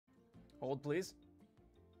Hold, please.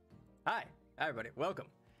 Hi, everybody. Welcome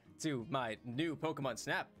to my new Pokemon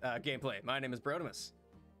Snap gameplay. My name is Brotimus.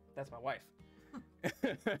 That's my wife.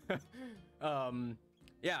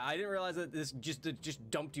 Yeah, I didn't realize that this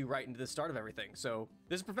just dumped you right into the start of everything. So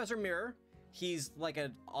this is Professor Mirror. He's like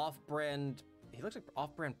an off-brand. He looks like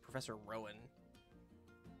off-brand Professor Rowan.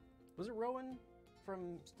 Was it Rowan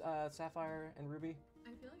from Sapphire and Ruby? I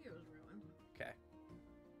feel like it was Rowan. Okay.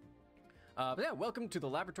 But yeah, welcome to the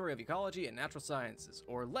Laboratory of Ecology and Natural Sciences,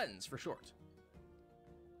 or LENS for short.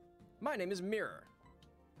 My name is Mirror.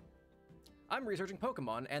 I'm researching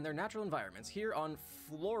Pokemon and their natural environments here on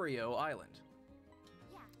Florio Island.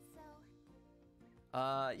 Yeah,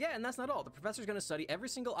 so... Yeah, and that's not all. The professor's gonna study every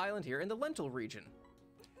single island here in the Lental Region.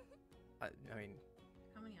 I mean...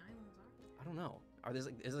 How many islands are there? I don't know. Is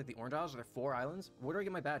it like the Orange Isles? Are there 4 islands? Where do I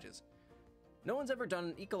get my badges? No one's ever done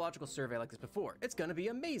an ecological survey like this before. It's gonna be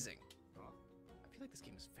amazing. I feel like this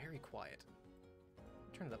game is very quiet.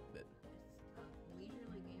 Turn it up a bit. It's a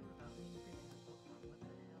leisurely game about being figuring out Pokemon.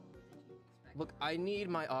 What the hell did you expect? Look, I need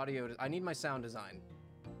my audio. I need my sound design.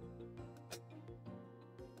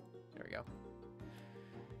 There we go.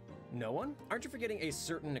 No one? Aren't you forgetting a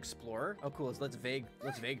certain explorer? Oh, cool. Let's vague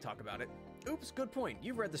talk about it. Oops, good point.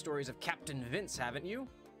 You've read the stories of Captain Vince, haven't you?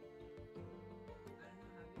 I don't know,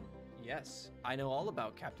 have you? Yes, I know all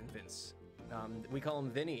about Captain Vince. We call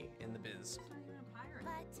him Vinny in the biz. He's not even a pirate.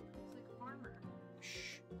 But... He's like a farmer.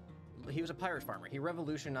 Shh. He was a pirate farmer. He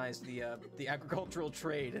revolutionized the agricultural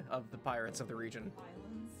trade of the pirates of the region.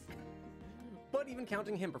 Islands. But even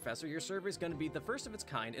counting him, Professor, your survey is going to be the first of its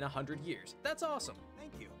kind in 100 years. That's awesome.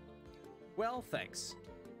 Thank you. Well, thanks.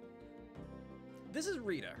 This is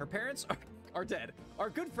Rita. Her parents are dead. Are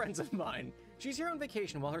good friends of mine. She's here on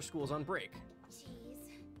vacation while her school's on break. Jeez.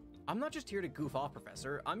 I'm not just here to goof off,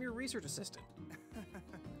 Professor. I'm your research assistant.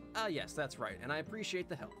 Yes, that's right, and I appreciate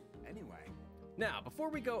the help. Anyway. Now, before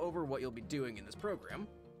we go over what you'll be doing in this program,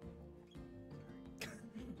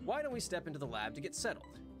 why don't we step into the lab to get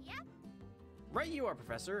settled? Yep. Right you are,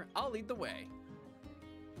 Professor. I'll lead the way.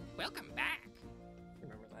 Welcome back.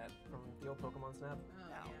 Remember that from the old Pokemon Snap? Oh,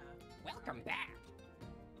 yeah. Welcome back.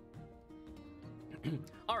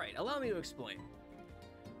 All right, allow me to explain.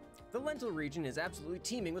 The Lental region is absolutely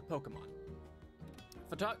teeming with Pokemon.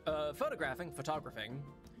 Photographing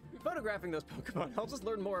those Pokemon helps us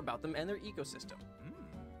learn more about them and their ecosystem.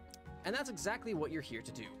 And that's exactly what you're here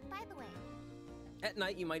to do. By the way... At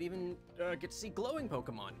night, you might even get to see glowing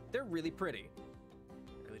Pokemon. They're really pretty.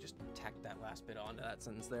 Really just tacked that last bit onto that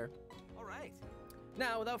sentence there. All right.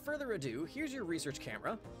 Now, without further ado, here's your research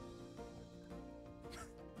camera.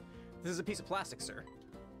 This is a piece of plastic, sir.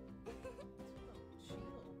 Shield.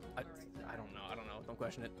 I don't know. Don't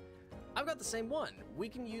question it. I've got the same one. We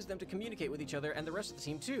can use them to communicate with each other and the rest of the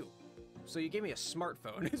team too. So you gave me a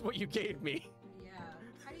smartphone, is what you gave me. Yeah.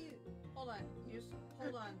 How do you... Hold on. You just...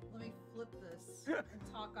 Hold on. Let me flip this and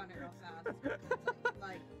talk on it real fast.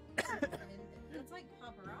 It's like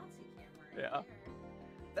paparazzi camera right Yeah. there.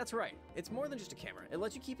 That's right. It's more than just a camera. It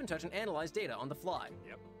lets you keep in touch and analyze data on the fly.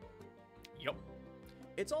 Yep.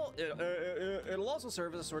 It's all... it'll also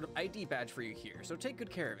serve as a sort of ID badge for you here, so take good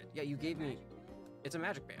care of it. Yeah, you gave me... It's a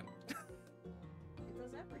magic band. It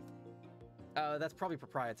does everything. That's probably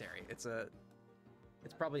proprietary. It's a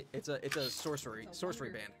sorcery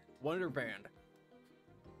band. Wonder band.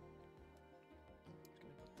 Just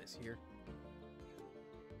gonna put this here.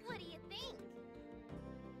 What do you think?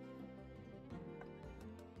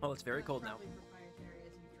 Oh, it's very cold now. Probably proprietary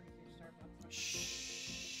as you drink your Starbucks.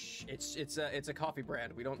 Shh. It's a coffee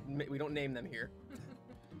brand. We don't name them here.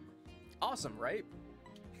 Awesome, right?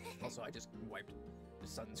 Also, I just wiped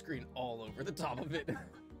sunscreen all over the top of it.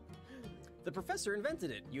 The professor invented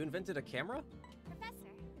it. You invented a camera? Professor.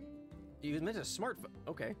 You invented a smartphone.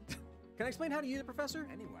 Okay. Can I explain how to use it, Professor?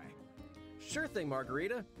 Anyway. Sure thing,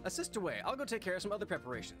 Margarita. Assist away. I'll go take care of some other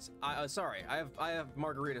preparations. Sorry, I have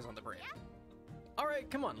margaritas on the brain. Yeah? All right,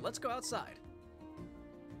 come on, let's go outside.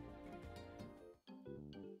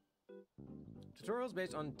 Tutorials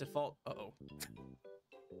based on default. Uh-oh.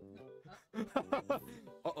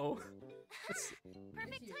 Uh-oh.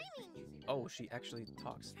 Perfect timing! Oh, she actually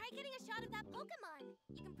talks. Try getting a shot of that Pokemon.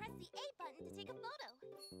 You can press the A button to take a photo.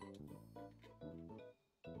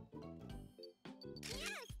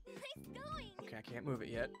 Yes! Nice going! Okay, I can't move it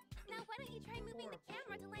yet. Now why don't you try moving the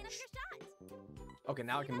camera to line up your shot? Okay,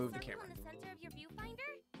 now I See can that move the circle camera. in the center of your viewfinder?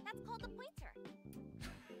 That's called the pointer.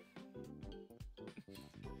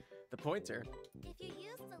 The pointer? If you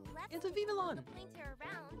use the left It's a stick to move Vivillon. the pointer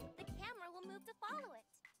around, the camera will move to follow it.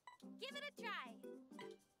 Give it a try.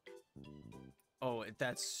 Oh,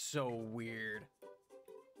 that's so weird.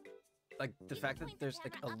 like the Keep fact that pointer there's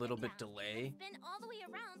like camera a up little and bit down, delay. Spin all the way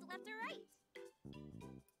around left or right.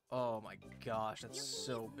 Oh my gosh, that's You can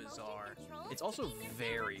so use motion bizarre. controls It's to also aim your camera,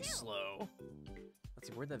 very too. slow. Let's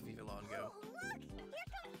see, where'd that Vivillon go? Oh, look! Here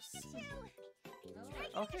comes Pikachu! Try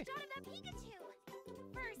getting Okay. a shot of that Pikachu!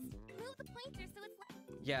 First, move the pointer so it's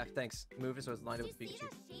like... Yeah, thanks. Move it so it's lined Did up you with see Pikachu.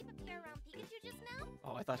 that shape appear around Pikachu just now?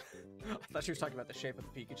 Oh, I thought she was talking about the shape of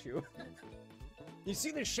the Pikachu. You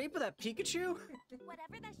see the shape of that Pikachu?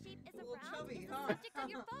 Whatever that shape is little around chubby, is the huh? subject of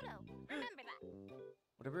your photo. Remember that.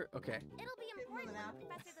 Whatever. Okay. It'll be important an when apple. the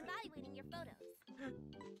professor's evaluating your photos.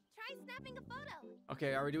 Try snapping a photo.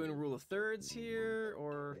 Okay. Are we doing rule of thirds here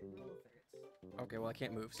or? Rule of thirds. Okay. Well, I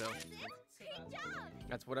can't move, so That's it! Great job!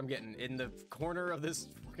 that's what I'm getting in the corner of this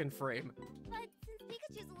fucking frame. But since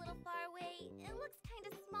Pikachu's a little far away, it looks kind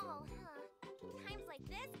of small, huh? Times like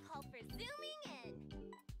this call for zooming in.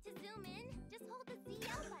 To zoom in, just hold the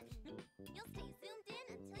ZL button. You'll stay zoomed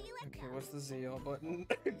in until you let Okay. go. What's the ZL button?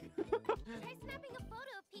 Try snapping a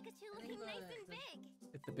photo of Pikachu I looking think nice the- and big.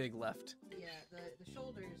 It's the big left. Yeah, the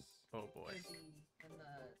shoulders. Oh boy. And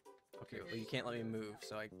the Okay. Well, you can't let me move,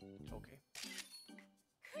 so I. Okay.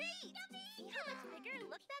 Great! See how much bigger it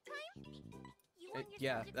looked that time? You want your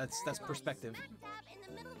yeah, subject's that's whole body perspective. Smack dab in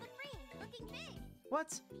the middle of the frame, looking big.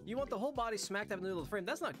 What? You want the whole body smack dab in the middle of the frame?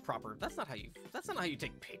 That's not proper. That's not how you. That's not how you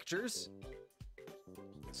take pictures.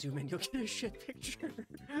 Zoom in, you'll get a shit picture.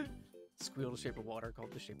 Squeal, the shape of water,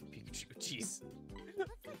 called the shape of Pikachu. Jeez. Looks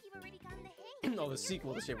like you've already gotten the hang. Oh, the Your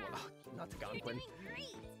sequel, the shape of camera. water. Oh, not the You're Gonquin. doing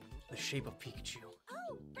great. The shape of Pikachu.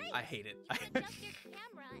 Oh, right. I hate it. You can adjust your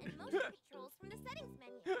camera and motion controls from the settings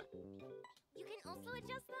menu. You can also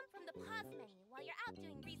adjust them from the pause menu while you're out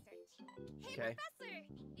doing research. Hey, Okay. Professor,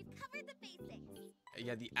 we've covered the basics.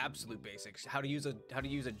 Yeah, the absolute basics. How to use a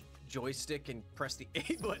joystick and press the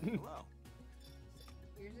A button. Hello.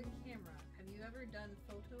 Here's a camera. Have you ever done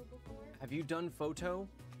photo before? Have you done photo?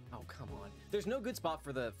 Oh, come on. There's no good spot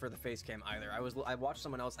for the face cam either. I watched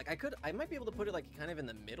someone else, like I might be able to put it like kind of in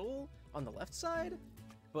the middle on the left side,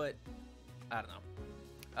 but I don't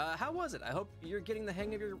know. How was it? I hope you're getting the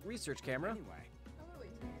hang of your research camera. Anyway, A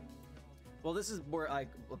little tired. Well, this is where I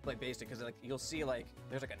like based it because like you'll see like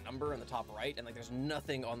there's like a number on the top right and like there's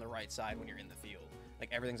nothing on the right side when you're in the field. Like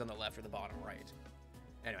everything's on the left or the bottom right.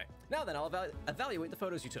 Anyway, now then I'll evaluate the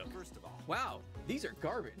photos you took. first of all, Wow, these are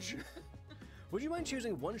garbage. Would you mind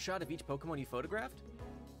choosing one shot of each Pokemon you photographed?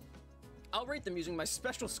 I'll rate them using my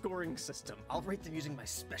special scoring system. I'll rate them using my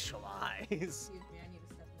special eyes. Excuse me, I need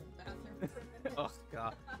to step in the bathroom for a minute. Oh,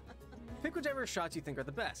 God. Pick whichever shots you think are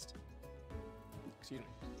the best. Excuse me.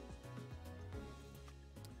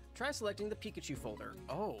 Try selecting the Pikachu folder.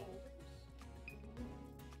 Oh.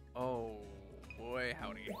 Oh, boy,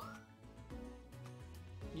 howdy.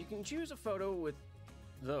 You can choose a photo with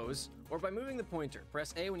those, or by moving the pointer.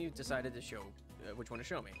 Press A when you've decided to show which one to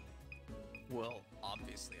show me. Well,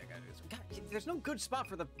 obviously I gotta do this. God, there's no good spot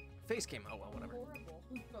for the face cam. Oh, well, whatever. Horrible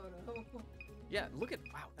photo. Yeah, look at,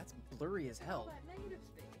 wow, that's blurry as All hell. that negative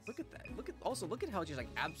space. Look at that. Look at how just like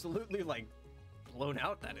absolutely like blown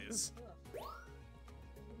out that is. Ugh.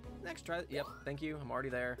 Next, try, yep, thank you, I'm already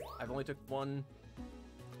there. I've only took one.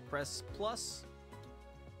 Press plus.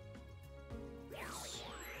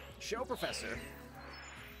 Show Professor.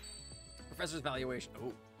 Professor's evaluation.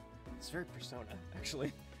 Oh, it's very Persona,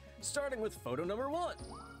 actually. Starting with photo number 1.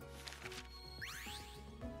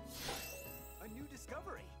 a new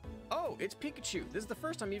discovery. Oh, it's Pikachu. This is the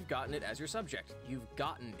first time you've gotten it as your subject. You've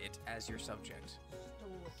gotten it as your subject.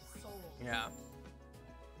 Stole its soul. Yeah.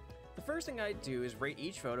 The first thing I do is rate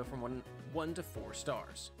each photo from 1 to 4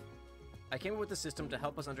 stars. I came up with a system to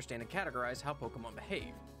help us understand and categorize how Pokemon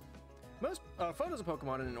behave. Most photos of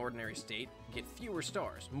Pokemon in an ordinary state get fewer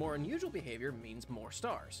stars. More unusual behavior means more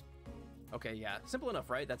stars. Okay, yeah, simple enough,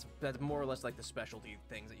 right? That's more or less like the specialty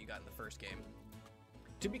things that you got in the first game.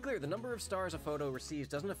 To be clear, the number of stars a photo receives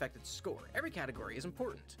doesn't affect its score. Every category is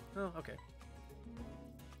important. Oh, okay.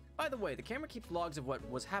 By the way, the camera keeps logs of what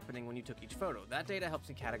was happening when you took each photo. That data helps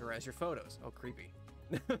you categorize your photos. Oh, creepy.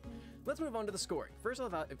 Let's move on to the scoring. First,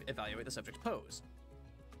 I'll evaluate the subject's pose.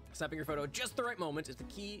 Snapping your photo at just the right moment is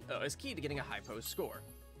key to getting a high pose score.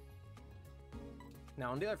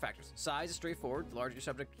 Now, on the other factors, size is straightforward. The larger your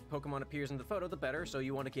subject Pokemon appears in the photo, the better, so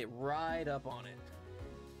you want to get right up on it.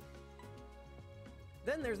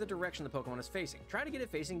 Then there's the direction the Pokemon is facing. Try to get it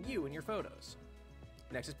facing you in your photos.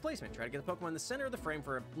 Next is placement. Try to get the Pokemon in the center of the frame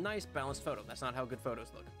for a nice balanced photo. That's not how good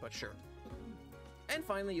photos look, but sure. And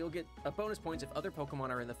finally, you'll get a bonus points if other Pokemon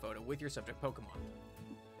are in the photo with your subject Pokemon.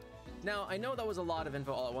 Now, I know that was a lot of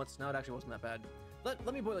info all at once. No, it actually wasn't that bad.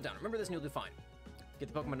 Let me boil it down. Remember this and you'll do fine.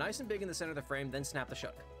 Get the Pokemon nice and big in the center of the frame, then snap the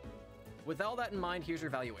shutter. With all that in mind, here's your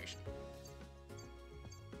evaluation.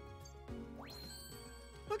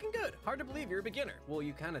 Looking good. Hard to believe you're a beginner. Well,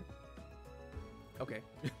 you kind of... Okay.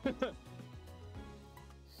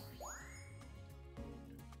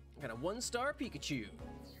 Got a 1-star Pikachu.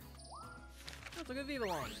 Let's look at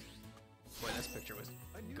Vivillon. Boy, this picture was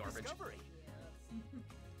A new garbage. discovery.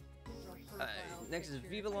 Next is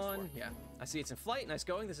Vivillon. Yeah, I see it's in flight. Nice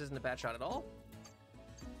going. This isn't a bad shot at all.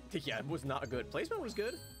 Yeah, it was not good. Placement was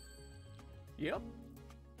good. Yep.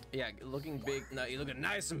 Yeah, looking big. No, you're looking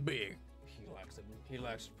nice and big. He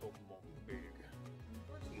likes Pokemon big.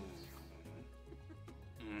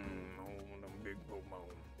 Them big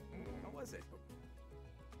Pokemon. What was it?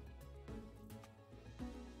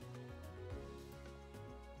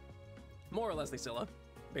 More or less, Lucilla.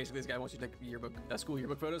 Basically, this guy wants you to take yearbook, school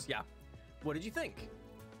yearbook photos. Yeah. What did you think?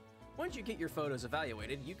 Once you get your photos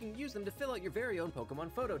evaluated, you can use them to fill out your very own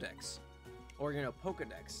Pokemon photo decks. Or, you know,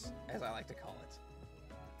 Pokedex, as I like to call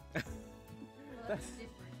it. Well, that's different.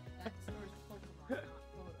 That stores Pokemon, not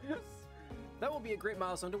photos. That will be a great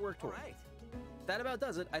milestone to work All toward. right. That about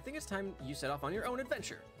does it. I think it's time you set off on your own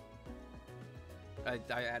adventure. I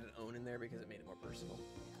added own in there because it made it more personal.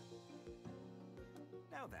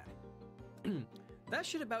 Now then. That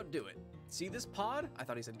should about do it. See this pod? I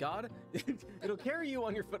thought he said God. It'll carry you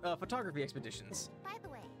on your photography expeditions. By the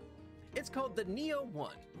way, It's called the Neo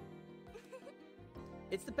 1.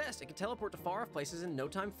 It's the best. It can teleport to far-off places in no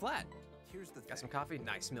time flat. Here's the thing. Got some coffee?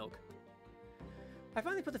 Nice milk. I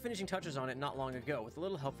finally put the finishing touches on it not long ago with a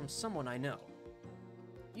little help from someone I know.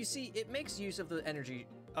 You see, it makes use of the energy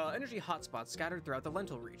hotspots scattered throughout the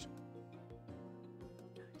Lental Region.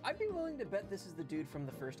 I'd be willing to bet this is the dude from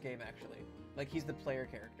the first game, actually. Like, he's the player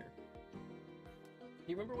character. Do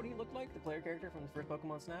you remember what he looked like, the player character from the first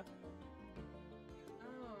Pokemon Snap?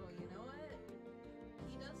 Oh, you know what?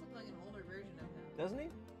 He does look like an older version of him. Doesn't he?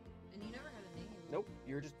 And you never had a name. Nope,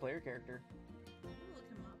 you were just player character. I'm gonna look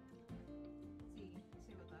him up.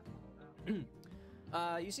 See what that's all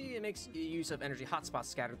about. You see, it makes use of energy hotspots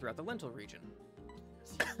scattered throughout the Lental Region.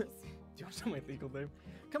 Do you want to know my legal name?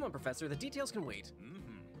 Come on, Professor, the details can wait.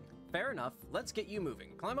 Fair enough, let's get you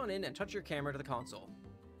moving. Climb on in and touch your camera to the console.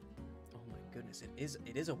 Oh my goodness, it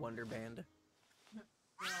is a Wonder Band. Well,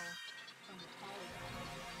 from the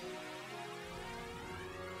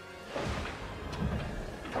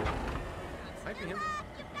polygon. Might be him.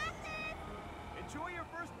 you got this! Enjoy your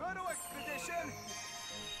first photo expedition.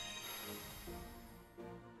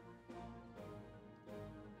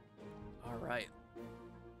 All right.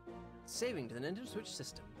 Saving to the Nintendo Switch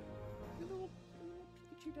system. Your little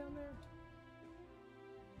Pikachu down there.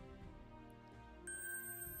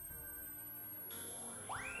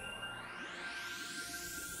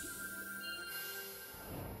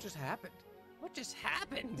 What just happened? What just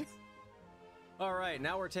happened? All right,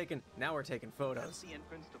 now we're taking photos. That's the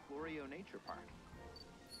entrance to Florio Nature Park.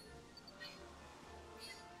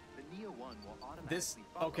 The Neo 1 will automatically This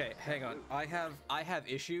follow okay, the hang on. route. I have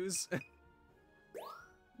issues.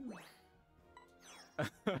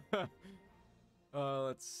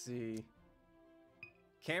 Let's see.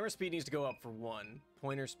 Camera speed needs to go up for 1.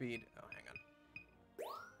 Pointer speed. Oh, hang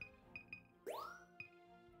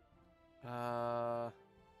on.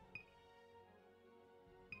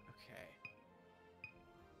 Okay.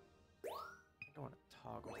 I don't want to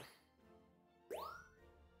toggle.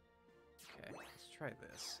 Okay, let's try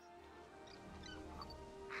this.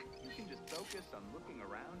 You can just focus on looking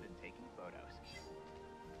around and taking photos.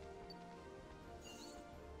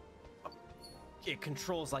 It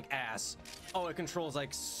controls like ass. Oh, it controls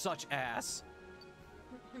like such ass.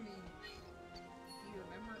 I mean, do you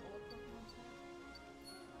remember old Pokemon Snap?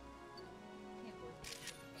 Can't believe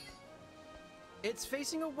it. It's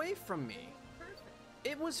facing away from me. Perfect.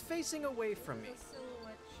 It was facing away from me. It's a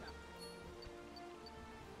silhouette shot.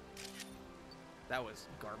 That was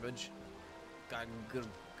garbage. Good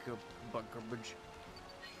garbage.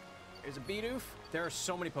 There's a Bidoof. There are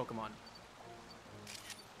so many Pokemon.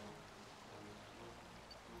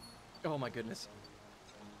 Oh my goodness.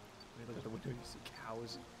 Let me look at the window. You see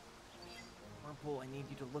cows. Wurmple, I need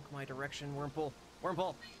you to look my direction. Wurmple.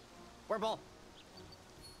 Wurmple. Wurmple.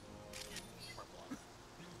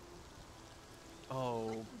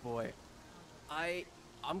 Oh boy. I'm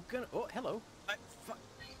gonna. Oh, hello.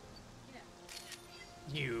 Yeah.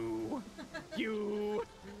 You.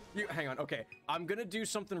 Hang on. Okay. I'm gonna do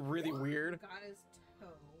something really weird. Got his toe.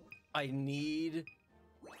 I need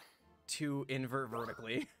to invert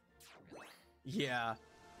vertically. Yeah.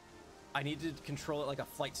 I need to control it like a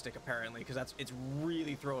flight stick apparently, because it's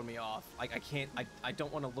really throwing me off. Like I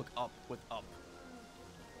don't want to look up with up.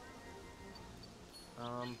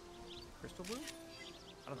 Crystal blue?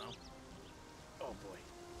 I don't know. Oh boy.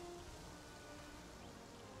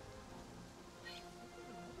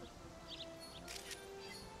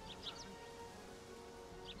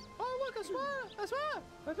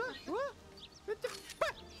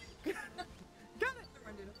 Got it.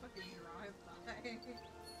 Someone did a fucking drive-by.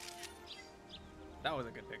 That was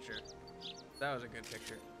a good picture. That was a good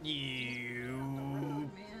picture. You.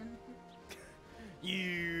 Man.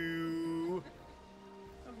 You.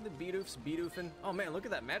 The Beedoofs beedoofing. Oh man, look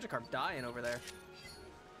at that Magikarp dying over there.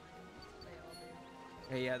 They all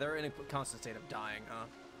do. Hey, yeah, they're in a constant state of dying, huh? I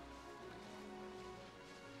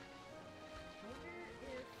wonder if you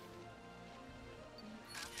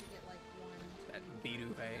have to get like one. That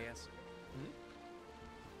Beedoof ass. I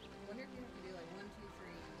wonder if you have to do like 1, 2, 3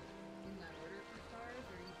 in that order for stars,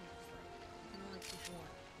 or you can just like you can only keep one.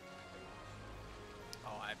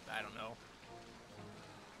 Oh, I don't know.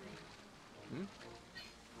 Three. Hmm?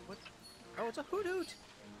 What? Oh, it's a hoot hoot.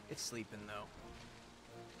 It's sleeping though.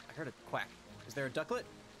 I heard a quack. Is there a ducklet?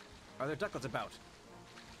 Are there ducklets about?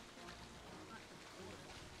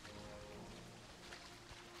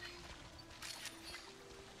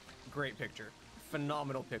 Great picture.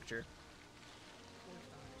 Phenomenal picture. 4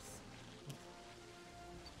 stars.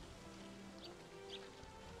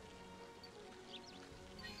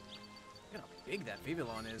 Look how big that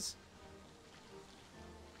Vivillon is.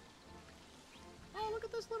 Oh, look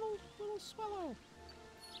at this little swallow.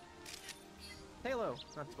 Halo,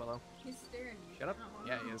 not swallow. He's staring you. Shut up. down.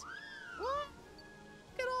 Yeah, he is. What?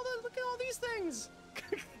 Look at all these things.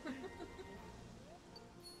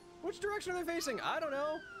 Which direction are they facing? I don't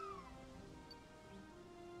know.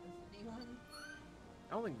 Does anyone?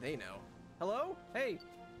 I don't think they know. Hello? Hey.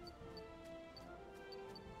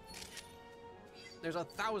 There's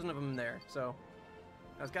 1,000 of them there, so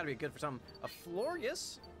that's got to be good for something. A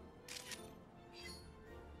Florius.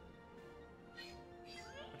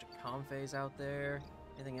 Bunch of Comphase out there.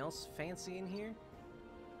 Anything else fancy in here?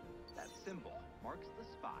 That symbol marks the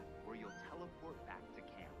spot where you'll teleport back to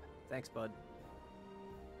camp. Thanks, bud.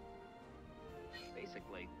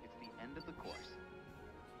 Basically, it's the end of the course.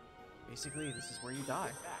 Basically, this is where you die.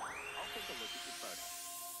 With that, I'll take a look at your photo.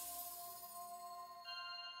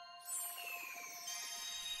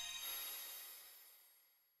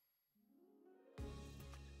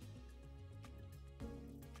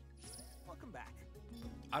 Welcome back.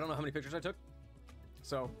 I don't know how many pictures I took,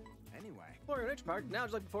 so Anyway, Florio Nature Park. Now,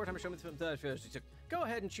 just like before, time to show me the photos you took. Go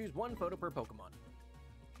ahead and choose one photo per Pokemon.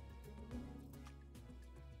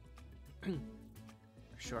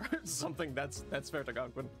 Sure, something that's fair to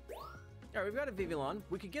Gonquin. All right, we've got a Vivillon.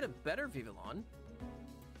 We could get a better Vivillon.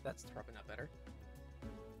 That's probably not better.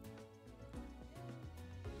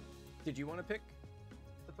 Did you want to pick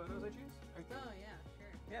the photos I choose? Oh yeah, sure.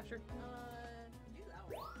 Yeah, sure. Do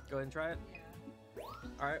that one. Go ahead and try it. Yeah.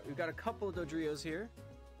 All right, we've got a couple of Dodrios here.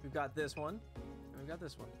 We've got this one, and we've got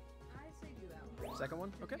this one. I say do that one. Second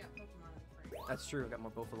one? 'Cause Okay. You got Pokemon in frame. That's true. I got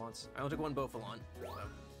more Bofalons. I only took one Bofalon. So,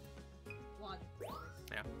 Logical choice.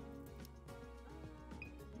 yeah.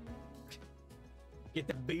 Get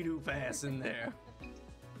the Bidoof ass in there.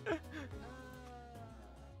 I say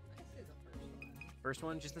the first one. First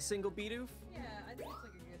one, just a single Bidoof. Yeah, I think it's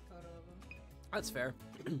like a good photo of him. That's fair.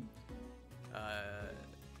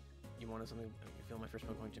 You wanted something? You feel my first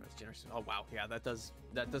Pokemon Gen? It's generous. Oh wow, yeah, that does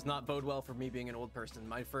not bode well for me being an old person.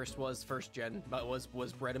 My first was first gen, but was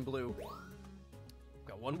red and blue.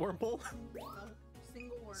 Got one Wurmple, Oh,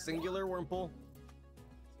 single word. singular Wurmple.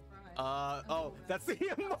 Surprise. Oh, that's the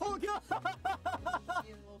Emolga. See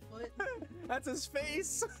his little foot. That's his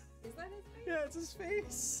face. Is that his face? Yeah, it's his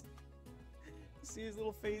face. You see his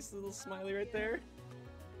little face, little smiley right there?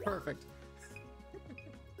 Perfect.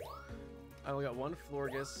 I only got one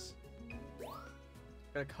Florges.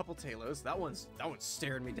 Got a couple Talos. That one's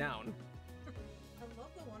staring me down. I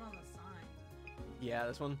love the one on the sign. Yeah,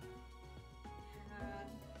 this one. Just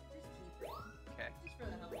keep it. Okay. Just for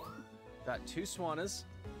the hell of it. Got two Swannas. I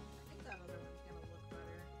think that other one's gonna look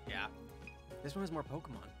better. Yeah. This one has more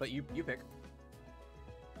Pokemon, but you pick. And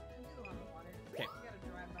do the one on the water. Okay. You gotta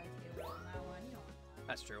drive by Taylor on that one. You don't want that.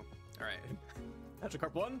 That's true. All right.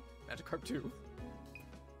 Magikarp 1, Magikarp 2.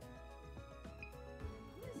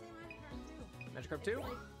 I'm gonna say Magikarp Magikarp 2? too. It's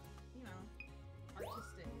like, you know,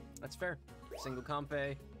 artistic. That's fair. Single Compe.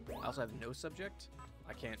 I also have no subject.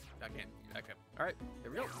 I can't. Okay. All right,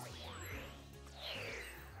 here we go.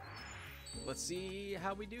 Let's see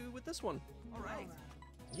how we do with this one. all right.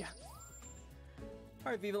 Yeah.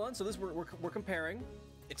 All right, Vivillon. So this we're comparing.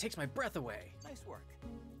 It takes my breath away. Nice work.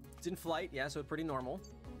 It's in flight, yeah, so pretty normal.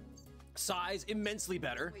 Size immensely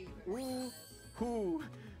better. Way better. Ooh, ooh.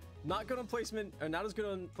 Not good on placement, or not as good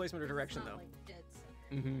on placement or direction It's not though. like dead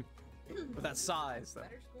center. Mm-hmm. But that size though.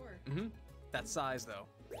 Better score. Mm-hmm. That size though.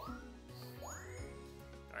 All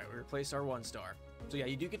right, we replace our 1 star. So yeah,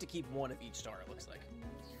 you do get to keep one of each star. It looks like.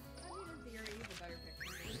 I didn't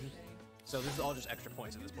So this is all just extra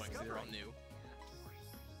points at this point because they're all new.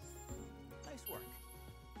 Nice work.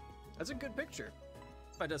 That's a good picture,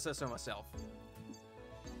 if I just say so myself.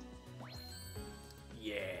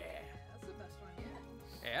 Yeah. That's the best one yet.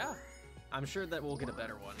 Yeah. I'm sure that we'll get a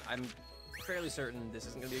better one. I'm fairly certain this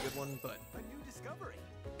isn't gonna be a good one, but A new discovery.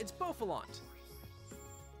 it's Beaufalant.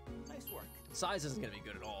 Nice work. Size isn't gonna be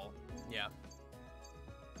good at all. Yeah.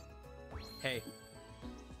 Hey.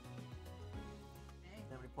 Hey,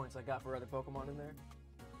 How many points I got for other Pokemon in there?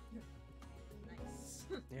 nice.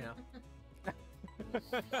 Yeah.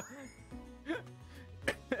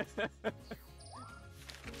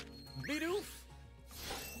 Bidoof.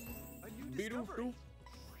 A new Bidoof. discovery.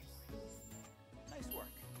 Nice work.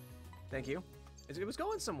 Thank you. It was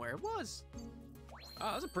going somewhere. It was. Oh,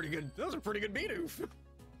 that was a pretty good. That was a pretty good Bidoof.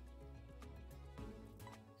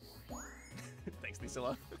 Thanks,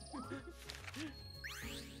 Lucilla.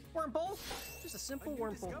 Wormpole. Just a A simple new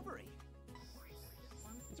Wormpole. discovery.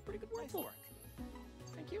 It's a pretty good Nice Wormpole. work.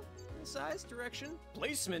 Thank you. Size, direction,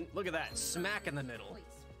 placement. Look at that. Smack in the middle.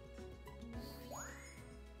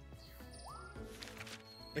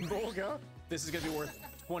 Please. Embolga. This is gonna be worth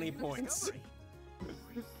 20 points. Discovery.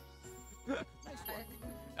 Nice work.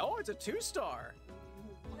 Oh, it's a 2-star.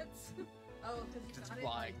 What? Oh, because you It's got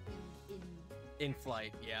flying. it like In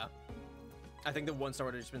flight, yeah. I think the 1-star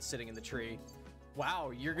would have just been sitting in the tree.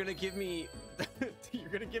 Wow, you're gonna give me you're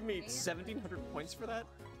gonna give me 1,700 points for that?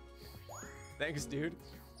 Thanks, dude.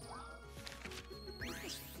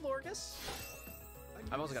 Florgus. A new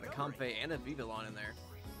I've also got a discovery. Comfey and a Vivillon in there.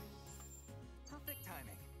 Perfect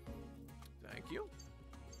timing. Thank you.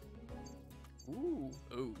 Ooh,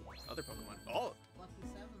 other Pokemon. Oh, Lucky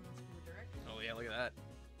 7, that's for the direction. oh yeah, look at that.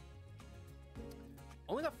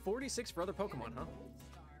 Only got 46 for other Pokemon, huh? Gold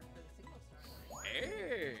star for the single star.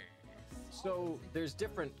 Hey. So there's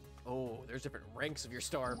different. Oh, there's different ranks of your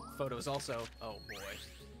star photos also. Oh boy.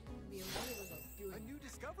 The Illumina was like A doing new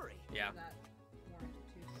discovery. Yeah. that warranted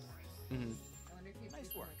 2 stars. hmm I wonder if you have Nice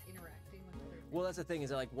people work. like interacting with other. Well, that's the thing is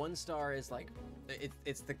that like 1-star is like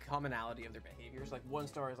it's the commonality of their behaviors. Like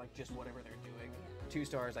 1-star is like just whatever they're doing. Yeah. 2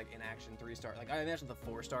 stars like inaction. 3 star like I imagine the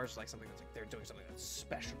 4 stars is like something that's like they're doing something that's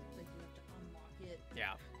special. Like you have to unlock it.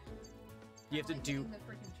 Yeah. You have to Like do getting the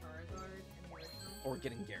freaking Charizard in the original. or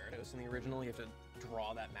getting Gyarados in the original. You have to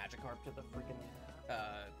draw that Magikarp to the freaking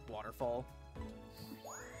waterfall.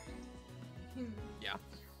 Yeah.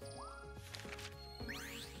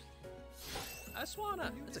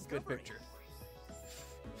 Aswana. New That's a good discovery. picture.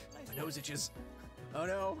 Nice My work. nose itches. Oh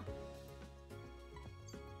no.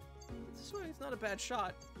 This way, it's not a bad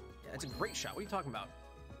shot. Yeah, it's a great shot. What are you talking about?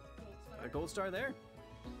 Gold star. A gold star there.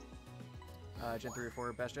 Gen 3 or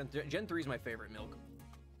 4 best Gen. Gen 3 is my favorite milk.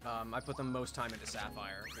 I put the most time into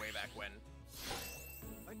Sapphire way back when.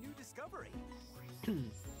 A new discovery.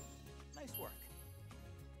 Nice work.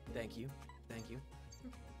 Thank you. Thank you.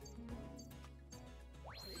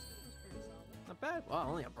 Placement was pretty solid. Not bad. Wow,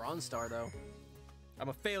 only a bronze star though. I'm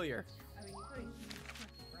a failure. I mean, you put a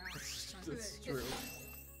huge chunk of grass onto That's it. true.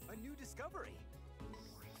 A new discovery.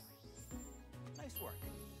 Nice work.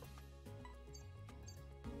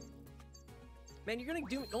 Man, you're gonna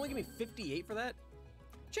only give me 58 for that?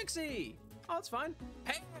 Chixie! Oh, that's fine.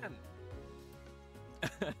 Pan!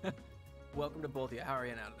 Welcome to both of you. How are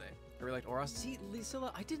you now today? I really liked Oros. See,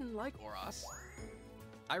 Lucilla, I didn't like Oros.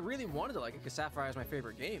 I really wanted to like it because Sapphire is my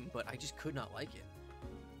favorite game, but I just could not like it.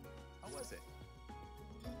 How was it?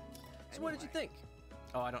 So what did you think?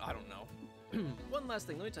 Oh, I don't know. One last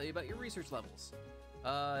thing, let me tell you about your research levels.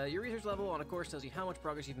 Your research level on a course tells you how much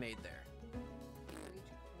progress you've made there. For each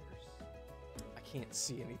course. I can't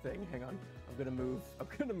see anything. Hang on. I'm gonna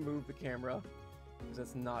move the camera because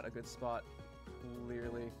that's not a good spot.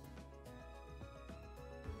 Clearly. Did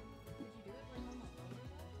you do it like on the lower level?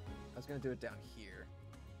 I was gonna do it down here.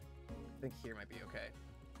 I think here might be okay.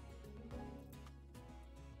 I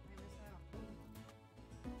missed out.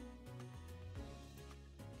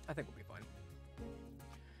 I think we'll be fine.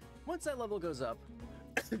 Once that level goes up,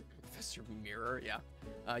 Professor Mirror, yeah.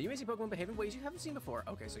 You may see Pokemon behave in ways you haven't seen before.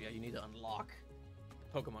 Okay, so yeah, you need to unlock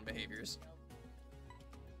Pokemon behaviors.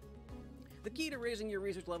 The key to raising your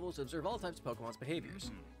research level is to observe all types of Pokemon's behaviors.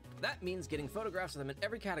 That means getting photographs of them in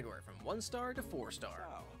every category, from 1-star to 4-star.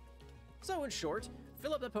 So in short,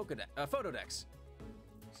 fill up the Photodex.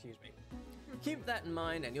 Excuse me. Keep that in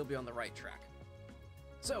mind and you'll be on the right track.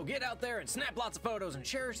 So get out there and snap lots of photos and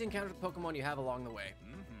cherish the encounters with Pokemon you have along the way.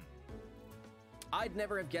 I'd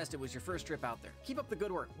never have guessed it was your first trip out there. Keep up the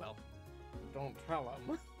good work. Well, don't tell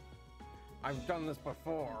him. I've done this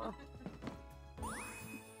before.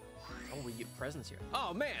 Oh, we get presents here.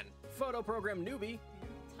 Oh man, photo program newbie.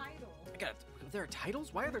 Title. I got. There are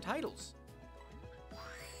titles? Why are there titles?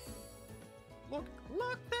 Look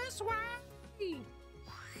this way!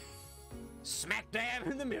 Smack dab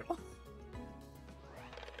in the middle.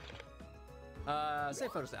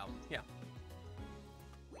 Save photos to album. Yeah.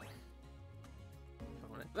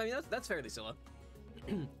 I mean, that's fairly Scylla.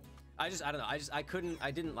 I don't know.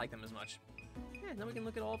 I didn't like them as much. Yeah, now we can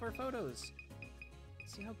look at all of our photos.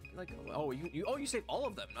 See how, like, oh, you saved all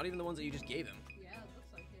of them, not even the ones that you just gave him. Yeah, it looks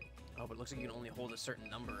like it. Oh, but it looks like you can only hold a certain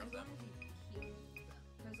number of As them. long as you keep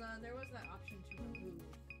them. Because there was that option to remove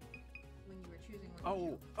when you were choosing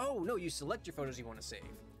one. Oh, no, you select your photos you want to save.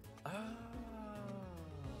 Oh.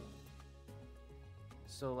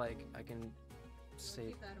 So, like, I can save...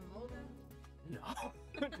 Keep that in mode then? No,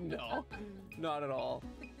 no, not at all.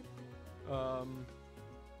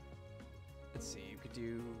 Let's see, you could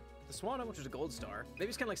do the Swanna, which is a gold star. Maybe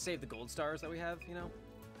just kind of like save the gold stars that we have, you know?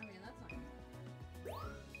 I mean, that's not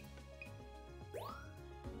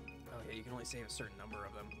Oh yeah, you can only save a certain number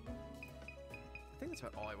of them. I think that's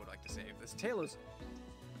about all I would like to save. This Talos,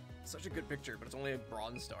 such a good picture, but it's only a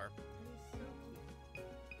bronze star. It is so cute.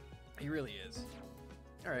 He really is.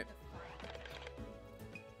 All right.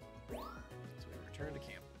 So we return to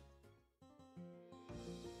camp.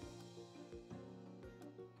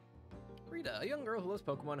 Rita, a young girl who loves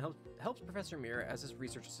Pokemon, helps Professor Mira as his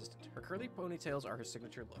research assistant. Her curly ponytails are her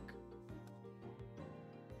signature look.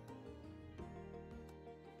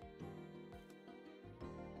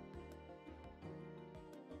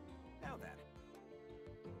 Now then.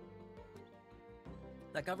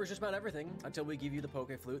 That covers just about everything until we give you the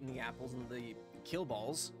Poke Flute and the apples and the kill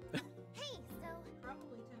balls. Hey, so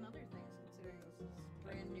Probably 10 other things considering this is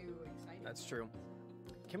brand new, exciting. That's true.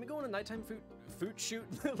 Can we go on a nighttime food shoot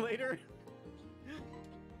later?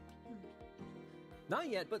 Not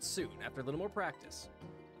yet, but soon, after a little more practice.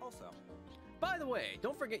 Also, By the way,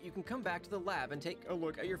 don't forget you can come back to the lab and take a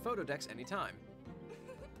look at your photo decks anytime.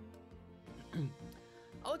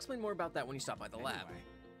 I'll explain more about that when you stop by the lab. anyway,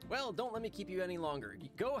 Well, don't let me keep you any longer.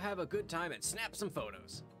 Go have a good time and snap some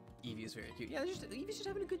photos. Evie is very cute. Yeah, Evie's just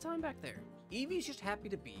having a good time back there. Evie's just happy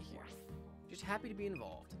to be here. Just happy to be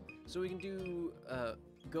involved. So we can do,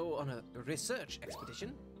 go on a research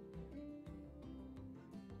expedition.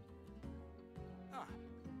 ah,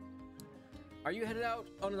 Are you headed out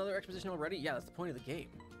on another expedition already? Yeah, that's the point of the game.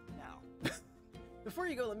 now. Before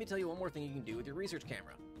you go, let me tell you one more thing you can do with your research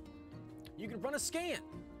camera. You can run a scan.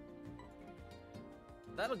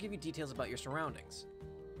 That'll give you details about your surroundings.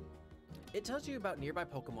 It tells you about nearby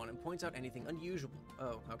Pokemon and points out anything unusual.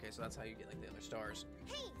 Oh, okay, so that's how you get like the other stars.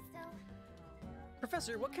 hey, so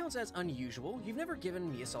Professor, what counts as unusual? You've never given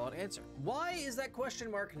me a solid answer. Why is that question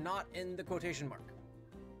mark not in the quotation mark?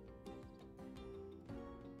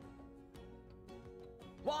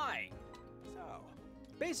 Why? So,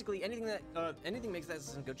 Basically, anything that anything makes that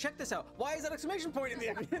sentence go. Check this out. Why is that exclamation point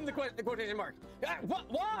in the quotation mark? Ah,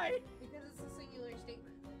 why? Because it's a singular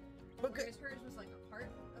statement. But Whereas hers was like a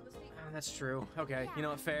part of a statement. That's true. Okay, you know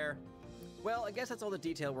what? Fair. Well, I guess that's all the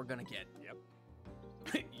detail we're gonna get.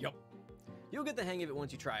 yep. Yup. You'll get the hang of it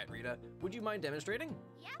once you try it, Rita. Would you mind demonstrating?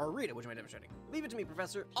 Yeah. Or Rita, would you mind demonstrating? Leave it to me,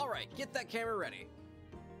 Professor. All right, get that camera ready.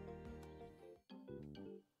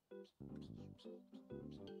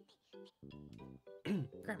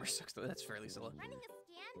 Grammar sucks though. That's fairly silly. running a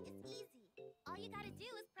scan is easy. All you gotta do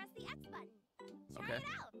is press the X button. Try Okay. it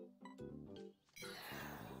out.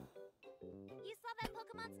 You saw that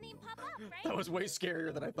Pokemon's name pop up, right? That was way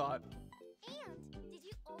scarier than I thought. And did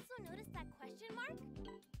you also notice that question mark?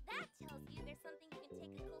 That tells you there's something you can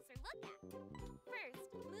take a closer look at. First,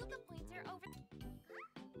 move the pointer over.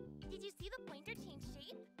 Did you see the pointer change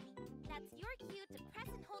shape? That's your cue to press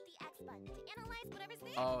and hold the X button to analyze whatever's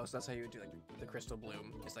there. Oh, so that's how you would do like the crystal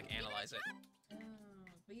bloom. Just like analyze it. Oh,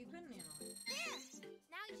 but you couldn't analyze. There!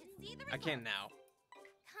 Now you should see the I result. can now.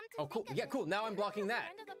 Come to Oh, cool. think of Yeah, it, cool. Now I'm blocking a that.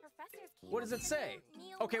 friend of the professor's came What does it over say? to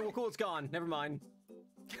Neil Okay, well, Wood. cool. It's gone. Never mind.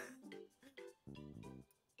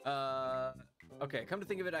 Okay. Come to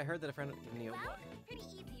think of it, I heard that a friend gave me a Well, one. pretty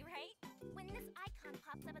easy, right? When this icon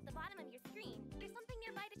pops up at the bottom of your screen, there's something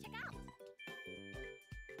nearby to check out.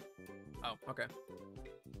 Oh, okay.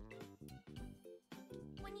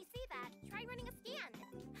 When you see that, try running a scan.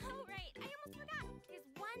 Oh, right, I almost forgot. There's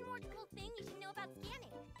one more cool thing you should know about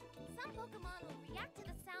scanning. Some Pokemon will react to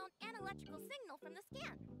the sound and electrical signal from the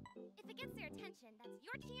scan. If it gets their attention, that's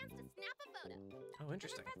your chance to snap a photo. Oh, The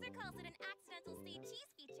interesting. professor calls it an accidental say cheese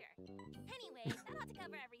feature. Anyway, that ought to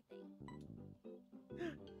cover everything.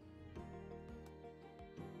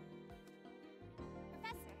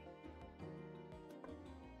 Professor,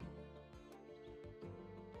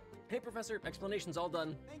 Hey, Professor. Explanation's all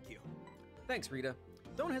done. Thank you. Thanks, Rita.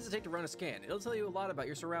 Don't hesitate to run a scan. It'll tell you a lot about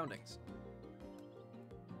your surroundings.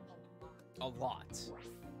 A lot. a lot.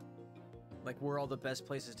 Like where all the best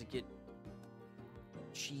places to get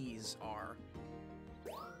cheese are.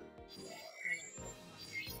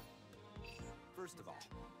 First of all,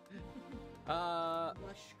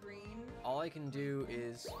 Lush green. All I can do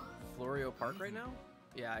is Florio Park right now?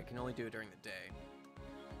 Yeah, I can only do it during the day.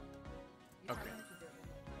 Yeah, Okay. I want to do it later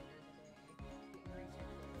in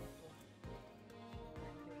the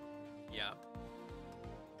day. Yeah.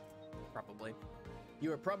 Probably.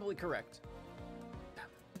 You are probably correct.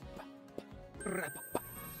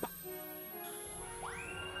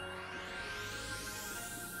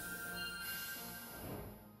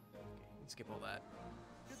 Skip all that.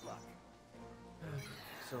 good luck.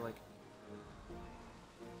 So like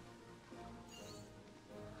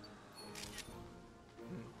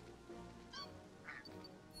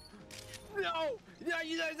No! Yeah,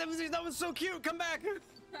 you guys, that was so cute. Come back. They're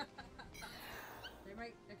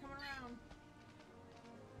coming around.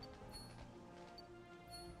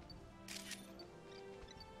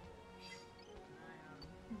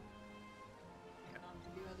 To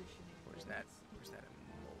do other shenanigans. Where's that? Where's that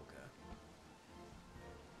Emolga?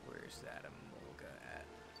 Where's that Emolga at?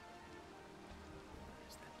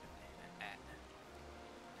 Where's that banana at?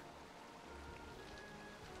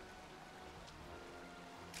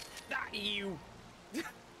 Not you!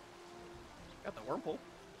 Got the Wurmple.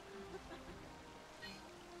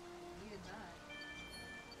 Needed that.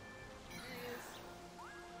 There he is.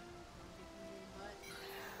 Kicking me in the butt.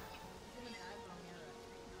 He's gonna dive on me out of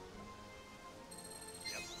that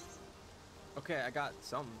tree. Okay, I got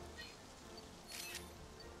some.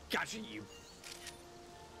 Gotcha, you.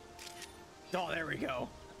 Oh, there we go.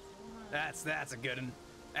 That's a good one.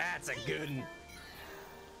 That's a good one.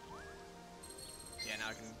 Yeah, now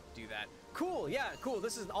I can do that. Cool, yeah, cool.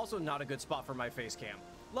 This is also not a good spot for my face cam.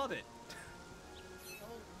 Love it.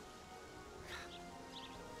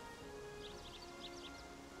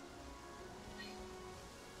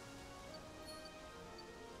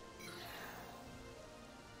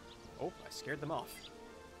 Oh, I scared them off.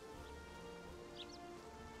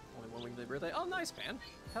 Only one winged birthday. Oh, nice, man.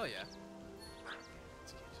 Hell yeah. That's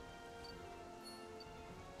cute.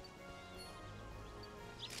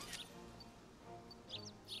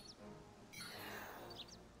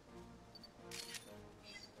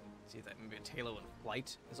 See that maybe a Halo in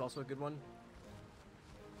Flight is also a good one.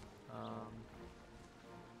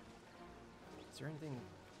 Is there anything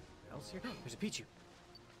else here? There's a Pichu.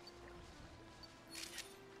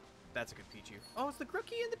 That's a good Pichu. Oh, it's the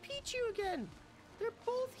Grookie and the Pichu again. They're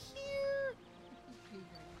both here.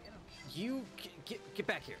 You get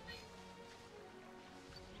back here.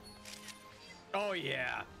 Oh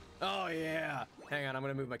yeah. Oh yeah. Hang on, I'm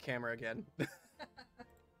gonna move my camera again.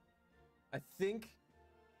 I think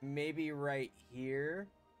maybe right here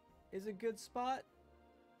is a good spot.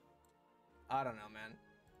 I don't know, man.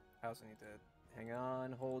 I also need to hang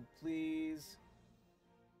on, hold please.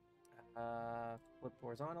 Flip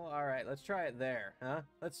horizontal. All right, let's try it there, huh?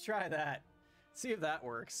 Let's try that. See if that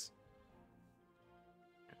works.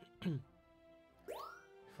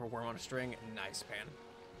 For worm on a string, nice, pan.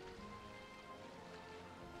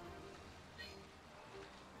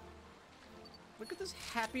 Look at this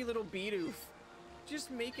happy little Bidoof.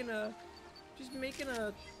 Just making a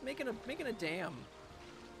dam. Making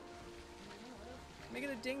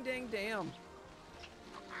a ding dang dam.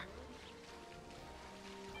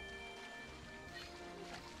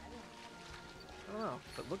 I don't know,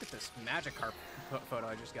 but look at this Magikarp photo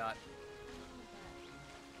I just got.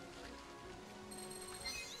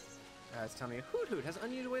 It's telling me Hoot Hoot has an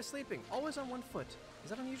unusual way of sleeping, always on one foot. Is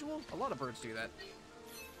that unusual? A lot of birds do that.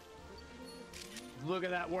 Look at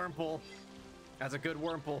that Wurmple. That's a good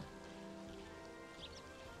Wurmple.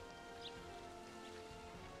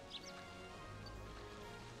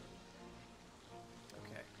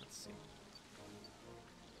 Okay, let's see.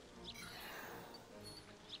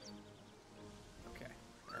 Okay,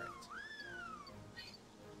 alright.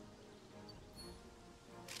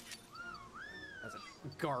 That's a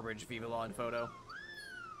garbage Vivillon photo.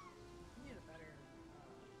 You need a better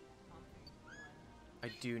config one. I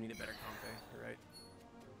do need a better Comfey, you're right.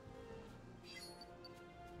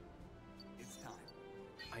 It's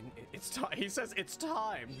time. It's time. He says it's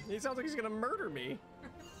time. He sounds like he's gonna murder me.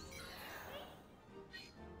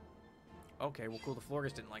 Okay, well, cool. The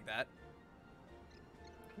Florist didn't like that.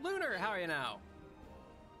 Lunar, how are you now?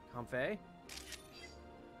 Comfey?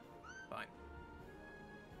 Fine.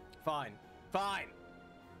 Fine. Fine.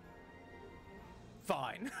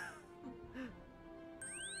 Fine.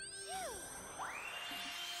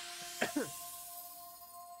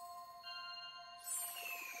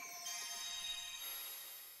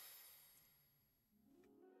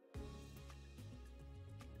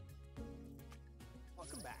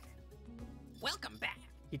 Welcome back.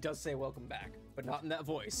 He does say welcome back, but not in that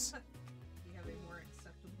voice. You have a more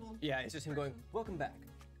acceptable. Yeah, it's just him going, expression? welcome back.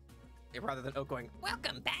 Rather than Oak going,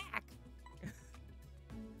 welcome back.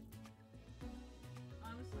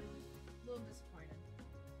 Honestly, a little disappointed.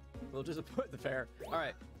 We'll just put the fair. All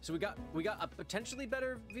right, so we got a potentially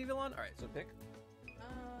better Vivillon. All right, so pick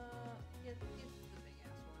Get the big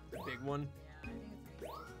ass the one. big one. Yeah, I think it's gonna be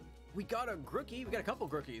awesome. We got a Grookie. We got a couple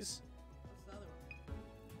Grookies. What's the other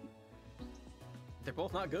one? They're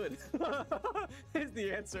both not good. Is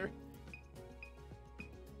the answer. Let's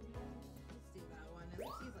do that one. At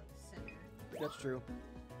least he's like center. That's true.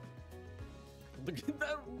 Look at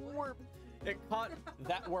that warp. It caught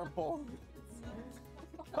that Wurmple.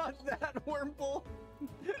 Caught that Wurmple.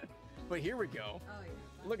 But here we go. Oh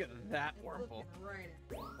yeah. Look at that It's Wurmple. looking right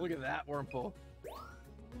at it. Look at that Wurmple.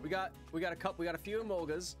 We got a few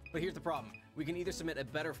Emolgas, but here's the problem. We can either submit a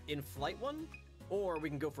better in-flight one, or we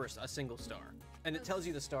can go for a single star. And it tells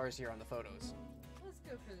you the stars here on the photos. Let's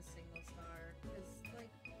go for the single star, because like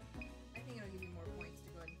I think it'll give you more points to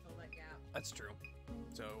go ahead and fill that gap. That's true.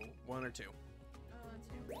 So 1 or 2. Two.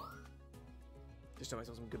 Just tell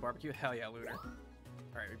myself some good barbecue. Hell yeah, Lunar. All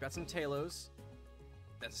right, we've got some Talos.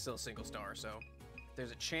 That's still a single star, so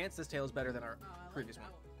there's a chance this tail is better than our Oh, I like previous that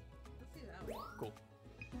one. Let's do that one. Cool.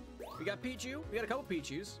 We got Pichu. We got a couple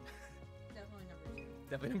Pichus. Definitely number 2.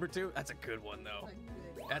 Definitely number 2. That's a good one though. Like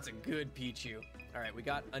good. That's a good Pichu. All right, we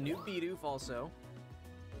got a new Bidoof also.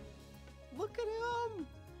 Look at him.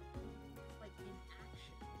 Like in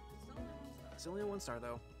action. Still It's only only one star. a 1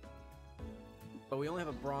 star though. But we only have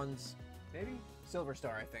a bronze, maybe silver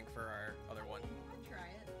star, I think, for our other one. I'll try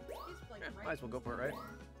it. He's like Yeah, right might as well go next for it, to right?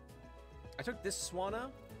 I took this Swanna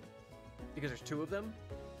because there's 2 of them.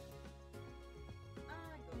 Go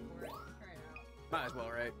for it. Try it out. Might as well,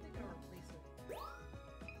 right? I think I'll replace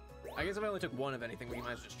it. I guess if I only took 1 of anything, we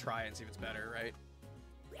might as well just try it and see if it's better, right?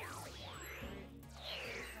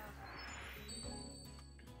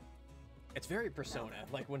 It's very Persona,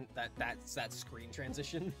 like when that's that screen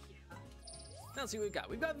transition. Yeah. Now let's see what we've got.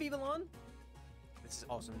 We've got Vivillon. This is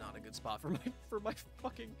also not a good spot for my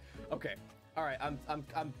fucking. Okay, all right. I'm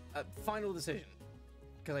final decision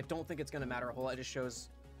because I don't think it's gonna matter a whole lot. It just shows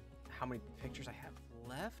how many pictures I have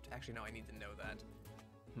left. Actually, no, I need to know that.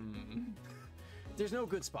 There's no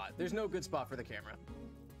good spot. There's no good spot for the camera.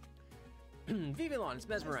 Vivillon, it's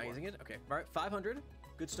mesmerizing it. Okay, all right, 500.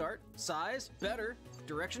 Good start. Size, better.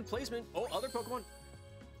 Direction, placement. Oh, other Pokemon.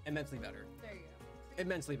 Immensely better. There you go. See?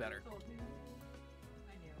 Immensely better. Told you.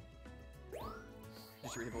 I knew.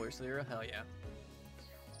 Did you read the Voice Lyra? Hell yeah.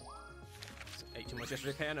 Ate too much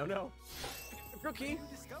yesterday, Pan. Oh no. Rookie. New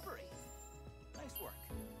discovery. Nice work.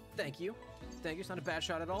 Thank you. Thank you. It's not a bad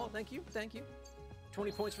shot at all. Thank you. Thank you.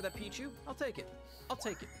 20 points for that Pichu. I'll take it. I'll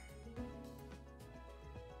take it.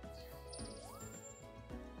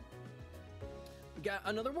 We got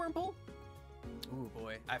another Wurmple. Ooh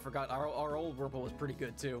boy, I forgot our old Wurmple was pretty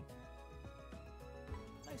good too.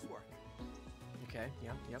 Nice work. Okay,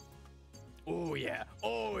 yep. Oh yeah,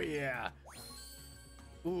 oh yeah.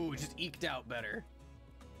 Ooh, just eked out better.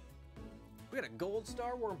 We got a gold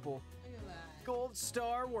star Wurmple. Look at that. Gold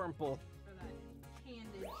star Wurmple. For that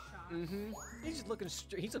candid shot. Mm-hmm. He's just looking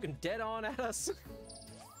he's looking dead on at us.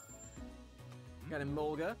 Got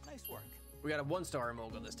Emolga. Nice work. We got a 1-star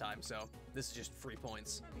Emolga this time, so this is just free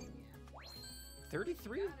points. I mean, yeah.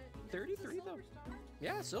 33? Got it. 33 It's a though. silver star.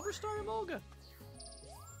 Yeah, silver star Emolga.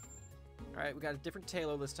 All right, we got a different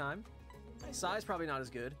Tailo this time. Size probably not as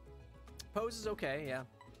good. Pose is okay, yeah.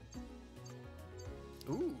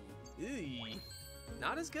 Ooh, eee.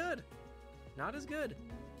 Not as good. Not as good.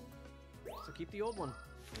 So keep the old one.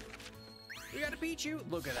 We got a Pichu.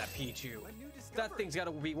 Look at that Pichu. A new discovery. That thing's got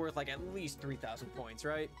to be worth like at least 3,000 points,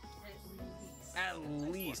 right? At least.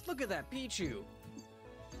 At least. Look at that Pichu.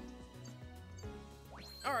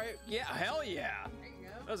 All right. Yeah. Hell yeah. There you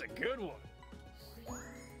go. That was a good one.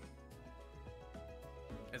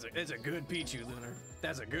 It's a good Pichu, Lunar.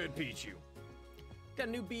 That's a good Pichu. Got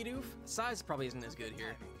a new Bidoof. Size probably isn't as good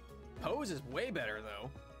here. Pose is way better though.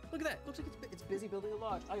 Look at that. Looks like it's busy building a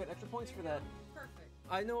lodge. I got extra points for that. Perfect.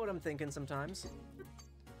 I know what I'm thinking sometimes.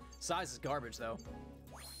 Size is garbage though.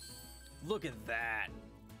 Look at that.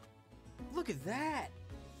 Look at that.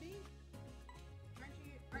 See?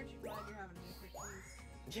 Aren't you glad you're having me pick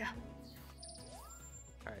these? Yeah.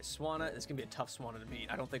 All right, Swanna. It's gonna be a tough Swanna to beat.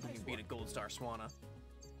 I don't think we can beat a Gold Star Swanna.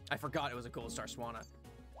 I forgot it was a Gold Star Swanna.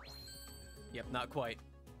 Yep, not quite.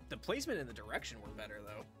 The placement and the direction were better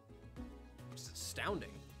though. Just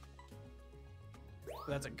astounding. But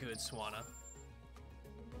that's a good Swanna.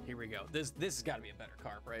 Here we go. This has got to be a better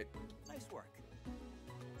carp, right? Nice work.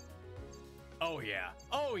 Oh yeah.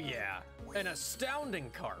 Oh yeah. An astounding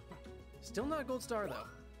carp. Still not a gold star though.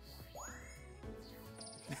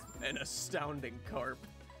 An astounding carp.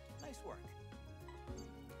 Nice work.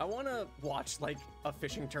 I want to watch like a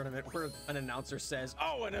fishing tournament where an announcer says,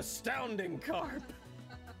 "Oh, an astounding carp."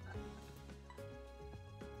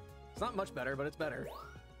 It's not much better, but it's better.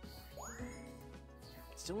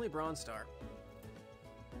 Still only bronze star.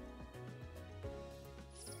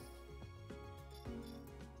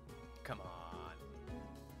 Come on.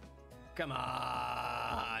 Come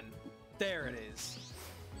on. There it is.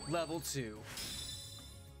 Level 2. You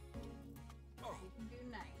can do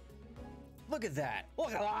 9. Look at that.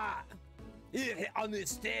 Look at that. Yeah, on this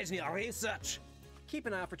stage in our research. Keep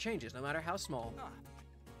an eye out for changes, no matter how small. Ah,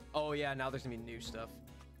 Oh yeah, now there's gonna be new stuff.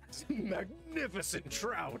 Magnificent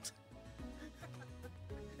trout.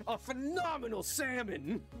 A phenomenal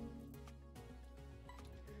salmon.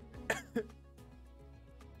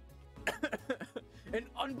 An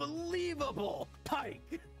unbelievable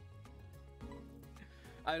pike.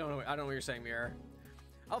 I don't know what you're saying, Mirror.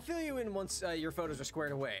 I'll fill you in once your photos are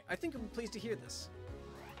squared away. I think you'll be pleased to hear this.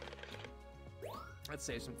 Let's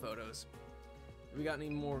save some photos. We got any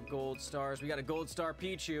more gold stars? We got a gold star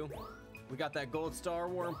Pichu. We got that gold star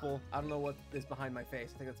Wurmple. I don't know what is behind my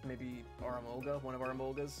face. I think that's maybe our Emolga, one of our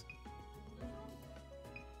Emolgas.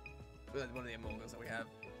 One of the Emolgas that we have.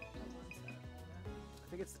 I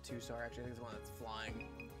think it's the 2-star actually. I think it's the one that's flying.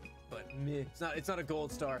 But meh. It's not a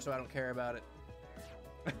gold star, so I don't care about it.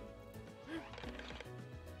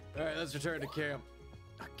 Alright, let's return to camp.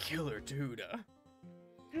 A killer Duda.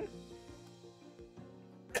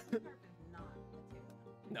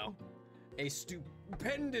 No. A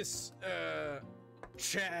stupendous,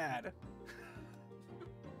 Chad.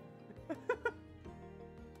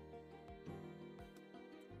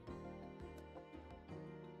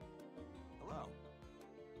 hello.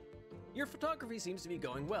 Your photography seems to be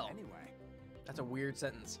going well. Anyway, That's a weird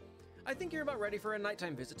sentence. I think you're about ready for a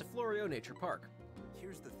nighttime visit to Florio Nature Park.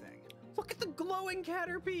 here's the thing. Look at the glowing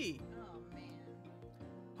Caterpie! Oh man.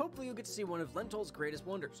 Hopefully you'll get to see one of Lental's greatest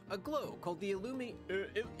wonders, a glow called the Illumina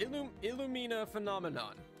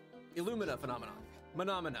Phenomenon. Illumina Phenomenon.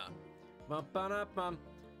 Phenomena. Ba-ba-da-bum.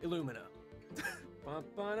 Illumina.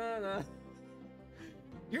 Ba-ba-da-da.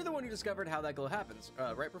 You're the one who discovered how that glow happens,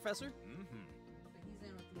 right, Professor? Mm-hmm. So he's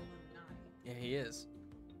in with the Illuminati. Yeah, he is.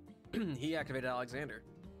 He activated Alexander.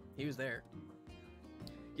 He was there.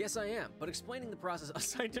 Yes, I am, but explaining the process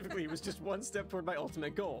scientifically was just one step toward my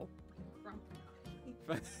ultimate goal. From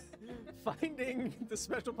Finding the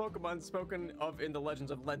special Pokemon spoken of in the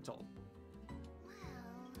legends of Lental. Wow.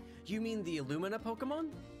 You mean the Illumina Pokemon?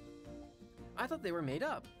 I thought they were made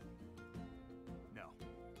up. No.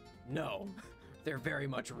 No, they're very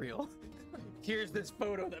much real. Here's this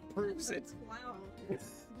photo that proves it. Cloud.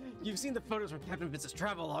 You've seen the photos from Captain Vincent's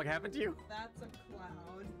travelogue, haven't you? That's a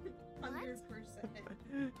cloud.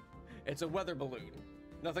 100%. It's a weather balloon.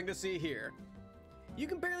 Nothing to see here. You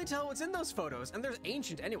can barely tell what's in those photos, and they're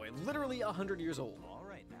ancient anyway, literally 100 years old. All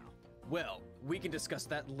right now. Well, we can discuss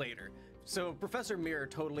that later. So Professor Mirror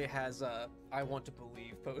totally has a I want to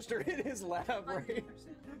believe poster in his lab, right?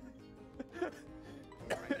 100%.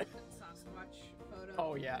 That Sasquatch photo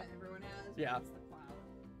Oh, yeah. that everyone has. Yeah. It's the cloud.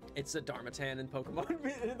 It's a Darmatan in Pokemon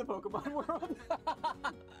in the Pokemon world.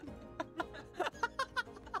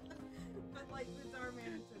 But like the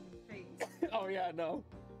Darmanitan face. Oh yeah, no.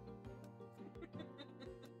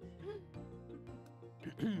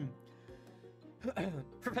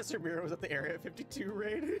 Professor Mirror was at the Area 52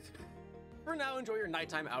 raid. For now, enjoy your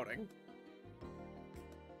nighttime outing.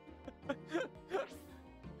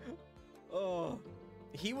 Oh,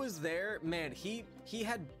 he was there, man. He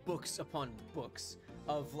had books upon books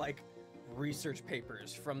of like research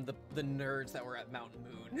papers from the nerds that were at Mount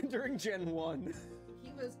Moon during Gen 1.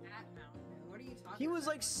 He was at Mountain Moon. What are you talking He was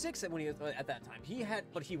about? like 6 when he was at that time.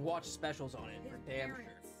 But he watched specials on it His for damn sure.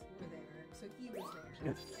 parents were there, so he was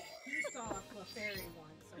there. He saw Clefairy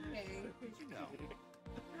once, okay? You know.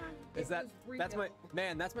 Is It that was that's my rebuilt.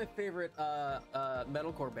 man? That's my favorite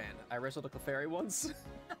metalcore band. I wrestled a Clefairy once.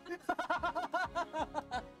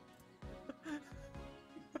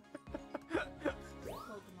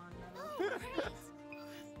 Pokemon metal. Oh, great.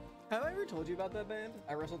 Have I ever told you about that band?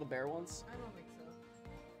 I wrestled a bear once. I don't think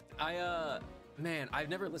so. Man, I've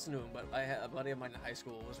never listened to him, but I had a buddy of mine in high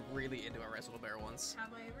school was really into I wrestled a bear once.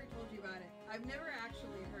 Have I ever told you about it? I've never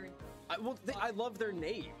actually heard. I love their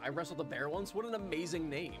name. I wrestled a bear once. What an amazing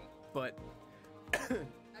name. But I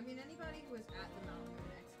mean, anybody who was at the Mountain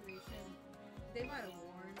Moon excavation, they might have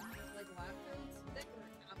worn like lab coats. They were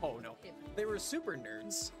oh no, hippies. they were super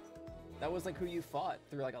nerds. That was like who you fought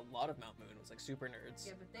through like a lot of Mount Moon was like super nerds.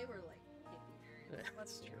 Yeah, but they were like hippies.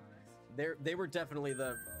 Let's be honest. They were definitely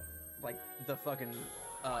the fucking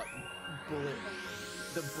bullet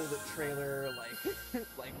trailer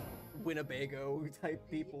like Winnebago type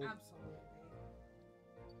people. Absolutely.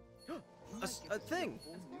 A thing.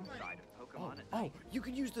 Side of Pokemon at Oh, night. you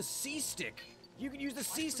can use the C stick. You can use the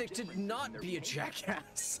C stick to not be a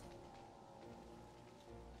jackass.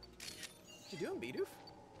 What you doing, Bidoof?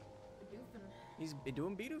 He's been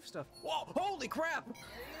doing Bidoof stuff. Whoa! Holy crap! There he is.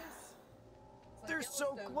 It's like They're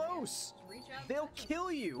so Yellowstone, man. close. Just reach out and They'll touch 'em.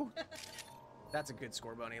 kill you. That's a good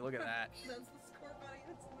score, bunny. Look at that. That's the score bunny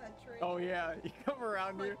that's in that tree. Oh yeah, you come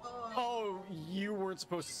around Like, here. oh. Oh, you weren't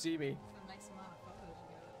supposed to see me. It's a nice amount of photos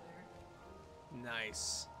you got up there.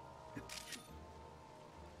 Nice.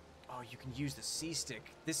 Oh, you can use the C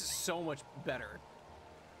stick. This is so much better.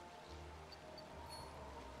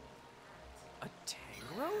 A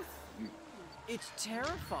Tangrowth? It's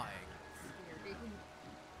terrifying. Scary.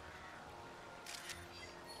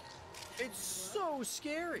 It's so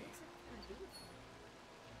scary.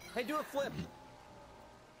 Hey, do a flip.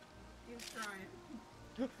 He's trying.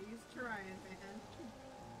 He's trying, man.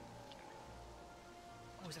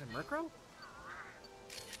 Oh, is that a Murkrow?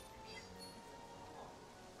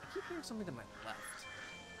 I keep hearing something to my left.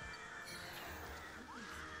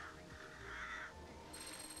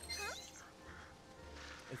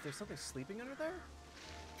 Is there something sleeping under there?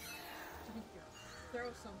 Throw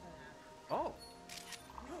something at it. Oh.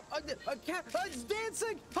 A cat! It's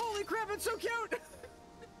dancing! Holy crap, it's so cute!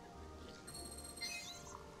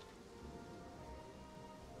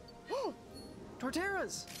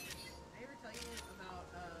 Torterras! Did I ever tell you about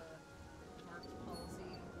Mark's policy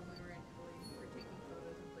when we were in Italy for taking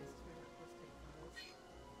photos in places we weren't supposed to take photos?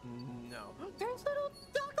 No. There's little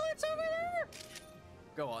ducklets over there!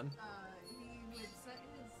 Go on. He would set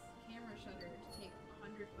his camera shutter to take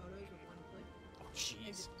 100 photos with one click Oh, and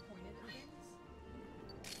jeez. just point it at things.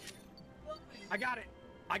 I got it!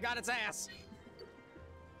 I got its ass!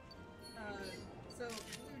 So we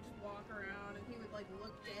would just walk around and he would like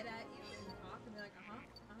look dead at you and talk and be like,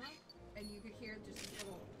 and you could hear just this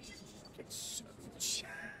little It's so...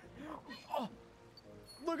 Oh!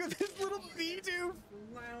 Look at this little Bidoof!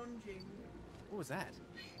 lounging. What was that?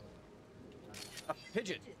 A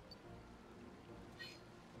pigeon.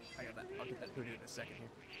 I got that. I'll get that hoodoo in a second here.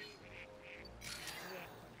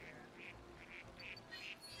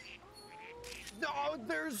 Oh,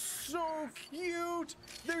 they're so cute!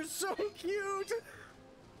 They're so cute!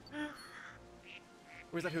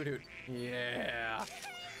 Where's that hoot? Yeah.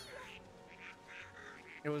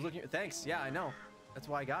 It was looking. Thanks. Yeah, I know. That's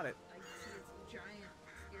why I got it. I see its giant,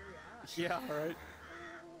 scary eyes. Yeah. All right.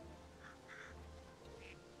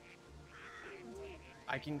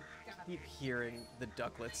 I can keep hearing the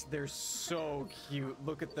ducklets. They're so cute.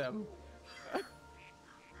 Look at them. At least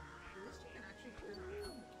you can actually turn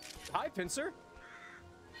around. Hi, Pincer.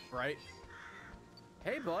 Right.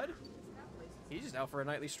 Hey, bud. It's got places. He's just out for a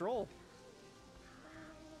nightly stroll.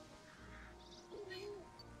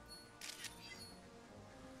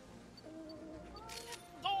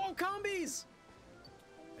 Oh, combis!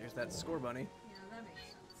 There's that score bunny. Yeah, that makes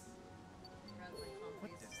sense. Rather like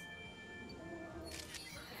What compies. the? Yeah.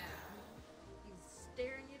 He's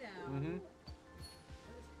staring you down. Mm-hmm. What is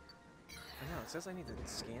happening? I know. It says I need to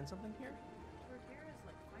scan something here. Torterra's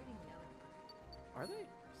like fighting the other one. Are they?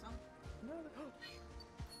 Or something. No.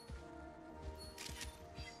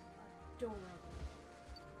 Adorable.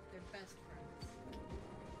 They're best friends.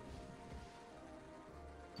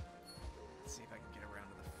 Let's see if I can get around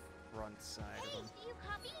to the front side Hey, of them. do you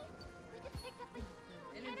copy? We just picked up a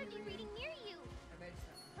huge energy reading near you. I bet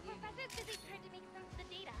it's The professor's busy trying to make sense of the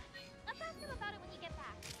data. Let's ask him about it when you get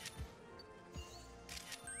back.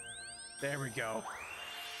 There we go.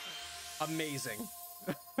 Amazing.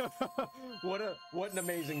 what an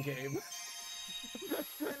amazing game.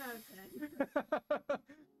 10 out of 10.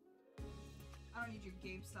 I don't need your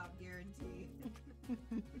GameStop guarantee.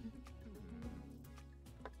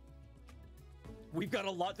 We've got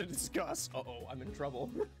a lot to discuss. Uh-oh, I'm in trouble.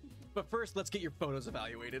 But first, let's get your photos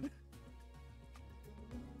evaluated.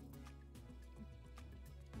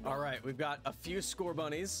 All right, we've got a few score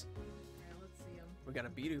bunnies. Alright, let's see them. We got a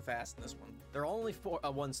Bidoof fast in this one. They're only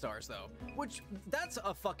 1 stars though, which that's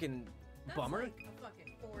a fucking That's bummer. like a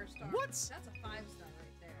fucking 4-star. What? That's a 5-star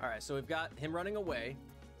right there. All right, so we've got him running away,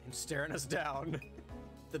 him staring us down,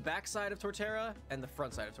 the back side of Torterra and the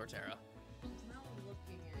front side of Torterra. He's not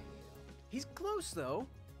looking at you. He's close though.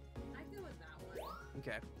 I go with that one.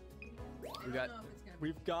 Okay, I we don't got know if it's gonna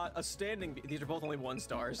we've got a standing. These are both only 1 be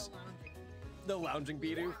stars. the lounging. The lounging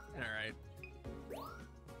Bidoof. All right.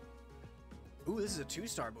 Ooh, this is a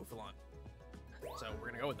 2-star Bouffalon. So we're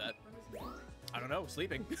gonna go with that. What is I don't know,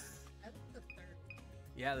 sleeping. I like the third one.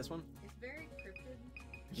 Yeah, this one. It's very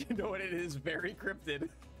cryptid, You know what? It is very cryptid.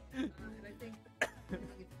 and I think it's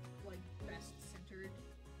like best centered,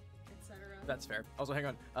 etc. That's fair. Also, hang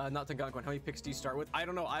on. Not Tenganquan. How many picks do you start with? I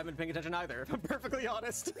don't know. I haven't been paying attention either, if I'm perfectly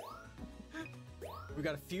honest. We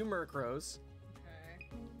got a few Murkrows. Okay.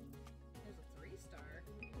 There's a 3-star.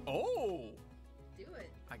 Oh! Do it.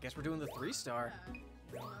 I guess we're doing the 3-star. Yeah. You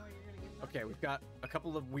don't know what you're gonna get. Okay, we've got a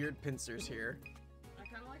couple of weird pincers here. I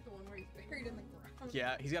kind of like the one where he's buried in the ground.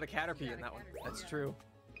 Yeah, he's got a He's Caterpie got in a that one. Caterpie, That's yeah. true.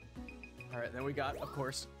 All right, then we got, of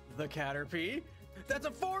course, the Caterpie. That's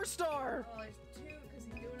a 4-star! Oh, there's 2 because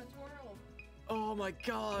he's doing a twirl. Oh my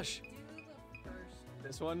gosh. Do the first.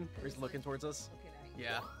 This one, where he's looking towards us. Look at that.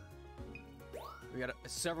 Yeah. We got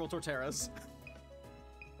several Torterras.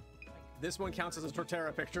 This one counts as a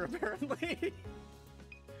Torterra picture, apparently.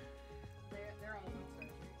 They're all one stars, right?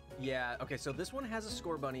 Yeah, okay, so this one has a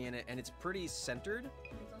score bunny in it, and it's pretty centered.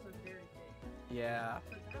 It's also very big. Yeah,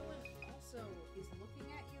 But that one also is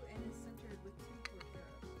looking at you and is centered with 2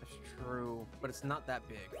 Torteras. that's true, but it's not that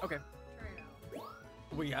big. Okay, Try it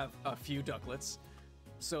out. we have a few ducklets.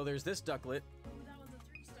 So there's this ducklet. Ooh, that one's a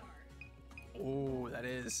 3-star. Oh, that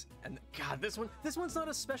is. And God, this one's not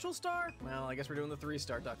a special star? Well, I guess we're doing the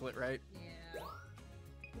 3-star ducklet, right? Yeah.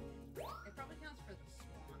 It probably counts for the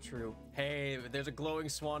swan. True. Hey, there's a glowing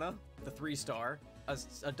Swanna, the 3-star,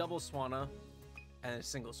 a double Swanna, and a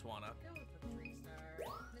single Swanna. Go with the 3-star.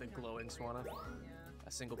 The Then you don't glowing have to worry Swanna. about it, Yeah.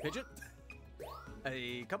 A single Pidgeot,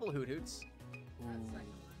 a couple of Hoot Hoots. That second one.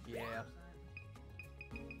 yeah.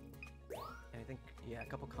 100%. And I think, yeah, a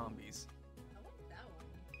couple combis. I like that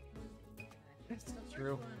one. That's The first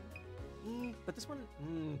true. one, But this one, I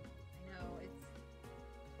know, it's...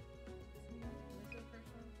 Can I say the first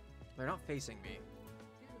one? they're not facing me.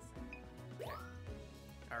 Do the second one.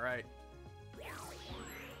 All right.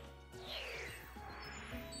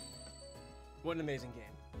 What an amazing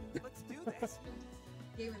game. Let's do this.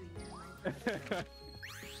 Game of the year, right?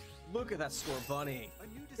 Look at that score bunny. A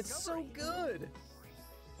new It's so discovery. good.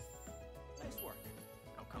 Nice work.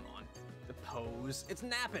 Oh, come on. The pose. It's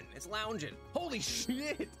napping. It's lounging. Holy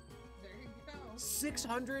shit. There you go.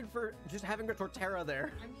 600 for just having a Torterra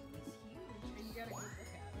there. I mean, he's huge, and you gotta go look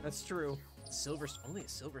at him. That's true. Silver, only a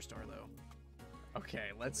silver star though. Okay,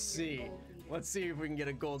 let's We get see. gold Bidoof. Let's see if we can get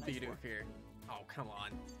a gold Nice Bidoof work. here. Oh, come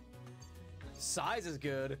on. Size is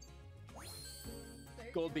good. There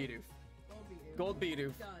you Gold go. Bidoof. Gold Bidoof. Gold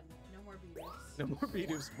Bidoof. Done. No more Bidoof. No more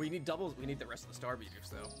Bidoofs. We need doubles. We need the rest of the star Bidoofs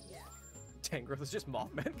though. Yeah. Tangrowth is just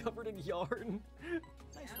Mothman covered in yarn.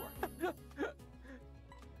 Nice Yeah. work.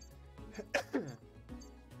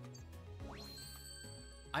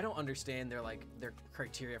 I don't understand their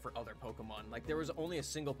criteria for other Pokemon. Like there was only a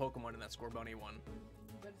single Pokemon in that Scorbunny one.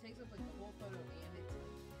 But it takes up like the whole photo, and it's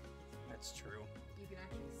That's true. you can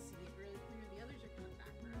actually see it really clear. The others are kind of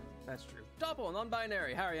background. That's true. Double,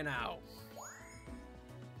 non-binary. How are you now?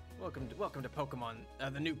 Welcome to Pokemon,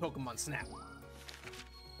 the new Pokemon Snap.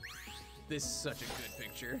 This is such a good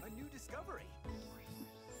picture. A new discovery.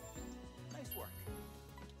 Nice work.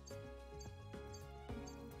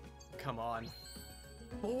 Come on.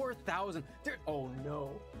 4,000. Oh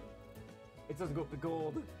no. It doesn't go up to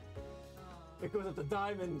gold. It goes up to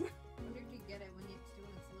diamond. I wonder if you get it when it's doing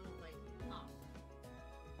its little like pop.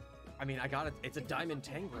 I mean, I got it. It's a It goes diamond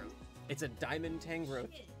up to Tangrowth. It's a diamond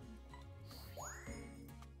Tangrowth. Shit.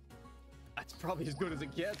 That's probably as good as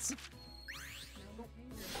it gets. No more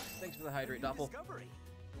fingers. Thanks for the A hydrate, new Doppel. discovery.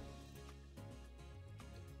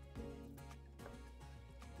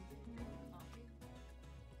 Coffee.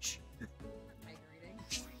 Shh.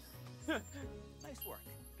 Hydrating. Nice work.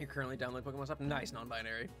 You're currently downloading Pokemon Snap. Nice,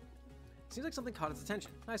 non-binary. Seems like something caught its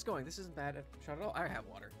attention. Nice going. This isn't bad shot at all. I have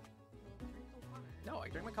water. Well, drink the water. No, I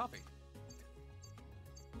drank my coffee.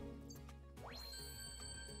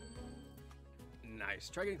 Nice.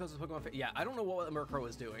 Try getting close to the Pokemon. Yeah, I don't know what the Murkrow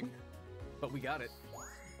is doing, but we got it.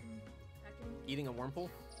 Pecking. Eating a Wurmple.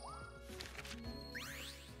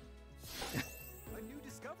 A new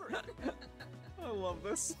discovery. I love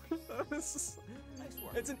this. Nice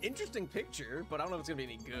work. It's an interesting picture, but I don't know if it's gonna be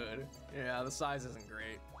any good. Yeah, the size isn't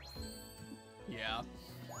great. Yeah.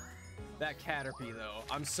 That Caterpie, though.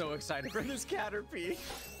 I'm so excited for this Caterpie.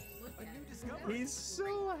 Look A at new it. discovery. He's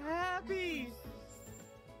so happy.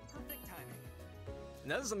 Perfect timing.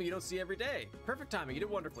 And that is something you don't see every day. Perfect timing. You did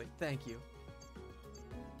wonderfully. Thank you.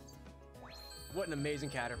 What an amazing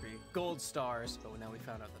Caterpie. Gold stars. Oh, now we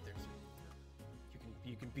found out that there's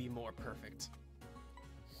you can be more perfect.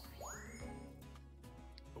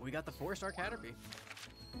 But we got the 4-star Caterpie.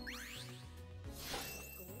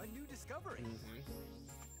 A new discovery.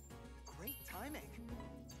 Great timing.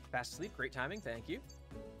 Fast asleep, great timing, thank you.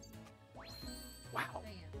 Wow.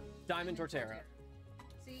 Man. Diamond Torterra.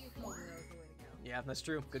 See, you told me that was the way to go. Yeah, that's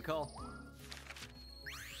true. Good call.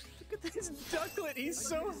 Look at this ducklet. He's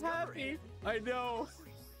so happy. I know.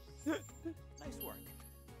 Nice work.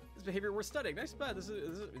 This behavior worth studying. Nice, bad. This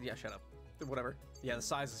is. Yeah, shut up. Whatever. Yeah, the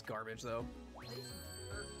size is garbage though.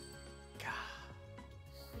 God.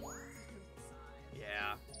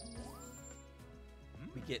 Yeah.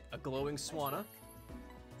 We get a glowing Swanna.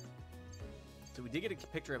 So we did get a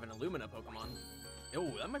picture of an Illumina Pokemon. Oh,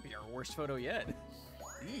 that might be our worst photo yet.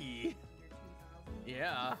 Eee.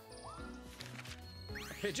 Yeah.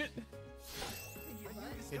 A Pidgeot.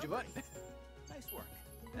 Pidgeot butt. Nice work.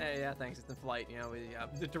 Hey, yeah, thanks. It's in flight. You know,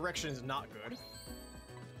 the direction is not good.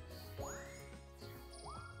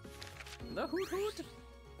 The hoot hoot.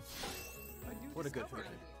 What a good hoot.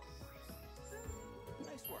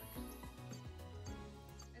 Nice work.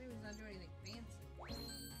 I didn't even not do anything fancy.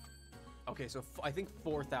 Okay, so I think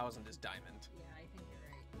 4,000 is diamond. Yeah, I think you're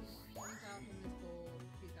right. 1,000 is gold,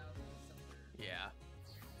 2,000 is silver. Yeah.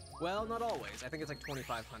 Well, not always. I think it's like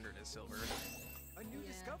 2,500 is silver. A new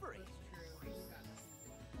Yeah, discovery. that's true. You got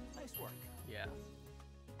it. Nice work. Yeah.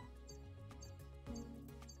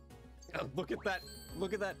 Oh, look at that.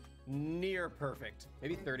 Look at that. Near perfect.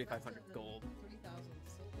 Maybe 3,500 gold. 3,000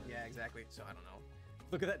 silver. Yeah, exactly. So I don't know.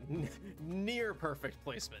 Look at that near perfect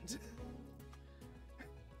placement.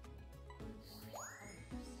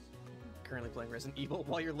 Currently playing Resident Evil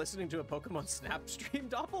while you're listening to a Pokemon Snap stream,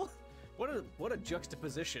 Doppel? What a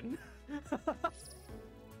juxtaposition.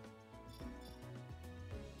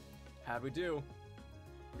 How'd we do?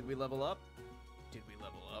 Did we level up? Did we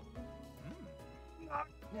level up? Not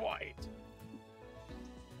quite.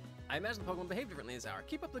 I imagine the Pokemon behave differently this hour.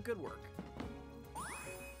 Keep up the good work.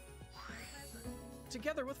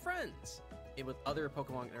 Together with friends. With other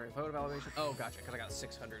Pokemon photo evaluation. Oh, gotcha, because I got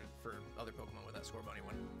 600 for other Pokemon with that Scorbunny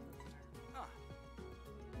one. Ah.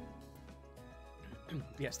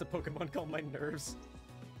 Yes, the Pokemon calm my nerves.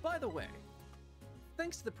 By the way,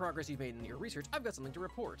 thanks to the progress you've made in your research, I've got something to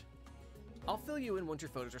report. I'll fill you in once your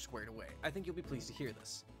photos are squared away. I think you'll be pleased to hear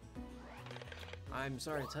this. I'm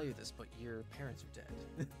sorry to tell you this, but your parents are dead.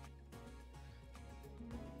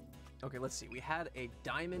 Okay, let's see. We had a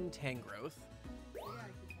Diamond Tangrowth.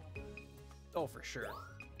 Oh, for sure.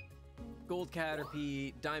 Gold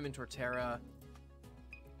Caterpie, Diamond Torterra.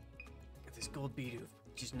 Got this Gold Bidoof,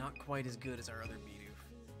 which is not quite as good as our other Bidoof.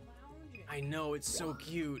 I know, it's so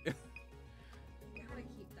cute. You gotta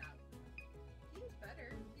keep that. He was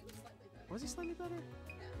better. He was slightly better. Was he slightly better?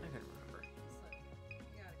 Yeah. I couldn't remember. You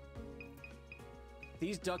gotta.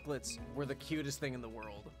 These ducklets were the cutest thing in the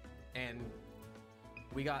world, and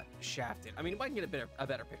we got shafted. I mean, I can get a better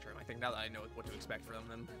picture of them, I think, now that I know what to expect from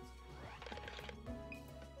them.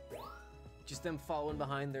 Just them following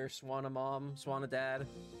behind their Swanna mom, Swanna dad.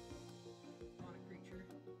 On a creature.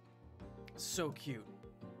 So cute.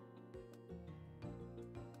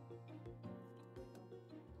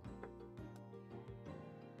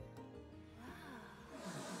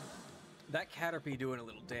 That Caterpie doing a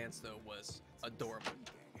little dance, though, was adorable.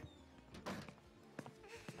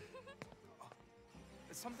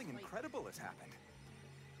 Something incredible has happened.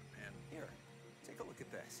 Man. Here, take a look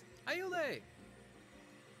at this. Ayule!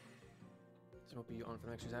 So hope you on for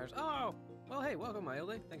the next 2 hours. Oh! Well, hey, welcome,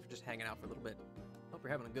 Ayule. Thanks for just hanging out for a little bit. Hope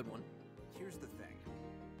you're having a good one. Here's the thing.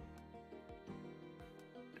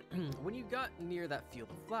 When you got near that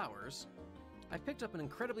field of flowers, I picked up an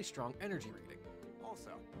incredibly strong energy reading.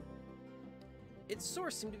 Also, Its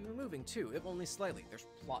source seemed to be moving too, if only slightly. There's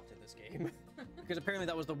plot to this game. Because apparently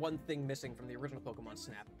that was the one thing missing from the original Pokemon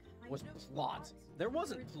Snap, was plot. There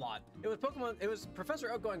wasn't plot. It was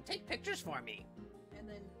Professor Oak going, take pictures for me. And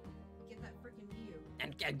then get that freaking Mew.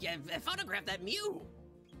 And photograph that Mew.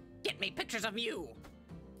 Get me pictures of Mew.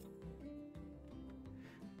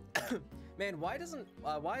 Man, why isn't,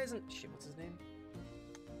 shit, what's his name?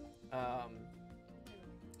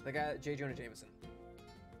 The guy, J. Jonah Jameson.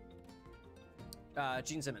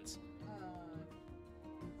 Gene Simmons. Is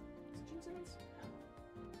it Gene Simmons?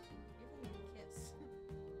 Give him a kiss.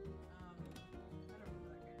 I don't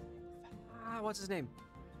remember that guy's name. What's his name?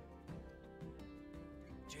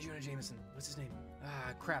 J. Jonah Jameson. What's his name?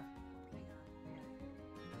 Crap. Hang on.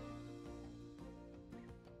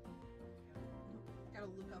 Gotta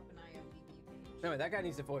look up an IMDb page. Anyway, that guy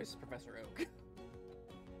needs to voice Professor Oak. J.K.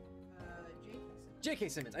 J.K.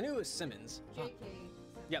 Simmons. I knew it was Simmons. Simmons. Huh. J.K.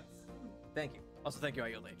 Yep. Thank you. Also, thank you,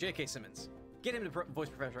 Ayole. J.K. Simmons. Get him to voice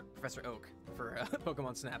Professor Oak for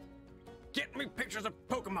Pokemon Snap. Get me pictures of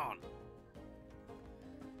Pokemon!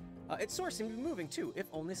 Its source seemed to be moving too, if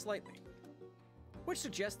only slightly. Which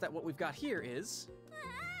suggests that what we've got here is...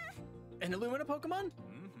 An Illumina Pokemon?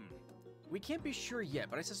 Mm-hmm. We can't be sure yet,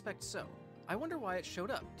 but I suspect so. I wonder why it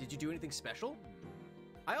showed up. Did you do anything special?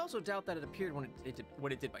 I also doubt that it appeared when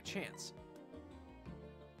it did by chance.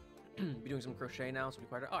 Be doing some crochet now, so be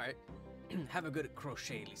quiet. All right. Have a good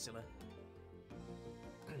crochet, Lucilla.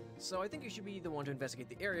 So I think you should be the one to investigate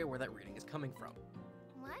the area where that reading is coming from.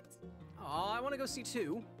 What? Aw, I want to go see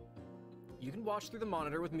too. You can watch through the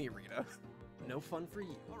monitor with me, Rita. No fun for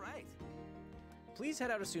you. All right. Please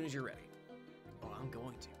head out as soon as you're ready. Oh, I'm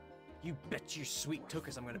going to. You bet your sweet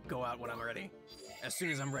tookers I'm going to go out when I'm ready. As soon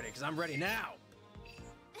as I'm ready, because I'm ready now.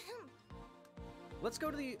 Let's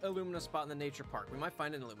go to the Illumina spot in the nature park. We might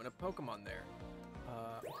find an Illumina Pokemon there.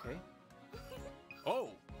 Okay. Oh,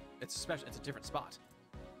 it's special. It's a different spot.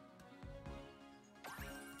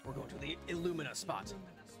 We're going to the Illumina spot.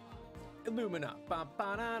 Illumina, ba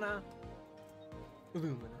ba na na.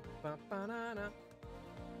 Illumina, ba ba na na.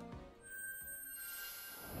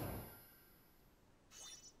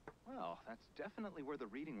 Well, that's definitely where the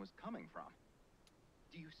reading was coming from.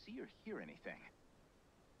 Do you see or hear anything?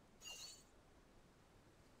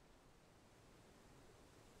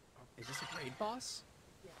 Is this a raid boss?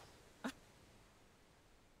 Yes.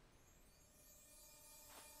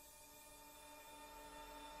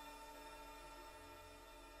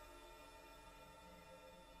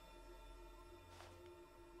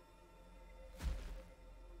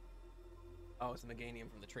 Oh, it's the Meganium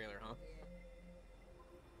from the trailer, huh?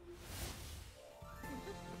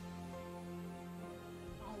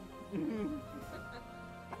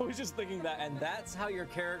 I was just thinking that, and that's how your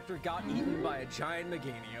character got eaten by a giant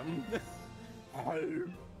Meganium. That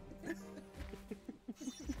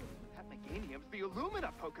Meganium's the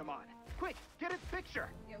Illumina Pokemon! Quick, get its picture!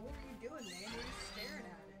 Yeah, what are you doing, man? You're just staring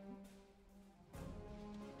at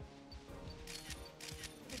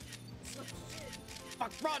it. So shit.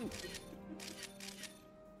 Fuck, run!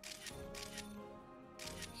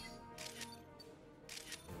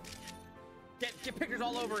 Get pictures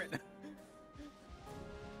all over it.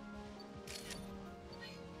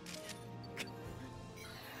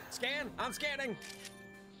 Scan! I'm scanning!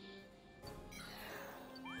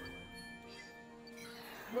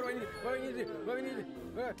 What do I need? What do I need to do? What do I need to do?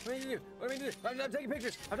 What do I need to do? What do I need to do? I'm taking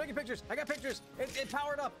pictures! I'm taking pictures! I got pictures! It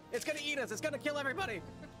powered up! It's gonna eat us! It's gonna kill everybody!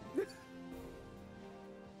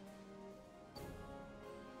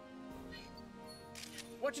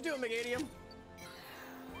 What you doing, Meganium?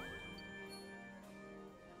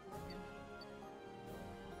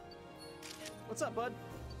 What's up, bud?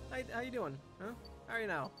 How you doing? Huh? How are you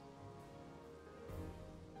now?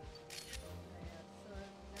 Yeah, so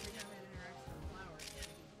every time it interacts with a flower,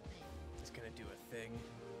 It's gonna do a thing.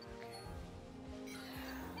 Okay.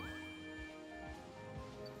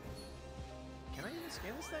 Can I even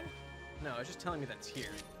scan this thing? No, it's just telling me that it's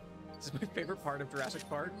here. This is my favorite part of Jurassic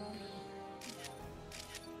Park.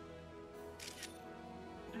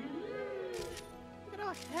 Look at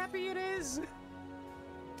how happy it is!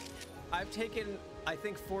 I've taken, I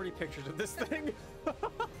think, 40 pictures of this thing.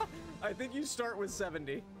 I think you start with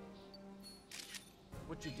 70.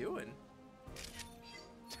 What you doing?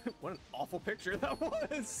 What an awful picture that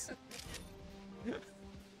was!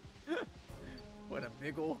 What a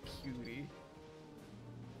big old cutie.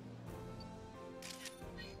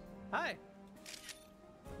 Hi!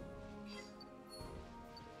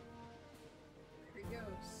 There he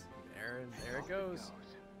goes. There it goes.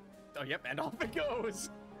 Oh, yep, and off it goes!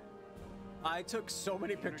 I took so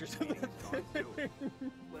many pictures of that thing.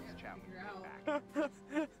 Let's chat Figure when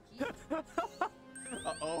we get out. back.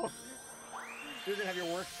 Uh-oh. You're gonna have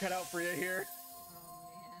your work cut out for you here.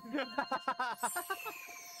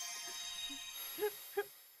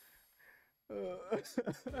 Oh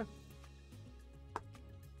man.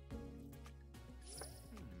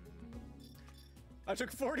 I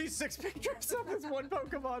took 46 pictures of this one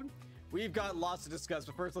Pokemon. We've got lots to discuss,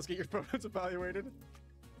 but first let's get your photos evaluated.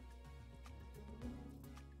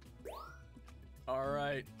 All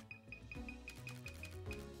right.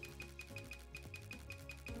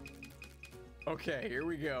 Okay, here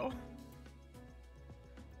we go.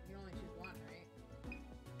 You can only choose one, right?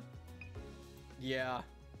 Yeah.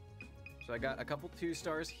 So I got a couple 2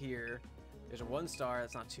 stars here. There's a 1 star.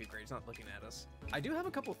 That's not too great. It's not looking at us. I do have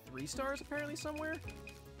a couple 3 stars apparently somewhere.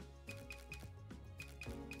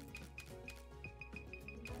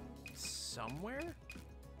 Somewhere?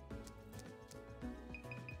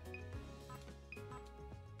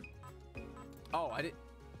 Oh, I didn't.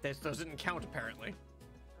 Those didn't count apparently.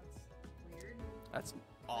 That's weird. That's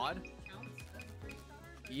odd. Counts as 3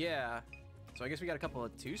 stars? Yeah. So I guess we got a couple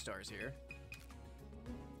of 2 stars here.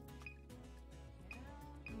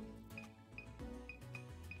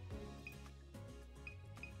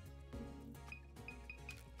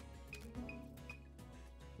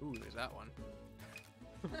 Ooh, there's that one.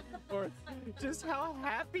 Or just how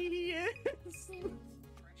happy he is. Refreshing.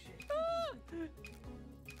 Alright,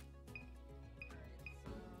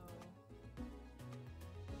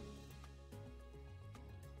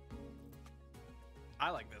 I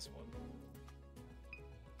like this one.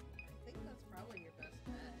 I think that's probably your best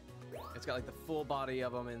bet. It's got like the full body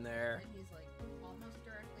of him in there. And he's like almost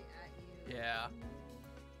directly at you. Yeah.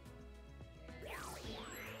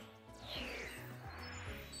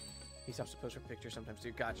 He stops to pose for pictures sometimes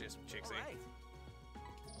too. Gotcha, Chixie. All right.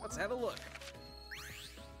 Let's have a look.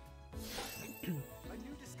 A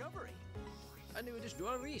new discovery. I knew just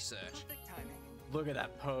doing research. Perfect timing. Look at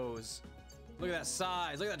that pose. Look at that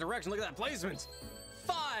size. Look at that direction. Look at that placement.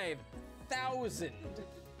 5,000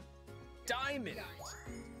 diamond.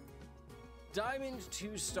 Diamond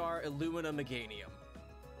 2-star Illumina Meganium.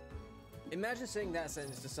 Imagine saying that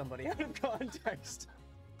sentence to somebody out of context.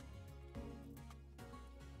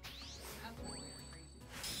 Absolutely crazy.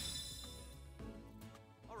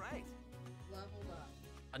 All right. Leveled up.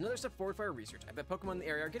 Another step forward for our research. I bet Pokemon in the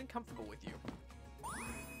area are getting comfortable with you.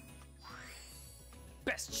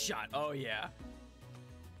 Best shot. Oh, yeah.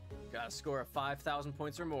 Got a score of 5,000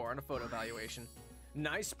 points or more on a photo evaluation.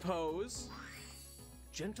 Nice pose.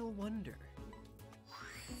 Gentle wonder.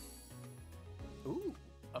 Ooh,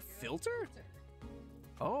 a filter?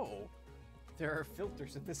 Oh, there are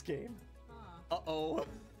filters in this game. Huh. Uh-oh.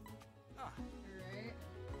 Ah, Alright.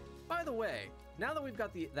 By the way, now that we've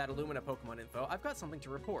got that Illumina Pokemon info, I've got something to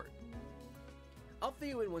report. I'll fill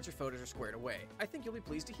you in once your photos are squared away. I think you'll be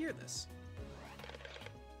pleased to hear this.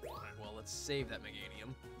 Well, let's save that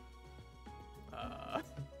Meganium.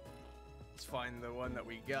 Let's find the one that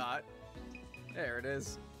we got. There it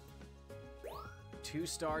is.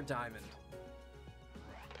 2-star diamond.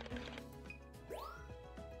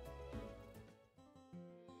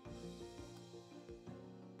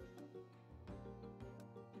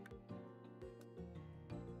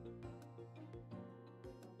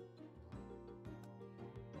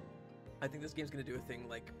 I think this game's gonna do a thing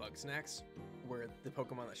like Bug Snacks, where the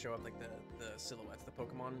Pokemon that show up, like the silhouettes of the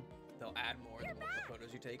Pokemon, they'll add more the more the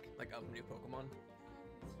photos you take, like of new Pokemon.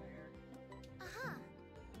 That's fair. Uh-huh.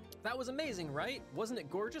 That was amazing, right? Wasn't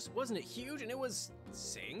it gorgeous? Wasn't it huge? And it was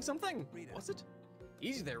saying something? Rita. Was it?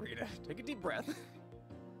 Easy there, Rita. Take a deep breath.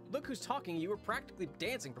 Look who's talking. You were practically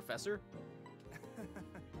dancing, Professor. Were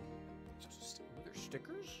there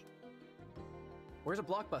stickers? Where's a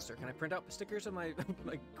Blockbuster? Can I print out stickers of my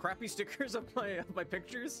my crappy stickers of my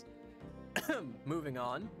pictures? Moving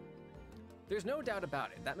on. There's no doubt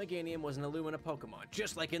about it. That Meganium was an Illumina Pokemon,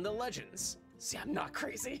 just like in the legends. See, I'm not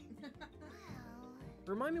crazy. Wow.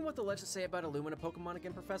 Remind me what the legends say about Illumina Pokemon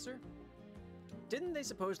again, Professor? Didn't they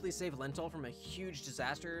supposedly save Lental from a huge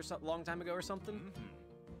disaster a long time ago or something?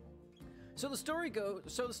 So the story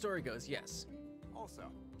goes, yes.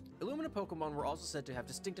 Also, Illumina Pokemon were also said to have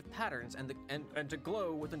distinctive patterns and to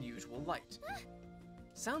glow with unusual light.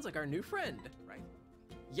 Sounds like our new friend. right?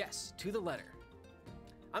 Yes, to the letter.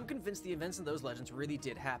 I'm convinced the events in those legends really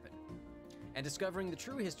did happen. And discovering the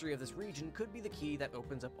true history of this region could be the key that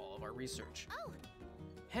opens up all of our research. Oh,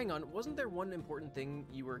 Hang on, wasn't there one important thing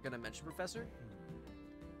you were gonna mention, Professor?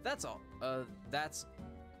 That's all. That's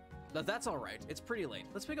all right. It's pretty late.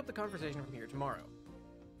 Let's pick up the conversation from here tomorrow.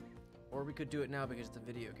 Or we could do it now because it's a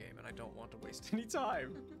video game and I don't want to waste any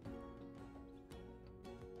time.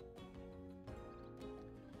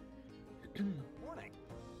 Morning.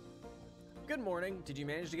 Good morning. Did you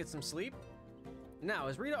manage to get some sleep? Now,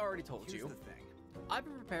 as Rita already told Here's you, the thing. I've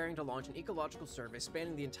been preparing to launch an ecological survey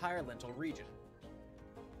spanning the entire Lental region.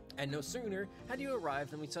 And no sooner had you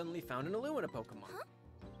arrived than we suddenly found an Illumina Pokemon. Huh?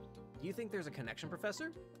 You think there's a connection,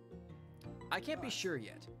 Professor? I can't be sure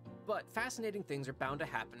yet, but fascinating things are bound to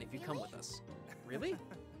happen if you come with us. Really?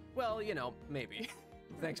 Well, you know, maybe.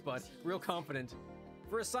 Thanks, bud. Real confident.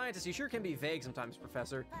 For a scientist, you sure can be vague sometimes,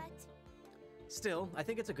 Professor. but Still, I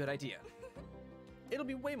think it's a good idea. It'll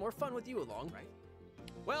be way more fun with you along. Right.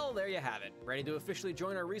 Well, there you have it. Ready to officially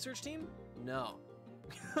join our research team? No.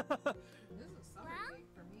 This is summer Well? date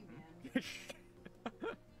for me,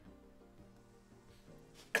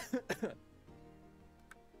 man.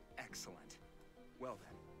 Excellent. Well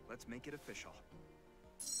then, let's make it official.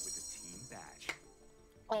 With a team badge.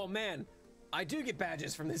 Oh man, I do get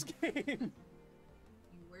badges from this game. You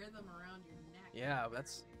wear them around your neck. Yeah,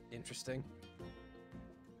 that's interesting.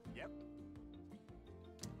 Yep.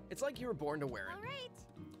 It's like you were born to wear all it. right.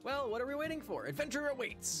 Well, what are we waiting for? Adventure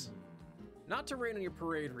awaits! Not to rain on your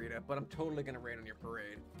parade, Rita, but I'm totally gonna rain on your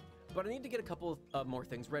parade. But I need to get a couple of more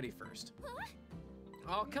things ready first.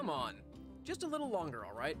 Oh, come on. Just a little longer,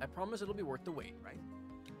 all right? I promise it'll be worth the wait. Right?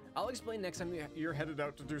 I'll explain next time you're headed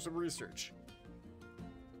out to do some research.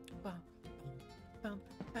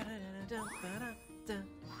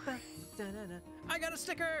 I got a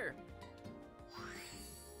sticker!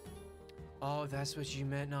 Oh, that's what you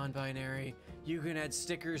meant, non-binary. You can add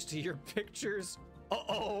stickers to your pictures.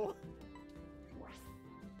 Uh-oh.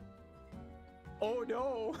 Oh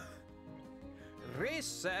no.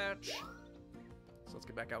 Research. So let's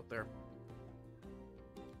get back out there.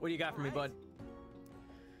 What do you got for me, bud?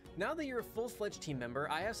 Now that you're a full-fledged team member,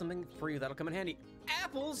 I have something for you that'll come in handy.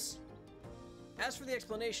 Apples! As for the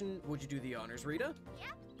explanation, would you do the honors, Rita?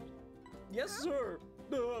 Yep. Yes, sir.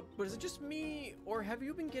 But is it just me, or have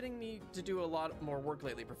you been getting me to do a lot more work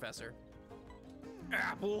lately, Professor?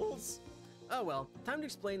 Apples! Oh well, time to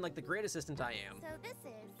explain like the great assistant I am. So this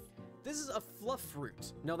is... This is a fluff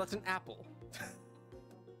fruit. No, that's an apple.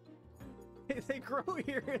 They grow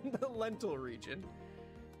here in the Lental Region.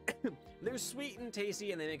 They're sweet and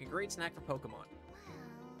tasty, and they make a great snack for Pokémon. Wow.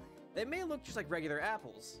 They may look just like regular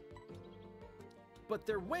apples, but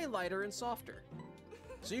they're way lighter and softer.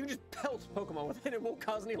 So you can just pelt Pokemon with it and it won't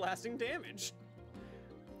cause any lasting damage.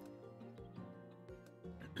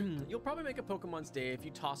 You'll probably make a Pokemon's day if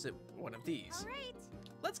you toss it one of these. All right.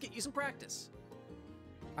 Let's get you some practice.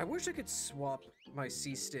 I wish I could swap my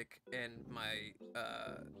C-stick and my,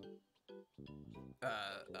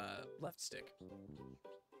 left stick.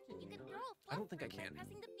 You can throw a I don't think I fluff fruit can. by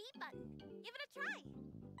pressing the B button. Give it a try.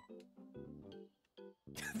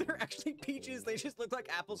 They're actually peaches. They just look like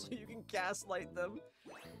apples, so you can gaslight them.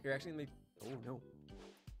 You're actually gonna make... Oh, no.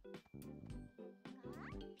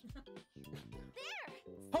 There!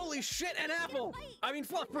 Holy shit, an apple! Wait. I mean,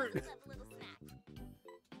 fluff fruit! Love a little snack.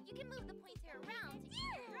 You can move the pointer around to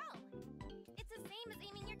eat and throw. It's the same as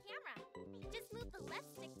aiming your camera. Just move the left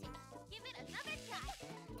stick to give it another try.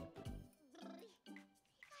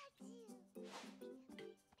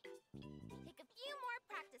 Take a few more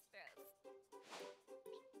practice throws.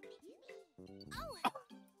 Oh!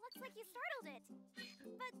 Looks like you startled it.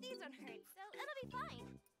 But these don't hurt, so it'll be fine.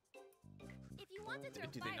 If you want to throw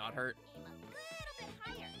Do they farther, not hurt? aim a little bit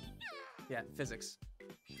higher. Yeah, physics.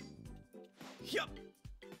 Yup!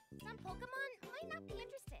 Some Pokemon might not be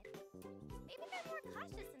interested. Maybe they're more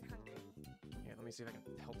cautious and hungry. Here, let me see if I can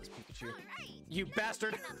help this Pikachu. All right. You now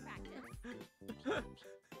bastard! enough practice.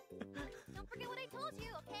 Don't forget what I told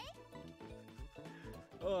you, okay?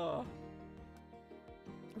 Oh.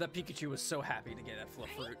 That Pikachu was so happy to get that fluff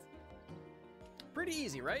fruit. Pretty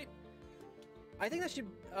easy, right? I think that should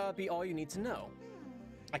be all you need to know.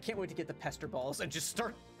 I can't wait to get the pester balls and just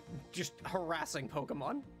start harassing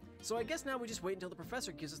Pokemon. So I guess now we just wait until the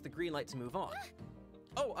professor gives us the green light to move on.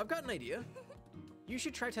 Oh, I've got an idea. You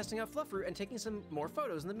should try testing out Fluffroot and taking some more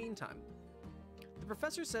photos in the meantime. The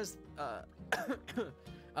professor says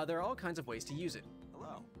there are all kinds of ways to use it.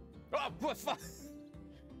 Hello. Oh, what fuck?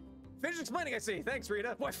 Finish explaining, I see. Thanks,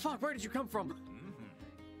 Rita. Boy, fuck, where did you come from?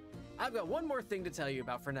 I've got one more thing to tell you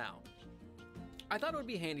about for now. I thought it would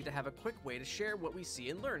be handy to have a quick way to share what we see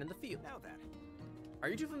and learn in the field. Now then. Are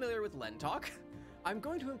you too familiar with Lentalk? I'm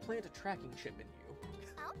going to implant a tracking chip in you.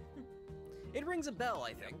 Oh? It rings a bell,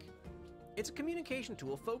 I think. It's a communication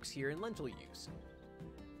tool folks here in Lental use.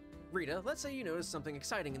 Rita, let's say you notice something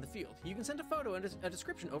exciting in the field. You can send a photo and a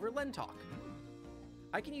description over Lentalk.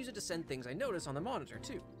 I can use it to send things I notice on the monitor,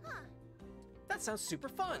 too. Huh. That sounds super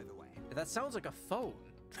fun. By the way. That sounds like a phone.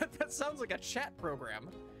 That sounds like a chat program.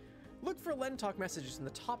 Look for Lentalk messages in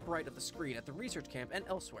the top right of the screen at the research camp and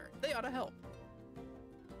elsewhere. They ought to help.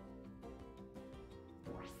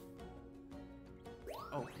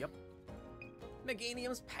 Oh, yep.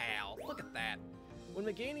 Meganium's pal. Look at that. When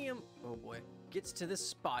Meganium, oh boy, gets to this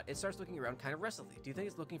spot, it starts looking around kind of restlessly. Do you think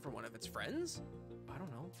it's looking for one of its friends? I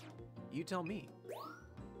don't know. You tell me.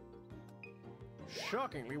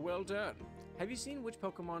 Shockingly well done. Have you seen which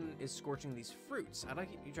Pokemon is scorching these fruits? I'd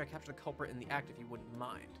like you to try to capture the culprit in the act if you wouldn't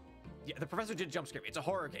mind. Yeah, the professor did jump scare me. It's a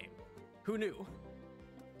horror game. Who knew?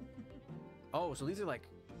 Oh, so these are like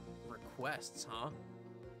requests, huh?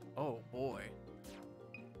 Oh boy.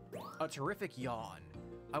 A terrific yawn.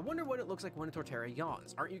 I wonder what it looks like when a Torterra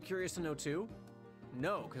yawns. Aren't you curious to know too?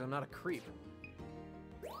 No, because I'm not a creep.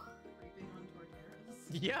 Creeping on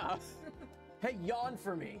Torterras. Yeah. Hey, yawn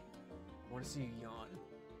for me. I want to see you yawn.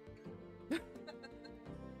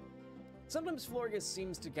 Sometimes Florigus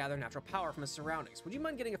seems to gather natural power from his surroundings. Would you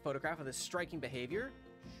mind getting a photograph of this striking behavior?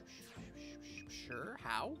 Sure.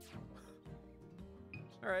 How?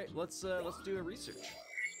 All right, let's do a research.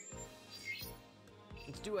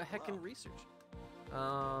 Let's do a heckin' research.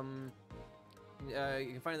 You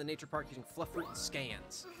can find it in the nature park using fluff fruit and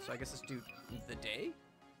scans. So I guess let's do the day?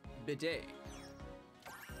 Bidet.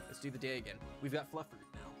 Let's do the day again. We've got fluff fruit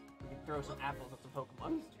now. throw some apples at some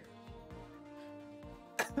Pokemon.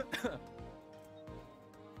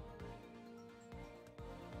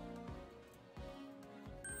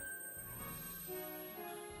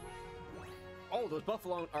 Oh, those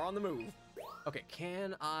buffalo are on the move. Okay,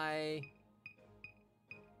 can I...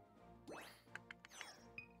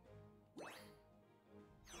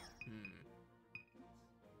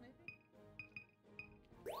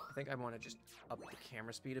 I think I want to just up the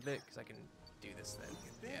camera speed a bit because I can do this thing.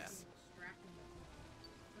 Yeah.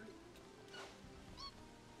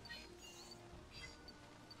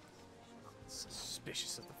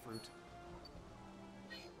 Suspicious of the fruit.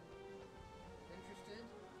 Interested?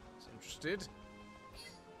 It's interested.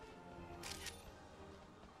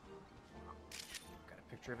 Got a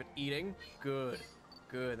picture of it eating. Good.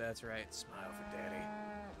 Good, that's right. Smile for daddy.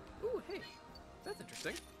 Ooh, hey. That's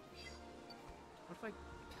interesting. What if I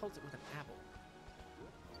pelt it with an apple?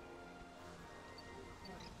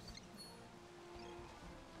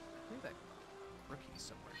 Maybe that rookie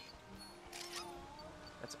somewhere.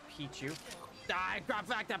 That's a Pichu. Die! Drop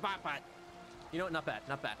back that bot. You know what? Not bad.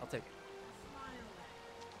 Not bad. I'll take it.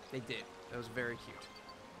 They did. That was very cute.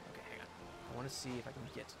 Okay, hang on. I want to see if I can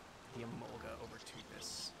get the Emolga over to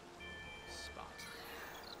this spot.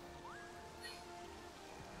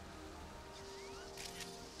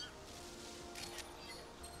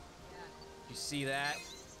 You see that?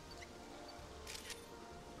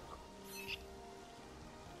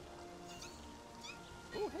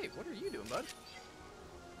 Oh, hey, what are you doing, bud?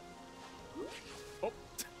 Oh,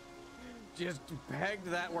 just pegged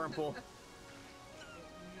that Wurmple.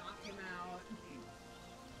 Knock him out.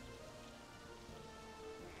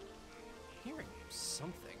 Hearing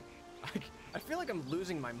something. I feel like I'm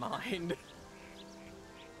losing my mind.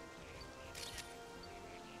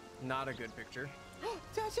 Not a good picture.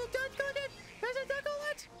 That's a Ducklet! That's a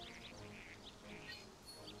Ducklet!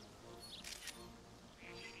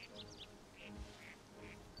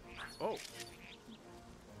 Oh.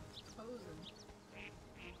 Posing.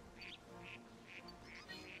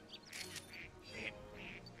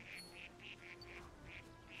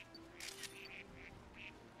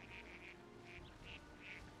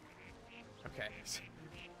 Okay.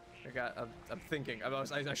 I'm thinking.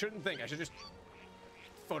 I shouldn't think. I should just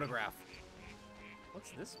photograph.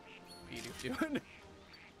 What's this beauty doing?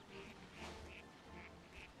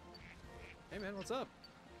 Hey man, what's up?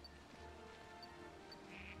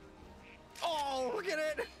 Oh, look at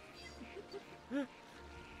it! I mean, you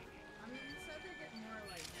said they get more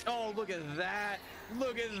like. Oh, look at that!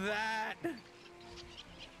 Look at that! What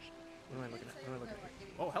am I looking at? What am I looking at?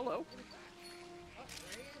 Oh, hello. Oh,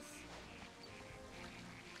 there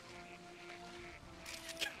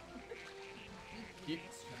he is.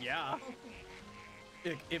 Yeah.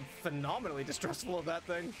 It phenomenally distrustful of that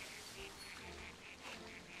thing.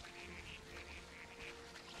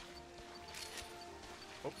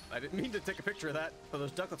 Oh, I didn't mean to take a picture of that, but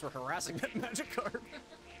those ducklets were harassing that Magikarp.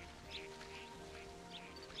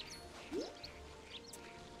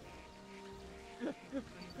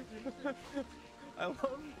 I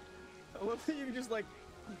love that you can just like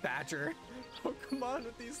badger Pokemon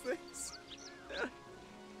with these things.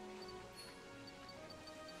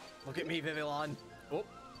 Look at me, Vivillon. Oh.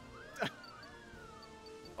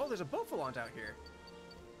 Oh, there's a Bouffalant out here.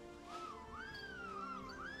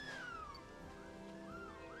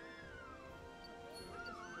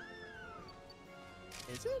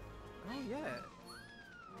 Is it? Oh, yeah.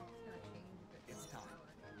 It's time.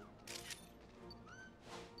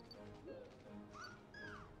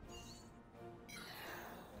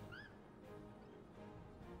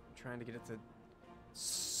 I'm trying to get it to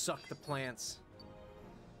suck the plants.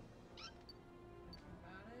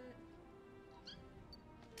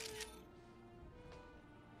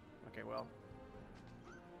 Okay, well.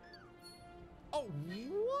 Oh,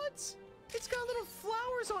 what? It's got little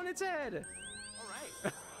flowers on its head. All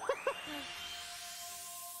right.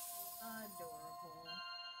 Adorable.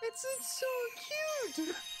 It's so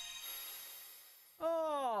cute.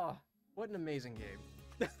 Oh, what an amazing game.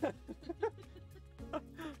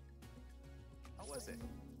 How was it?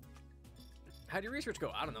 How'd your research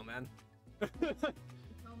go? I don't know, man.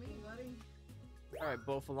 Tell me, buddy. All right,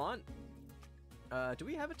 Bouffalant. Do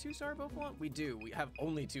we have a 2-star Bouffalant? We do. We have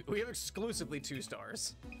only 2. We have exclusively 2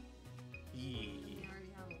 stars. We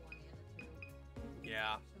already have a 1 and a 2.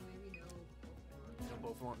 Yeah. So maybe no. No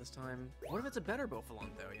Bouffalant this time. What if it's a better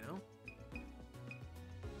Bouffalant, though, you know?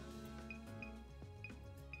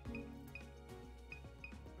 You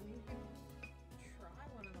can try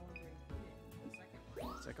one of the ones we're eating. The second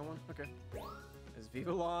one. Second one? Okay. Is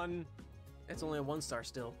Vivillon... It's only a 1-star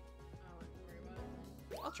still. I wouldn't worry about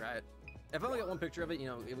it. I'll try it. If I only got one picture of it, you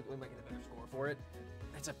know, we might get a better score for it.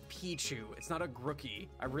 It's a Pichu. It's not a Grookie.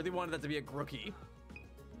 I really wanted that to be a Grookie.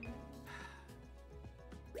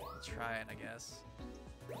 Let's try it, I guess.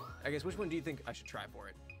 I guess, which one do you think I should try for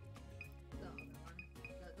it? The other one.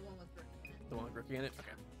 The one with Brookie in it. The one with Grookie in it?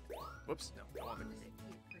 Okay. Whoops, no. I want the... Is it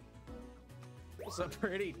cute, pretty? What's up,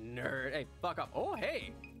 pretty nerd? Hey, fuck up. Oh,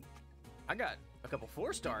 hey. I got a couple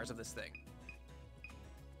 4 stars of this thing.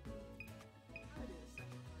 I'll do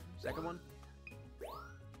the Second one?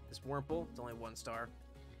 This Wurmple, it's only 1 star.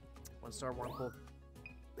 1 star Wurmple.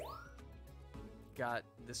 Got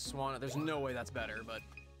this Swan. There's no way that's better, but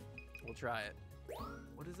we'll try it.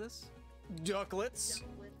 What is this? Ducklets. Ducklets.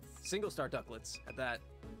 Single star ducklets at that.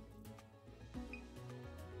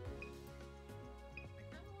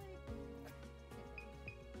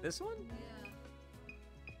 This one? Yeah.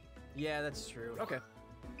 Yeah, that's true. Okay.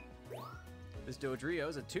 This Dodrio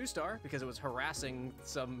is a 2 star because it was harassing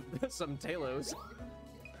some Talos.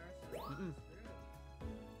 Mm-mm.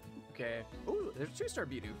 Okay. Ooh, there's a 2 star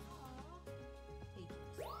Bidoof.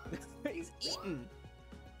 He's eaten.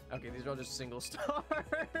 Okay, these are all just single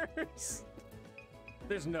stars.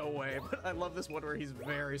 There's no way, but I love this one where he's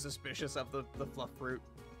very suspicious of the fluff fruit.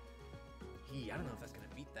 I don't know if that's gonna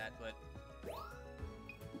beat that, but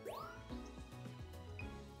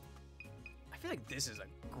I feel like this is a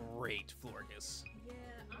great Florges. Yeah,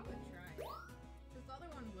 I would try it. Because the other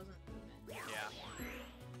one wasn't even. Yeah.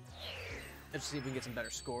 Let's see if we can get some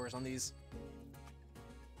better scores on these.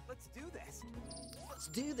 Let's do this. Let's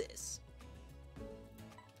do this.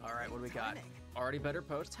 All right, what do we got? Already better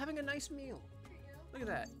post. Having a nice meal. Look at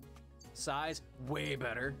that. Size, way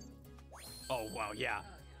better. Oh, wow, yeah.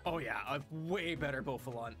 Oh, yeah, a way better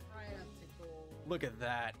Beaufalon. Right up to gold. Look at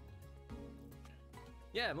that.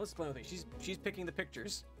 Yeah, Melissa's playing with me. She's picking the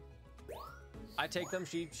pictures. I take them,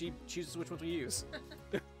 she chooses which ones we use.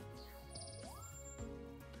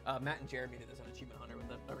 Matt and Jeremy did this on Achievement Hunter with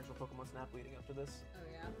the original Pokemon Snap leading up to this. Oh,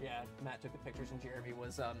 yeah? Yeah, Matt took the pictures and Jeremy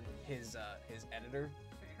was his editor.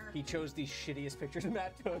 Fair. He chose the shittiest pictures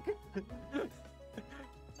Matt took.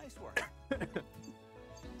 Nice work.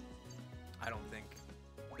 I don't think.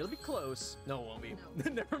 It'll be close. No, it won't be.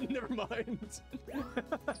 No. never mind.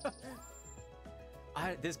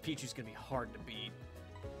 This Pichu's gonna be hard to beat.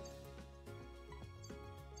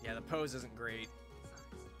 Yeah, the pose isn't great.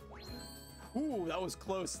 Ooh, that was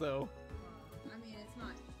close though. I mean, it's not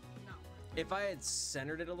worth If I had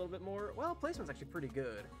centered it a little bit more, well, placement's actually pretty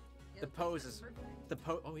good. it. The pose is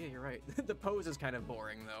oh yeah, you're right. The pose is kind of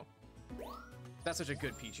boring though. That's such a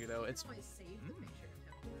good Pichu though. It's Always save the picture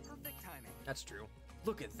of him. Perfect timing. That's true.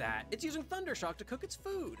 Look at that. It's using Thundershock to cook its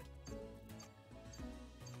food.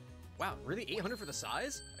 Wow, really 800 for the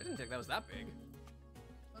size? I didn't think that was that big.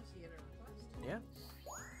 Plus, you get a request. Yeah.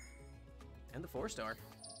 And the 4 star.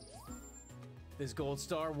 This gold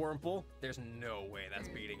star Wurmple, there's no way that's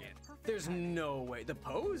beating it. There's no way. The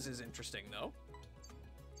pose is interesting though.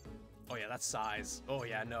 Oh yeah, that's size. Oh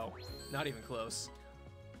yeah, no, not even close.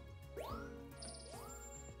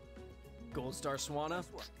 Gold star Swanna?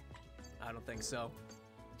 I don't think so.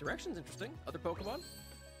 Direction's interesting. Other Pokemon?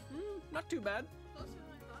 Not too bad. Closer than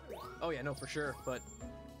I thought it was. Oh yeah, no, for sure, but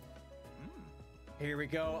here we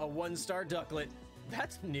go, a 1 star Ducklet.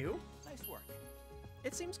 That's new. Nice work.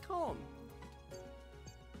 It seems calm.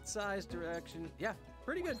 Size, direction, yeah,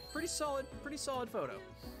 pretty good, pretty solid photo.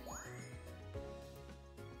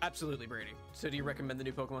 Absolutely, Brady. So do you recommend the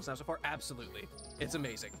new Pokemon Snap so far? Absolutely. It's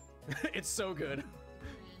amazing. It's so good.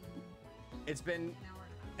 It's been An hour and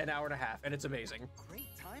a half. an hour and a half, and it's amazing. Great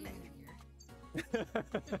timing.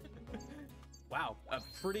 Wow, a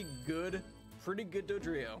pretty good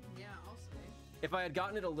Dodrio. Yeah, I'll say. If I had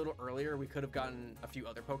gotten it a little earlier, we could have gotten a few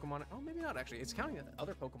other Pokemon. Oh, maybe not actually. It's counting the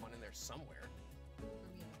other Pokemon in there somewhere. I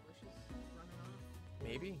mean, the bushes running off.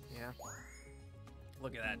 Maybe, yeah.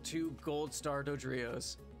 Look at that, 2 gold star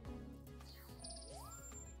Dodrios.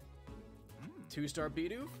 2 star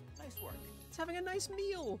Bidoof. Nice work. It's having a nice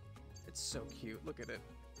meal. It's so cute. Look at it.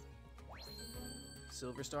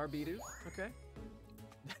 Silver star Bidoof. Okay.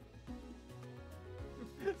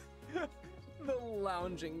 The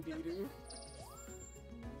lounging Bidoof.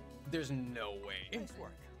 There's no way. Nice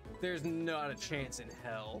work. There's not a chance in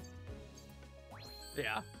hell.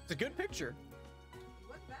 Yeah, it's a good picture.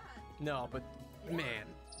 What's that? No, but man.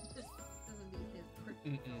 Just doesn't beat his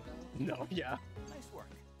pretty photo. No, yeah. Nice work.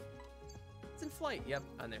 It's in flight, yep.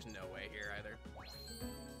 And there's no way here either.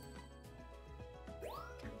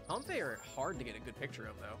 Pompeii are hard to get a good picture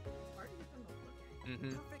of, though. It's hard to get them to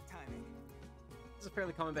look at. Perfect timing. This is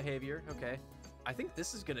fairly common behavior, okay. I think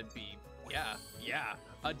this is gonna be, yeah,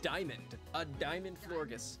 a diamond. A diamond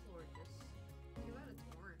Florges. Florges. Too bad it's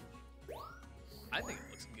orange. I think it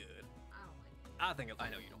looks good. I don't like it. I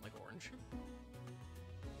know you don't like orange.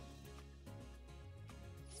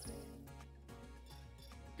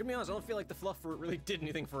 Gonna be honest, I don't feel like the fluff fruit really did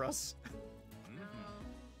anything for us. No,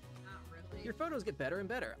 not really. Your photos get better and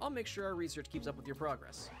better. I'll make sure our research keeps up with your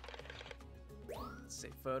progress. Let's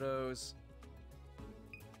save photos.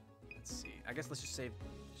 Let's see. I guess let's just save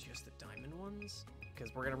just the diamond ones, because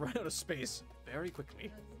we're gonna run out of space very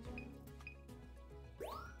quickly.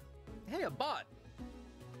 Hey, a bot!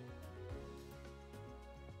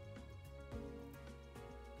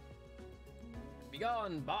 Be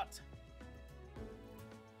gone, bot!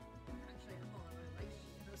 Actually, I don't really like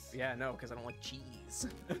Cheetos. Yeah, no, because I don't like cheese.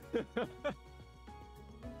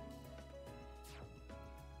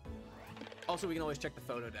 Also, we can always check the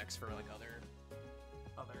photo decks for like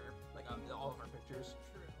all of our pictures,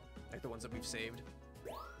 True. like the ones that we've saved.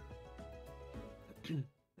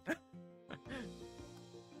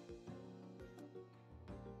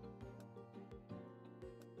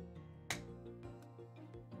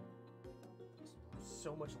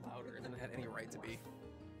 So much louder than it had any right to be.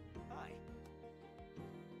 Hi.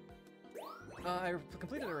 I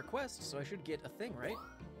completed a request, so I should get a thing, right?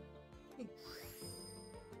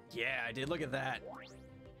 Yeah, I did. Look at that.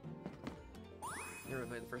 You ever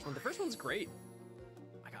played the first one? The first one's great.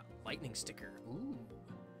 I got lightning sticker. Ooh.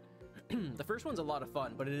 The first one's a lot of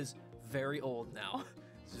fun, but it is very old now.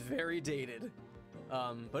 It's very dated.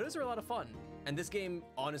 But it is a lot of fun. And this game,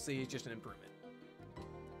 honestly, is just an improvement.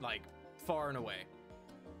 Like, far and away.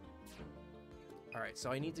 All right,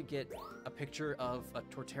 so I need to get a picture of a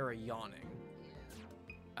Torterra yawning.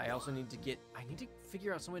 Yeah. I also need to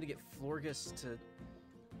figure out some way to get Florgus to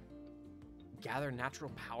gather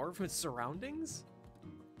natural power from its surroundings.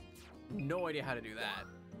 No idea how to do that.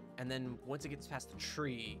 And then once it gets past the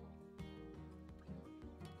tree,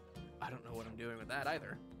 I don't know what I'm doing with that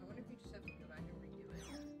either. I wonder if you just have to go back and redo it.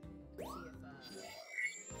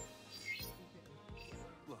 See if, you can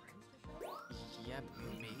Look. Yeah,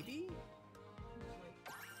 maybe?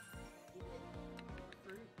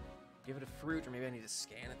 Give it a fruit, or maybe I need to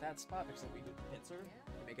scan at that spot next to the pincer.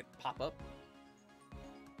 Yeah. Make it pop up.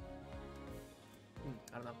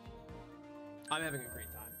 I don't know. I'm having a great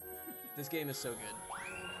time. This game is so good.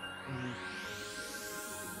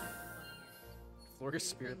 Florgus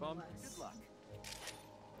Spirit Bomb. Good luck.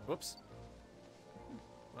 Whoops.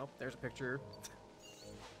 Well, there's a picture.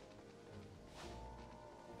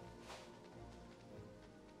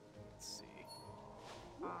 Let's see.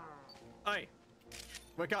 Hey!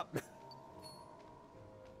 Wake up!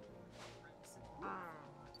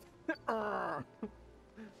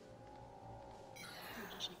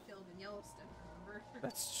 She killed in Yellowstone, remember?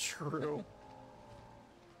 That's true.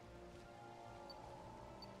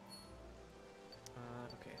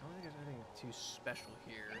 Okay, I don't think there's anything too special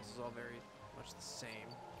here. This is all very much the same.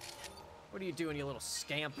 What are you doing, you little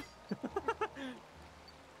scamp? Exactly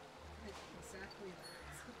that.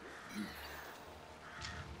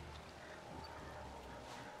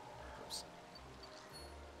 Oops.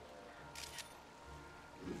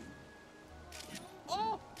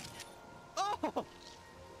 Oh! Oh!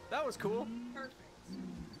 That was cool. Perfect.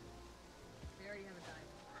 They already have a diamond.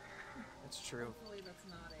 That's true. Hopefully that's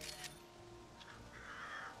not a...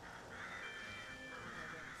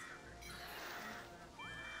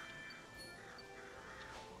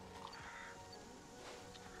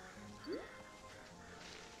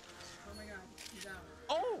 Oh my god, he's out.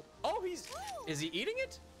 Oh! Oh, he's... Is he eating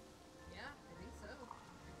it? Yeah, I think so.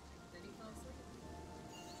 Then he fell asleep.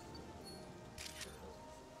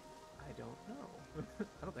 I don't know.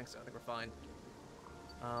 I don't think so. I think we're fine.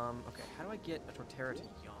 Okay, how do I get a Torterra to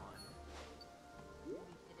yawn? We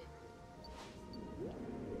did it.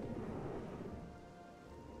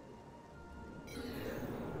 I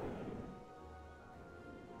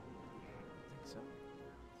think so.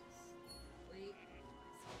 Wait.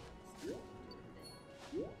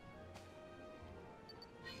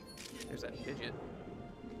 There's that fidget.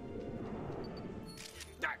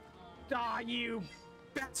 Ah, you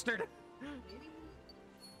bastard! Maybe?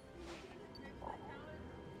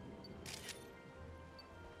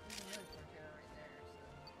 There's another Torterra right there,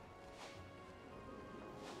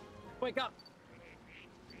 so... Wake up!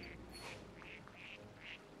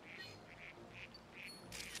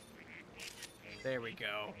 There we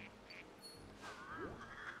go.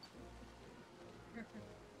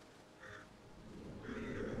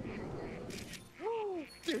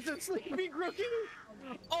 There's a sleeping rookie!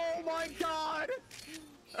 Oh my god!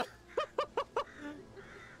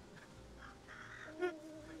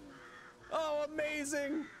 Oh,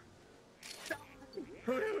 amazing!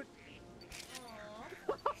 Hoot hoot!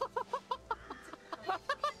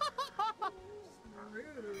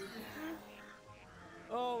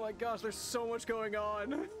 gosh, there's so much going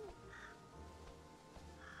on.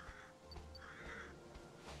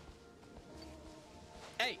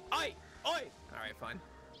 Hey, oi, oi! All right, fine.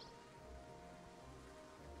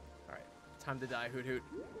 All right, time to die, Hoot Hoot.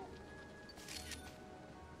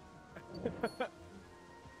 This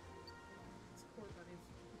poor buddy's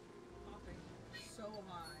popping so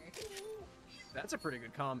high. That's a pretty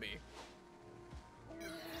good combi.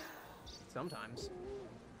 Sometimes.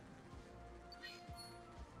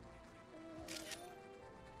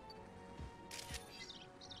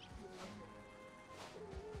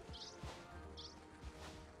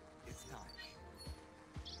 It's time.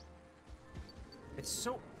 It's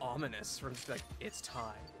so ominous from just like, it's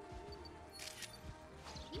time.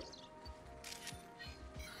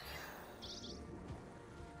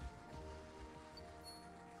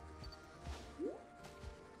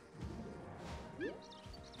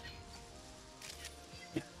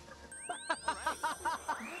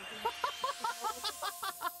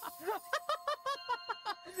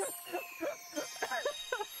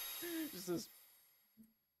 Just this,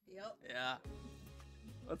 Yep. yeah.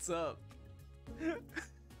 What's up?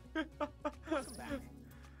 Welcome back.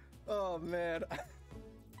 Oh man.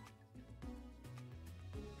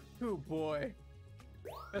 Oh boy.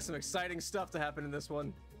 There's some exciting stuff to happen in this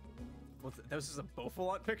one. What's that? This is a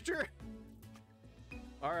Beaufort picture?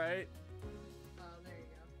 Alright, There you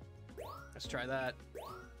go. let's try that.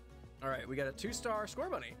 Alright, we got a 2-star score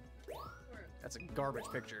bunny. Sure. That's a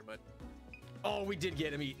garbage picture, but... Oh, we did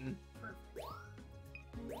get him eaten. Perfect.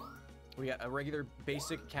 We got a regular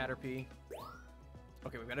basic Caterpie.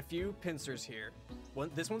 Okay, we've got a few pincers here.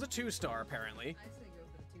 This one's a 2-star, apparently. I say go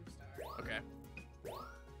for the 2-star. Okay.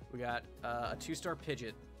 We got a 2-star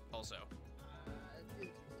Pidgeot, also. Do the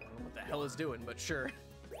 2-star. I don't know what the hell it's doing, but sure.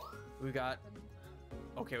 We've got...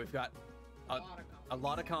 Okay, we've got a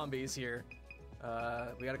lot of combis here.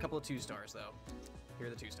 We got a couple of 2-stars, though. Here are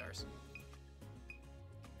the 2-stars.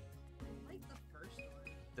 I like the first one.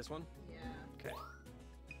 This one? Yeah. Okay.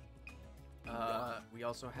 We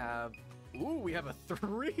also have... Ooh, we have a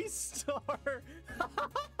 3-star! I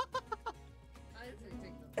say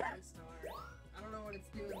take the 5-star. I don't know what it's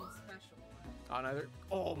doing special. On either...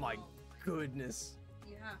 Oh my goodness.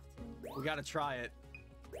 You have to. We gotta try it.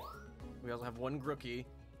 We also have one Grookey.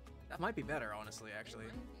 That might be better, honestly, actually.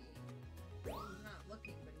 Might be. He's not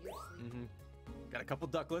looking, but he is sleeping. Got a couple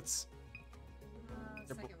Ducklets.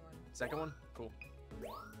 Second one. Second one? Cool.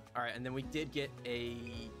 Alright, and then we did get a...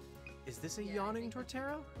 Is this a Yeah, I yawning think that's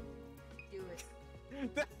Torterra? Do it.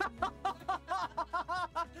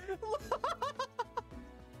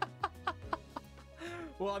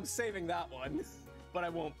 Well, I'm saving that one, but I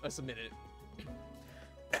won't submit it.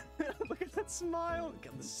 Look at that smile.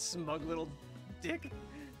 Got this smug little dick.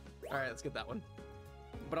 All right, let's get that one.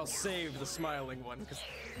 But I'll save the smiling one because,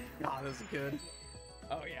 God, this is good.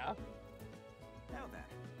 Oh yeah. Now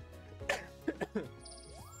then.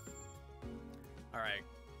 All right.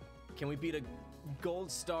 Can we beat a gold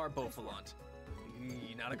star Beaufort?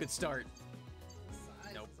 Not a good start. The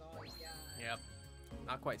size Nope. is all you got. Yep.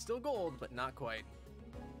 Not quite. Still gold, but not quite.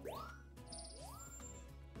 All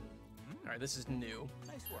right, this is new.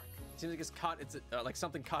 Nice work. Seems like it's caught its like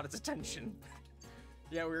something caught its attention.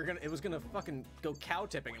 Yeah, it was gonna fucking go cow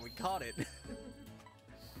tipping, and we caught it.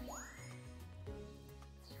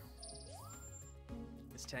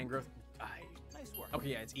 This Tangrowth. Nice work. Okay,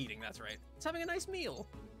 yeah, it's eating. That's right. It's having a nice meal.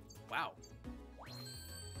 Wow.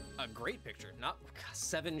 A great picture. Not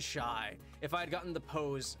 7 shy. If I had gotten the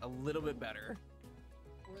pose a little bit better.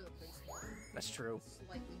 Or the placement. That's true.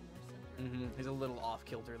 Slightly more center. He's a little off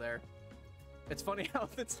kilter there. It's funny how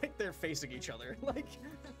it's like they're facing each other. Like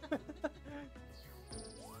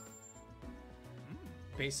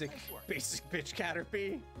basic bitch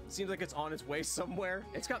Caterpie. Seems like it's on its way somewhere.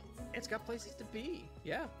 It's got places to be.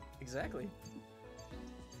 Yeah, exactly.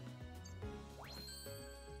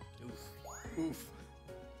 Oof. Oof.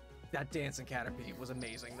 That dancing Caterpie was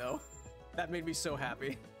amazing though. That made me so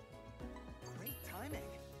happy. Great timing.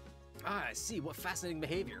 Ah, I see. What fascinating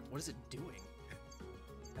behavior. What is it doing?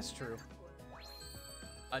 That's true.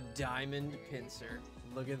 A diamond pincer.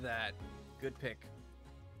 Look at that. Good pick.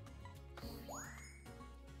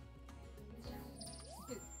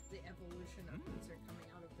 The evolution of Pincer coming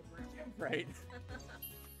out of the ground. Right.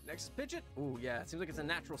 Next is Pidgeot. Ooh, yeah. It seems like it's a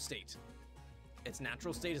natural state. Its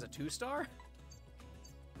natural state is a 2-star?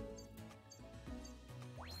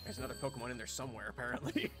 There's another Pokemon in there somewhere,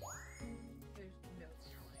 apparently. There's no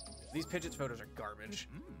telling. These Pidgeot's photos are garbage.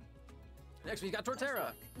 Next, we got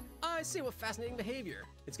Torterra. I see. What fascinating behavior.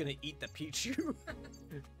 It's gonna eat the Pichu.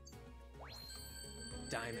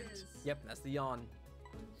 Diamond. is. Yep, that's the yawn.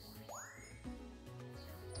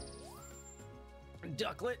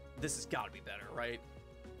 ducklet. This has got to be better, right?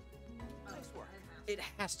 Oh, Nice work. It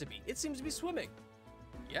has to be. It seems to be swimming.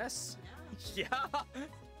 Yes. Yeah, Yeah.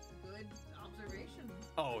 good observation.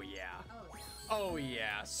 Oh yeah. Oh, yeah. Oh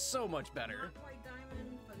yeah. So much better. Not quite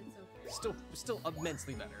diamond, but it's okay. Still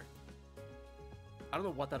immensely better. I don't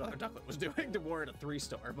know what that other ducklet was doing to warrant a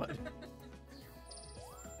 3-star, but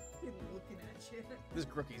Looking at you. this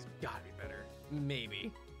Grookey's gotta be better.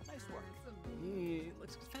 Maybe. Nice work. It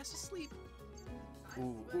looks fast asleep. Size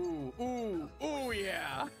Ooh, swimming. ooh, ooh, ooh,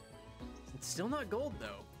 yeah. It's still not gold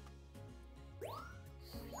though. He's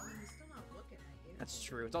still not looking at you. That's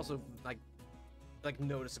true. It's also like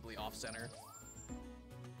noticeably off center.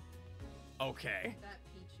 Okay, That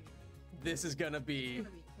Pichu. this is gonna It's be. gonna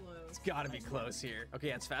be close. It's gotta be close here. Okay,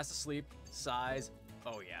 yeah, it's fast asleep. Size.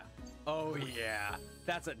 Oh yeah. Oh yeah.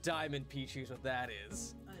 That's a diamond Pichu's what that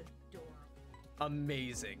is. Adorable.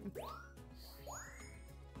 Amazing.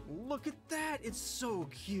 Look at that. It's so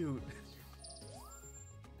cute.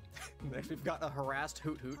 Next, we've got a harassed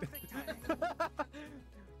Hoot Hoot.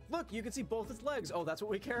 Look, you can see both its legs. Oh, that's what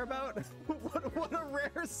we care about? What a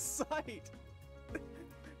rare sight.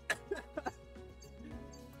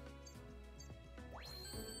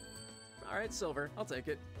 All right, silver. I'll take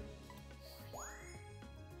it.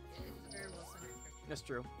 It's a very well centered picture. That's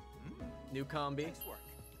true. New combi. Nice work.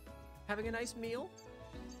 Having a nice meal.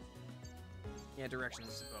 Yeah,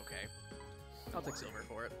 directions. Okay. I'll take silver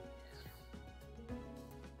for it.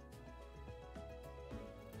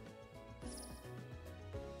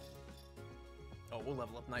 Oh, we'll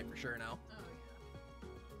level up Knight for sure now. Oh,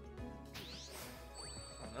 yeah.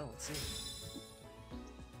 I don't know. Let's see.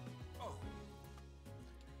 Oh,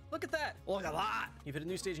 Look at that! Look at that! You've hit a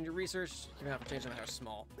new stage in your research. You're gonna have to change them how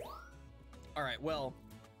small. All right. Well,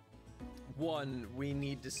 one, we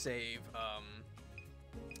need to save.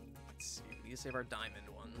 Let's see. We need to save our diamond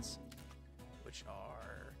ones, which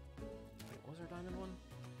are. Wait, what was our diamond one?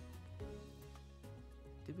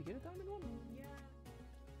 Did we get a diamond one? Yeah.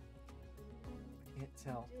 Can't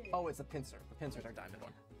tell. We did. Oh, it's the pincer. The pincer's our diamond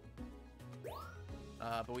one.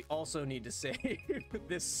 But we also need to save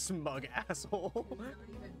this smug asshole. He's not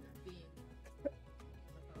even being.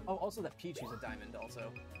 Oh, also that Pichu's a diamond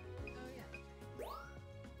also. Oh, yeah.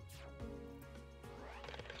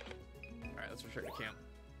 Alright, let's return to camp.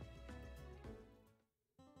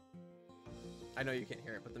 I know you can't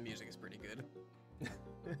hear it, but the music is pretty good. Oh,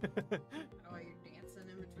 you're dancing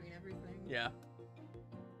in between everything. Yeah.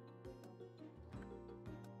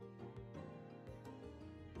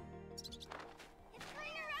 It's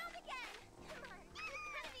turning around again! Come on, you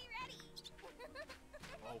gotta be ready!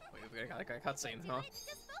 Oh, wait, we got like a cutscene, Do huh? it, just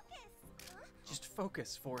focus! Huh? Just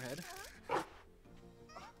focus, forehead.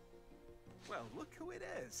 well, look who it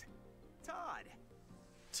is. Todd.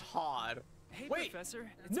 Todd. Hey, Wait,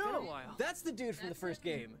 Professor. It's no, been a while. that's the dude from the That's first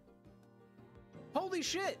him. game. Holy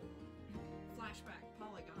shit! Flashback,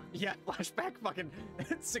 Polygon. Yeah, flashback fucking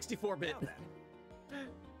 64-bit. Now then.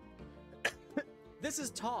 This is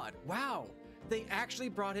Todd. Wow, they actually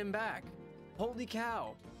brought him back. Holy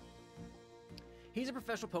cow. He's a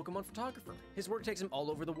professional Pokemon photographer. His work takes him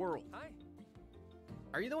all over the world. Hi.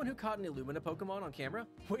 Are you the one who caught an Illumina Pokemon on camera?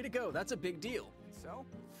 Way to go, that's a big deal. So,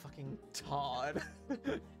 Fucking Todd. What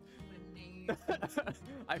a name.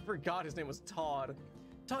 I forgot his name was Todd.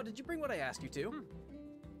 Todd, did you bring what I asked you to?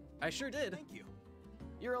 I sure did. thank you.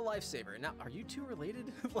 You're a lifesaver. Now, are you two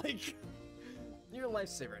related? Like, you're a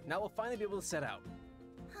lifesaver. Now we'll finally be able to set out.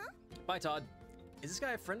 Huh? Bye, Todd. Is this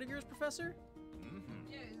guy a friend of yours, Professor?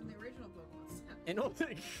 Yeah, he's in the original Pokemon set. An old...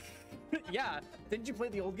 Yeah, didn't you play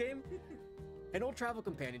the old game? An old travel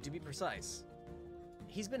companion, to be precise.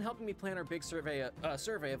 He's been helping me plan our big survey of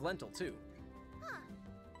Lental, too. Huh.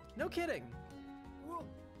 No kidding.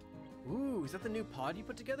 Ooh, is that the new pod you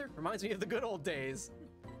put together? Reminds me of the good old days.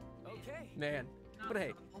 Okay. Man. But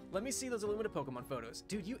hey, let me see those Illumina Pokemon photos.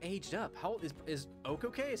 Dude, you aged up. How old is Oak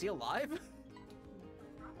okay? Is he alive?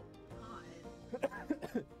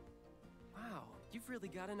 Probably Wow, you've really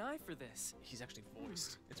got an eye for this. He's actually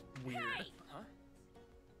voiced. It's weird. Hey! Huh?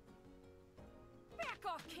 Back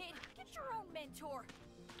off, kid! Get your own mentor!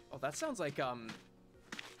 Oh, that sounds like, That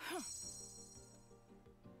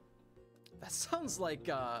sounds like,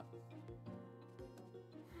 God,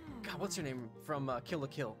 what's her name from Kill la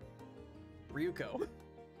Kill? Ryuko.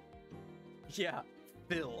 Yeah,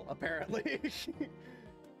 Phil, apparently.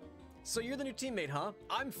 So you're the new teammate, huh?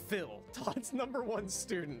 I'm Phil, Todd's #1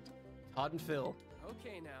 student. Todd and Phil.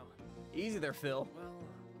 Okay now. Easy there, Phil. Well,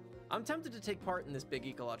 I'm tempted to take part in this big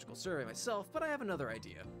ecological survey myself, but I have another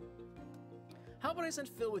idea. How about I send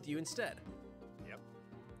Phil with you instead? Yep.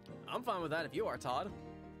 I'm fine with that if you are, Todd.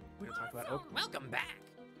 We don't talk about Oak. Welcome back!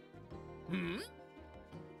 Hmm?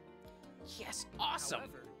 Yes, awesome.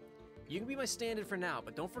 However, You can be my stand-in for now,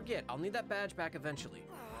 but don't forget, I'll need that badge back eventually.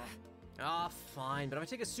 Ah, fine, but if I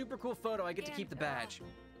take a super cool photo, I get to keep the badge.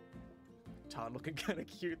 Todd looking kind of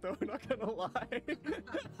cute though, not gonna lie.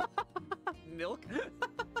 Milk?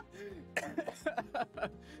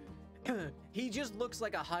 He just looks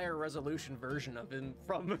like a higher resolution version of him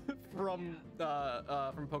from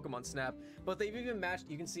Pokemon Snap. But they've even matched.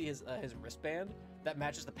 You can see his wristband that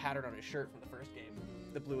matches the pattern on his shirt from the first game,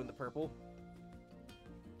 the blue and the purple.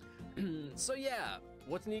 So yeah,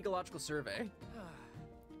 what's an ecological survey?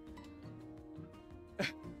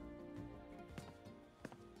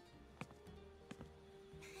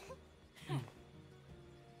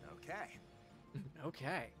 Okay.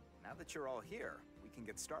 Okay. Now that you're all here, we can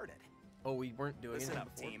get started. Oh, we weren't doing Listen anything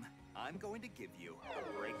up, before? team. I'm going to give you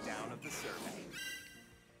a breakdown of the survey.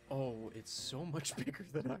 Oh, it's so much bigger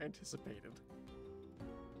than I anticipated.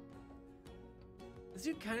 This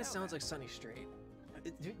dude kind of sounds like Sonny Strait.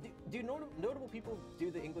 Do notable people do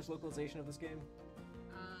the English localization of this game?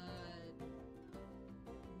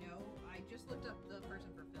 No. I just looked up the person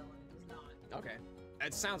for Phil and it does not. Okay.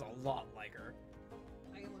 It sounds a lot like her.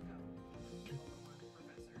 I can look up Pokemon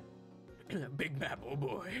Professor. Big map, oh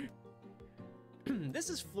boy. This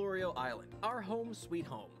is Florio Island, our home sweet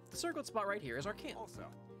home. The circled spot right here is our camp. Also,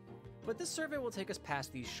 But this survey will take us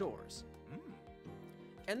past these shores.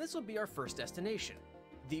 And this will be our first destination.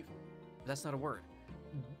 That's not a word.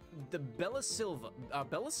 The Bella Silva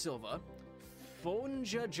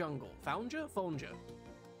Fonja Jungle. Fonja?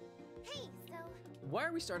 Hey, so Why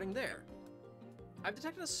are we starting there? I've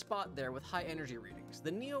detected a spot there with high energy readings.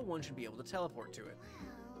 The Neo one should be able to teleport to it.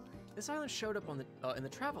 This island showed up on the in the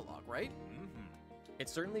travelogue, right? It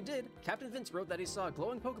certainly did. Captain Vince wrote that he saw a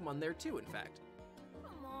glowing Pokemon there too, in fact.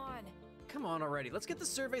 Come on. Come on already, let's get the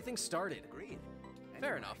survey thing started. agreed.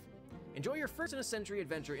 Fair enough. Enjoy your first in a century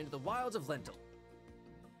adventure into the wilds of Lental.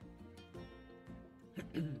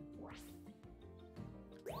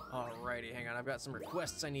 Alrighty, hang on. I've got some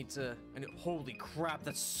requests I need to. Holy crap,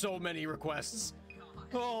 that's so many requests.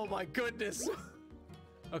 Oh my goodness.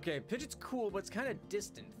 Okay, Pidgeot's cool, but it's kind of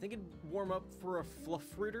distant. Think it'd warm up for a fluff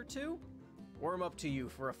fruit or two? Warm up to you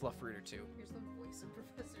for a fluff fruit or two. Here's the voice of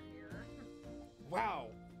Professor Mirror. Wow.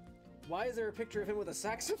 Why is there a picture of him with a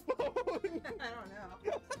saxophone? I don't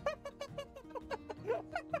know.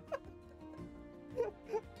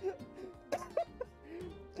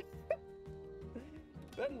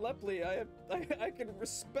 Ben Lepley, I can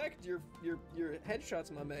respect your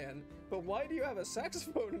headshots, my man, but why do you have a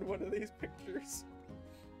saxophone in one of these pictures?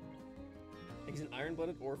 He's an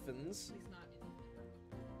iron-blooded orphans. He's not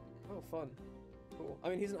in Oh, fun. Cool. I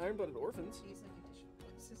mean, he's an iron-blooded orphans. He's like additional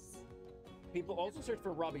voices. People also search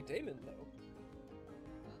for Robbie Damon, though.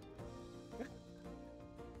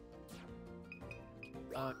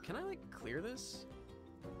 Can I, like, clear this?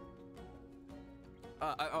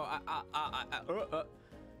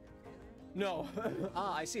 No.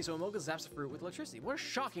 I see. So Amoga zaps the fruit with electricity. What a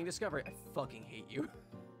shocking discovery. I fucking hate you.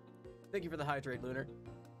 Thank you for the hydrate, Lunar.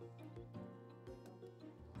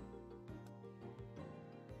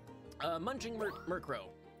 Munching Murkrow.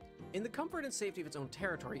 In the comfort and safety of its own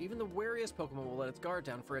territory, even the wariest Pokemon will let its guard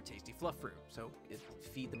down for a tasty fluff fruit. So,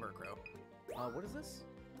 feed the Murkrow. What is this?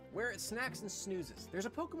 Where it snacks and snoozes. There's a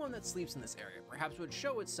Pokemon that sleeps in this area. Perhaps it would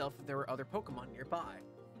show itself if there were other Pokemon nearby.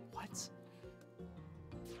 What?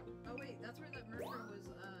 Oh wait, that's where that Murkrow was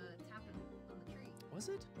tapping on the tree. Was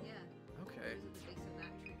it? Yeah. Okay. It was at the base of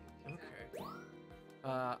that tree. Exactly.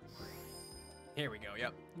 Okay. Here we go.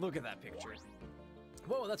 Yep. Look at that picture.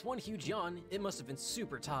 Whoa, that's one huge yawn. It must have been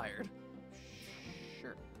super tired.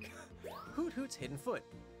 Sure. Hoot Hoot's hidden foot.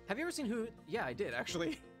 Have you ever seen Hoot? Yeah, I did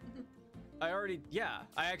actually. I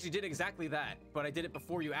actually did exactly that, but I did it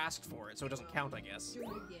before you asked for it, so it doesn't count, I guess. Do it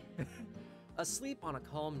again. Asleep on a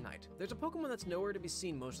calm night. There's a Pokemon that's nowhere to be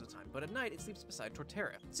seen most of the time, but at night it sleeps beside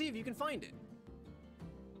Torterra. See if you can find it.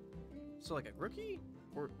 So like a Grookey?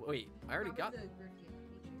 Or wait, I already got. Probably the Grookey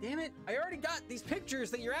and the Pichu. Damn it! I already got these pictures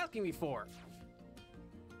that you're asking me for.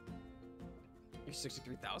 You're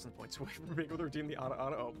 63,000 points away from being able to redeem the auto.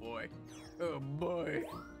 Oh boy. Oh boy.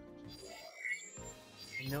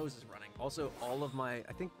 My nose is running. Also, all of my,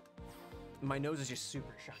 I think my nose is just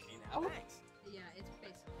super shiny now. Thanks. Yeah, it's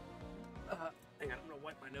basic. Hang on, I'm gonna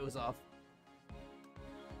wipe my nose off.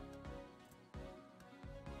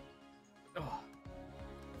 Oh,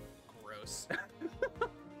 gross.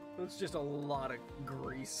 It's just a lot of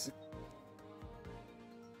grease.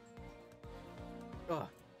 Ugh.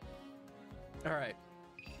 All right.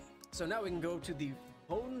 So now we can go to the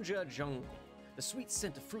Fonja Jungle. The sweet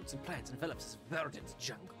scent of fruits and plants envelops this verdant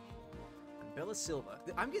jungle. Bella Silva.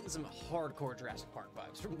 I'm getting some hardcore Jurassic Park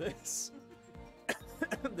vibes from this.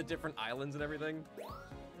 The different islands and everything.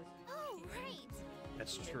 Oh, right.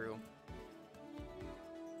 That's true.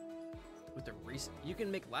 With the you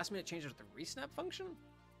can make last minute changes with the resnap function?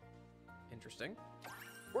 Interesting.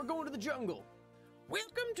 We're going to the jungle.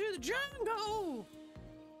 Welcome to the jungle.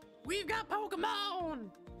 We've got Pokemon.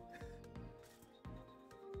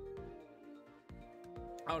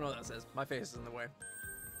 I don't know what that says. My face is in the way.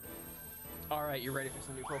 All right, you ready for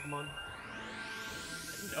some new Pokemon?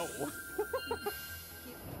 No.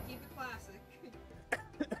 Keep it classic.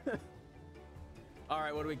 All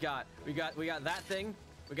right, what do we got? We got that thing.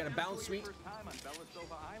 We got a bounce sweet. First time on Bella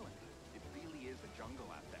Silva Island. It really is a jungle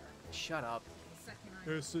out there. Shut up. Second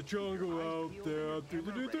It's a jungle out there. Oh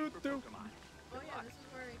yeah, this is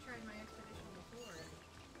where I tried my expedition before.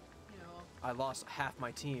 You know, I lost half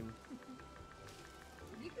my team.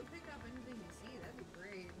 if you could pick up anything you see, that'd be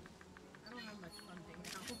great. I don't have much funding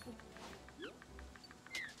now.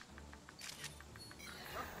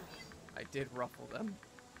 I did ruffle them.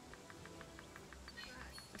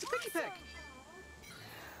 It's a piggy peck.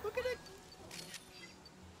 Look at it.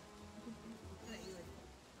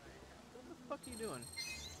 What the fuck are you doing?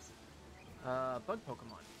 Bug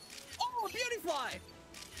Pokemon. Oh, a Beautyfly!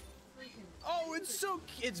 Oh,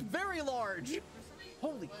 it's very large.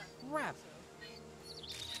 Holy crap.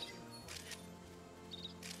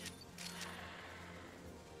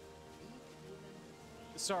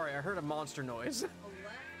 Sorry, I heard a monster noise.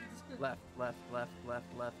 Left. There was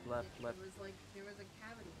a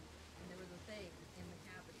cavity, and there was a thing in the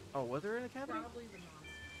cavity. Oh, was there in a cavity? Probably the monster.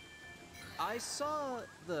 I saw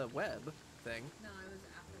the web thing. No, it was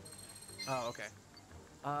after the Oh, okay.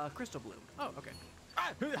 Crystal Bloom. Oh, okay.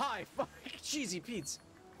 Ah, hi, fuck, cheesy Pete's.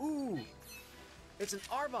 Ooh, it's an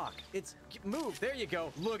Arbok. It's move. There you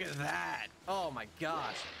go. Look at that. Oh my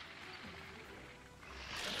gosh.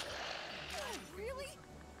 Oh, really?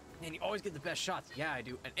 Man, you always get the best shots. Yeah, I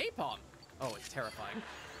do. An Apom. Oh, it's terrifying.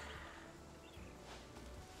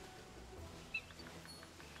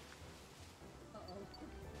 Uh-oh.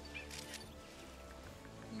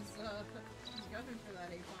 He's gunning for that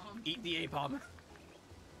A-bomb. Eat the Apom.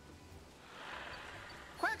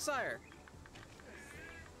 Quagsire.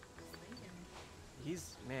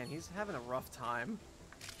 He's having a rough time.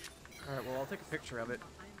 All right, well, I'll take a picture of it.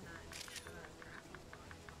 Behind that grass spot.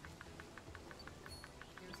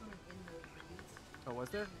 There was something in those reeds. Oh, was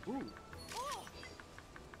there? Ooh.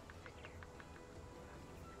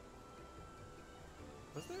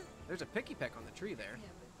 Was there? There's a picky peck on the tree there. Yeah,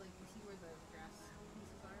 but like you see where the grass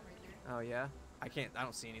pieces are right there? Oh yeah? I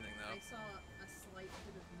don't see anything though. I saw a slight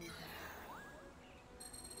bit of movement.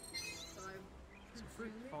 So I Some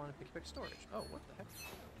fruit falling in picky peck storage. Oh, what the heck?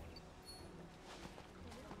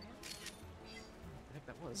 What the heck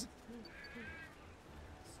that was?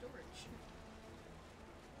 storage.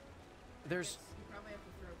 There's You probably have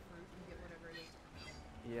to throw fruit and get whatever it is to come out.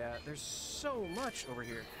 yeah, there's so much over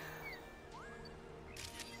here.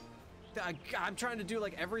 I'm trying to do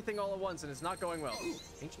like everything all at once and it's not going well. Ooh,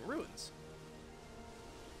 ancient ruins.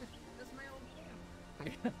 That's my old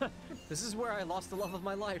camp. This is where I lost the love of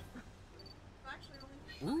my life. Actually,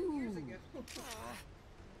 only 5 years Ooh. ago.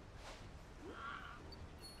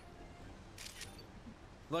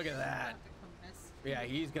 Look at that. About to come mess. Yeah,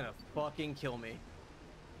 he's gonna fucking kill me.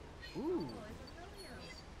 Ooh. Oh, it's a million.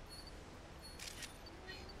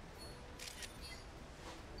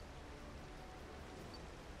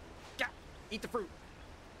 Yeah. Eat the fruit.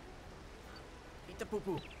 Eat the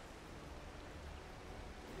poo-poo.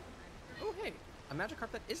 Oh, hey. A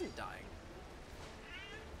Magikarp that isn't dying.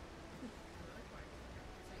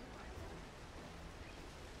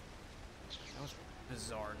 That was a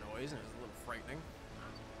bizarre noise and it was a little frightening.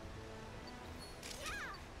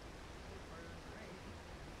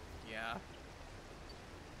 Yeah.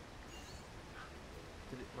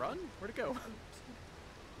 Did it run? Where'd it go?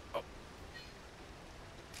 Oh.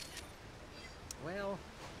 Well.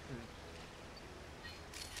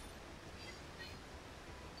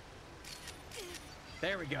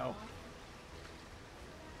 There we go.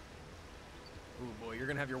 Ooh boy, you're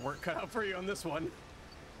gonna have your work cut out for you on this one.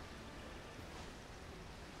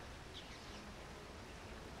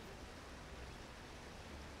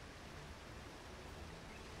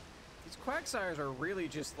 These Quagsires are really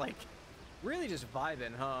just like, really just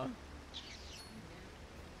vibing, huh?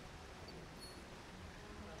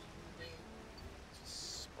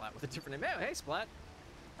 Splat with a different name. Oh, hey Splat.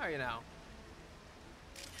 How are you now?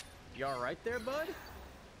 You alright there, bud?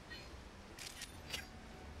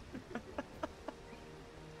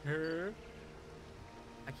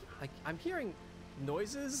 I'm hearing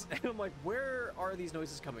noises, and I'm like, where are these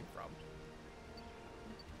noises coming from?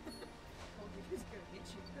 Told you he was gonna get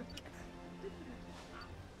you.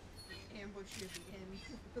 Ambush you at the end.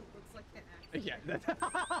 It looks like an accident. Yeah.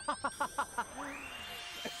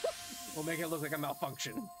 We'll make it look like a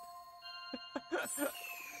malfunction.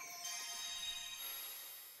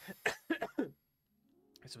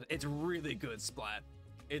 It's really good, Splat.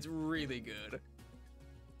 It's really good.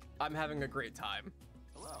 I'm having a great time.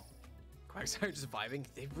 Hello. Quagsire surviving?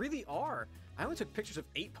 They really are. I only took pictures of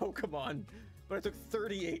 8 Pokemon, but I took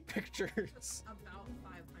 38 pictures. About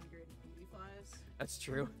 500 beauty flies. That's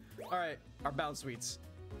true. All right, our bounce suites.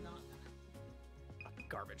 Not that.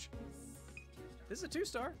 Garbage. It's 2-star. This is a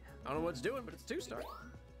 2-star. I don't know what it's doing, but it's a 2-star. It's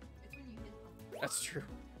when you hit them. That's true.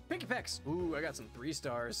 Pinky Pecks. Ooh, I got some 3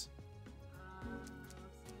 stars. Let's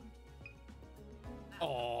see.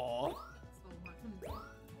 Aww. That's the one.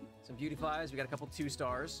 Some beauty flies. We got a couple 2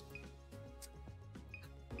 stars.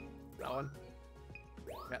 That one.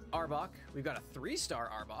 We got Arbok. We've got a 3-star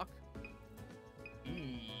Arbok.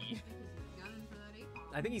 Eee. Gunning for that 8 ball.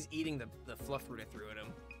 I think he's eating the fluff fruit I threw at him.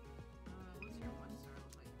 What's your 1-star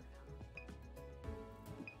look like right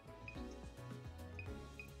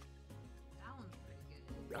now? That one's pretty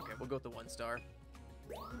good. Okay, we'll go with the 1-star.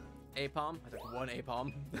 Apom. I took 1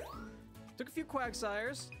 Apom. Took a few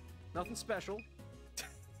Quagsires. Nothing special. I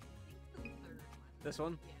think the 3rd one. This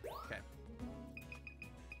one? Yeah. Okay.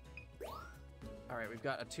 All right, we've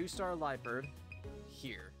got a 2-star Liepard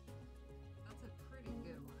here. That's a pretty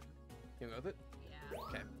good one. You go with it? Yeah.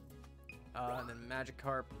 Okay. And then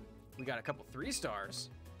Magikarp. We got a couple 3 stars.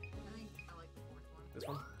 I think I like the 4th one. This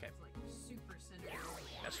one? Okay. It's like super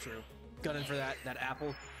cinematic. That's true. Gunning for that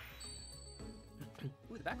apple.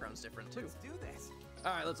 Ooh, the background's different too. Let's do this.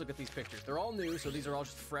 All right, let's look at these pictures. They're all new, so these are all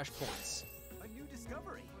just fresh points. A new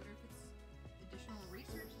discovery. I wonder if it's additional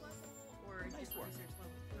research level or Nice just work. research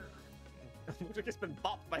level per item. Looks like it's been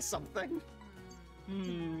bopped by something.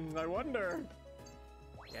 I wonder.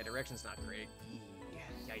 Yeah, direction's not great.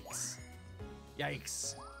 Yikes.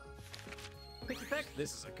 Yikes. Picky Peck.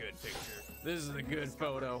 This is a good picture. This is a good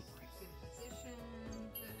photo. Good position.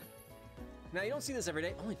 Good. Now, you don't see this every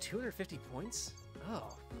day. Only 250 points?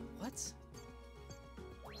 Oh, what?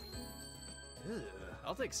 Ugh,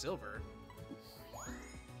 I'll take silver.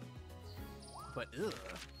 But ugh.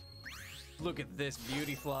 Look at this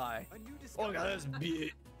beauty fly. A new Oh discovery. my god, that's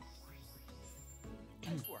beaut.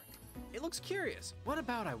 Nice work. It looks curious. What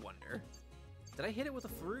about, I wonder? Did I hit it with a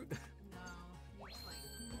fruit? No, it's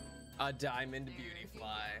like A diamond beauty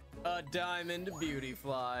fly. A diamond beauty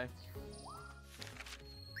fly.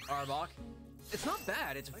 Arbok. It's not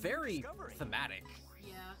bad. It's very discovery. thematic.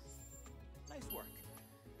 yeah. Nice work.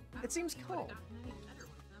 I It seems don't think he would've cool. gotten any better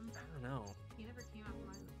with them. I don't know. He never came out from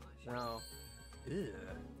behind the bush. No.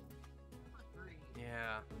 Ugh. Not great.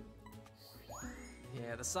 Yeah.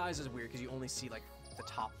 Yeah, the size is weird because you only see like the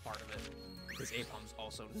top part of it. This Apom's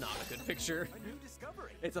also not a good picture. A new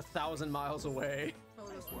discovery. It's 1,000 miles away.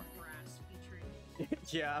 Photos Nice of work. grass featuring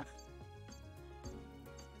Yeah.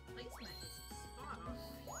 the placement is spot on.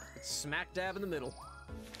 It's smack dab in the middle.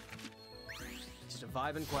 Just a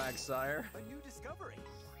vibing Quagsire. A new discovery.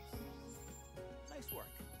 Nice work.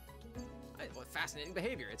 What fascinating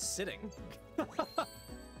behavior. It's sitting.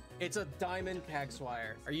 It's a diamond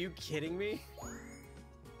Quagsire. Are you kidding me?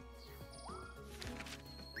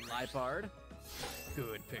 Liepard. Good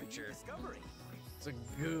A new picture. discovery. It's a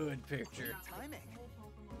good picture. Timing.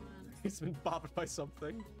 Whole Pokemon. He's been bopped by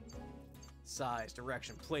something. Size,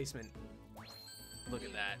 direction, placement. Look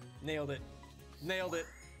at that. Nailed it. Nailed it.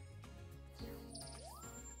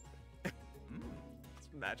 It's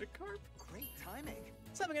Magikarp. Great timing.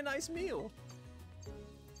 It's having a nice meal.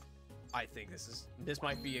 I think this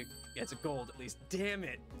might be it's a gold at least. Damn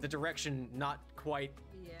it. The direction not quite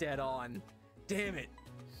Yeah. dead on. Damn it.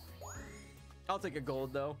 I'll take a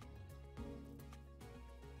gold though.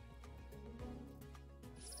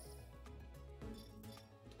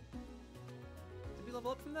 Did we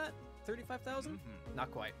level up from that? 35,000?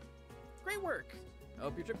 Not quite. Great work. I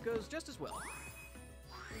hope your trip goes just as well.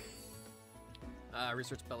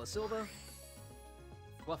 Research Bella Silva.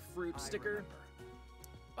 Fluff Fruit I sticker. remember.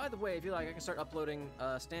 By the way, if you like, I can start uploading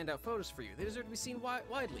standout photos for you. They deserve to be seen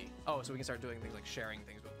widely. Oh, so we can start doing things like sharing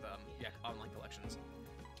things with online collections.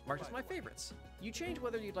 Marked as my favorites. You change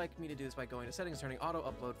whether you'd like me to do this by going to settings and turning auto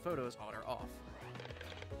upload photos on or off.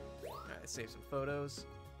 Alright, let's save some photos.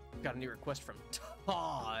 Got a new request from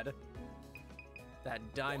Todd. That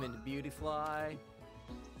diamond beautyfly.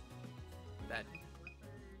 That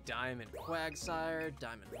diamond Quagsire.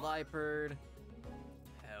 Diamond Liepard.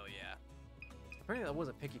 Hell yeah. Apparently that was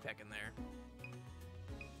a Picky Peck in there.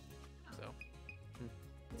 So.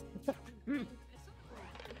 It's something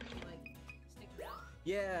like stick it out.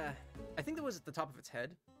 Yeah, I think that was at the top of its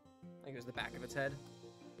head. I think it was the back of its head.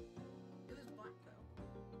 It was black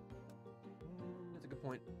though. That's a good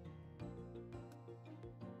point.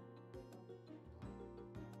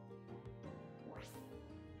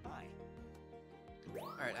 Hi. All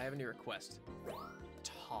right, I have a new request.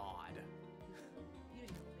 Todd. You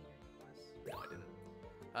didn't make any requests. No, I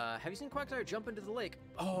didn't. Have you seen Quagsire jump into the lake?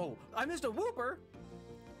 Oh, I missed a whooper!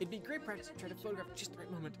 It'd be great practice to try to photograph just the right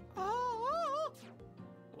moment. Oh!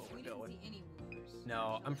 Well, We we're didn't going. see any woofers.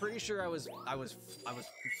 No, I'm pretty sure I was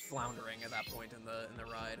floundering at that point in the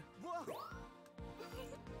ride. Whoa! All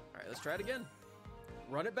right, let's try it again.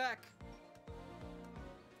 Run it back.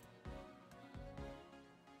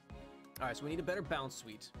 All right, so we need a better bounce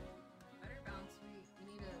suite. Better bounce suite.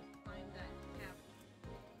 You need to find that cap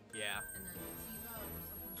Yeah. and then see if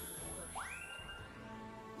there's something to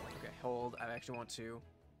push. Okay, hold. I actually want to.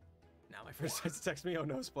 Now my friend decides to text me. Oh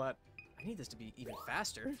no, Splat. I need this to be even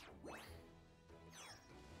faster.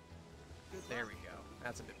 There we go.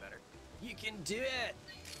 That's a bit better. You can do it!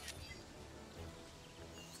 Did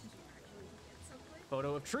you actually get something?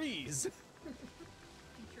 Photo of trees.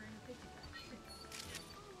 Featuring a picture.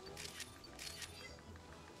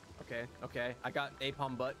 Okay, okay. I got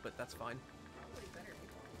Apom butt, but that's fine. Probably better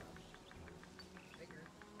though. Bigger.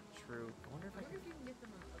 True. I wonder if I I wonder can... if you can get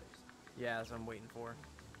them on the other side. Yeah, that's what I'm waiting for.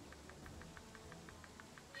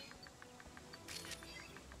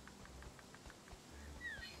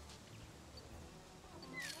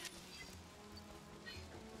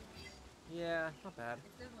 Yeah, not bad.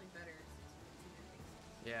 It's definitely better since it's in your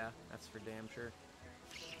faces. Yeah, that's for damn sure.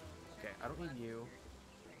 Okay, I don't need you.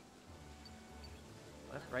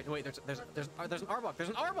 What? Right? Wait, there's an Arbok. There's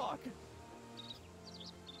an Arbok.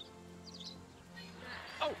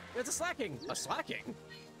 Oh, it's a slacking. A slacking.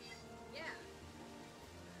 Yeah.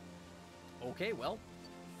 Okay, well,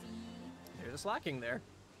 See? there's a slacking there.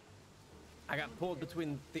 I got pulled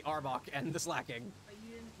between the Arbok and the slacking. But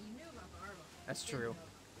you knew about the Arbok. That's Didn't true. know.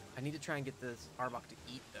 I need to try and get this Arbok to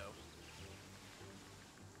eat, though.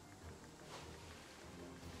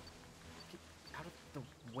 Get out of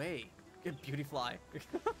the way. Good beauty fly.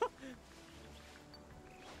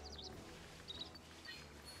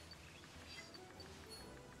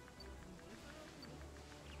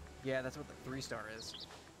 Yeah, that's what the 3-star is.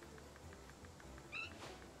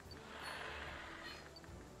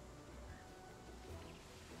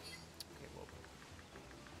 Okay, well.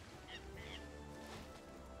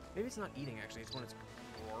 Maybe it's not eating, actually. It's when it's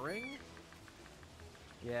roaring?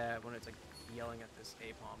 Yeah, when it's, like, yelling at this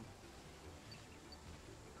Apom.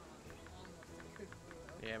 Almost could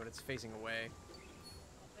blow. Yeah, but it's facing away.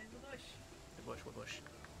 There's the bush. The bush, what bush?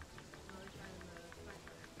 Oh, there's kind of the back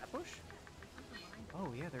That bush? There's something behind it.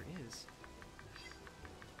 Oh, yeah, there is.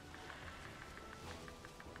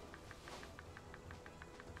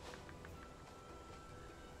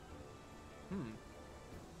 Hmm.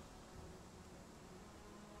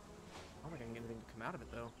 I don't think I can get anything to come out of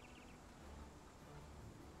it, though.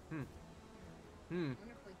 Hmm. Hmm. I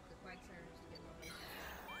wonder if like the Quagsire is getting away.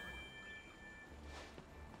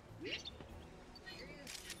 There he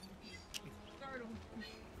is. Startled.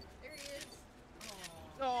 There he is.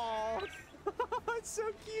 Oh. Oh, it's so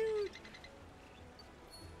cute.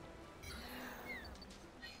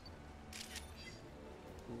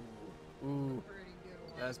 Ooh, ooh, Pretty good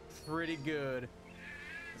one. that's pretty good.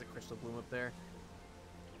 There's a crystal bloom up there.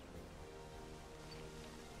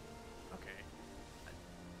 Okay.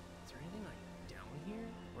 Is there anything like down here,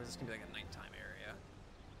 or is this gonna be like a nighttime area?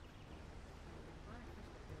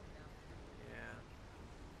 Yeah.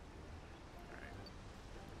 All right.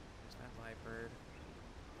 There's that Viper.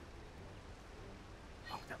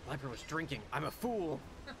 Oh, that Viper was drinking. I'm a fool.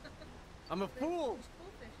 I'm a fool. There's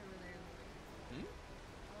goldfish over there. Hmm?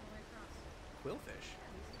 All the way across. Quillfish.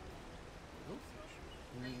 Yeah,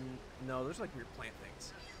 these Quillfish. No, those are like weird plant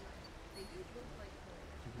things. they do look like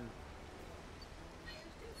quillfish.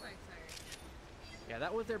 There's two Quagsires. Yeah,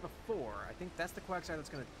 that was there before. I think that's the Quagsire that's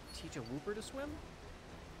gonna teach a Wooper to swim.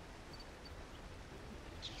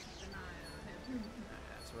 Keep an eye on him.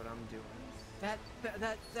 That's what I'm doing.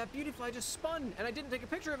 That beauty fly just spun, and I didn't take a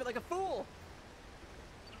picture of it like a fool.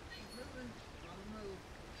 He's moving. On the move.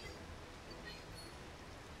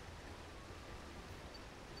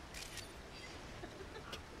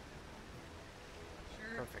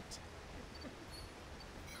 Sure. Perfect.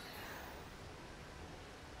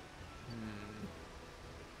 Hmm.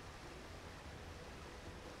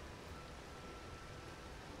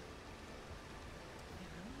 Yeah,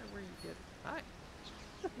 I wonder where you get. Hi.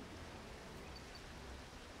 I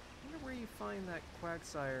wonder where you find that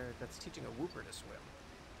Quagsire that's teaching a Wooper to swim.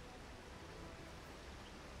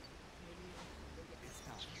 Maybe they get It's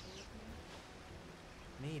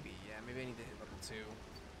Maybe, yeah, maybe I need to hit level 2.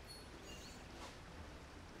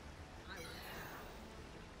 I would.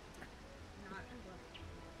 Not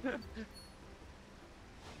ever.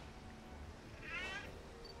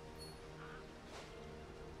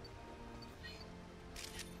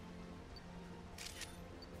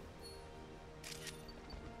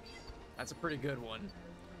 That's a pretty good one.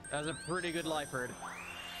 That was a pretty good life herd.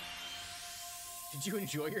 Did you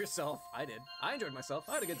enjoy yourself? I did. I enjoyed myself.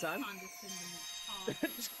 I had a good time.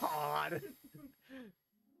 Todd.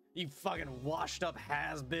 You fucking washed up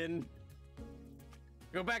has-been.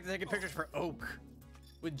 Go back to taking pictures for Oak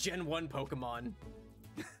with Gen 1 Pokemon.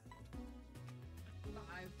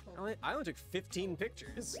 I only took 15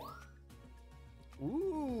 pictures.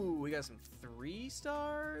 Ooh, we got some 3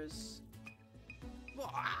 stars.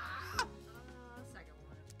 Second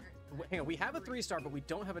one. Hang on, we have a 3-star, but we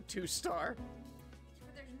don't have a 2-star.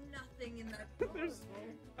 But there's nothing in that photo.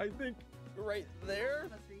 I think right there.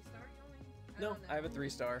 Have a 3-star going? No, don't know. I have a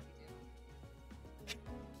 3-star.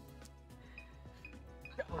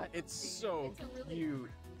 God, it's so It's a really cute.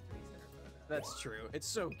 3-star photo. That's true. It's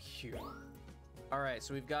so cute. All right,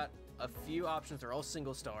 so we've got a few options. They're all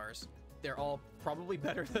single stars. They're all probably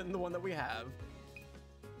better than the one that we have.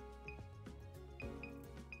 Probably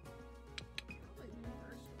the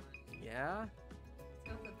first one. Yeah, It's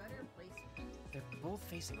got the better placement. they're both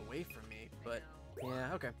facing away from me, but I know.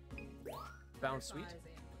 yeah, okay. Bounce Sweet. Size and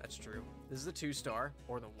That's true. This is the 2-star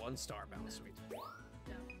or the 1-star Bounce Sweet.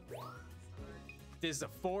 definitely 1-star. This is a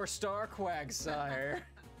 4-star Quagsire.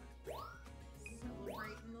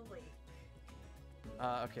 Celebrating the lake.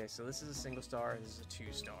 Okay, so this is a single star. This is a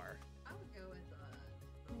 2-star. I would go with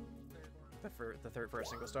the third one. The third for a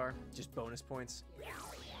single star, just bonus points.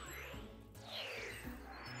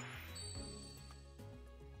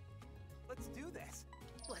 Let's do this.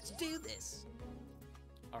 Let's do this.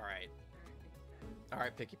 All right, all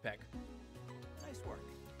right, Picky Peck. Nice work.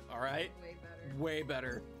 All right, Way better. way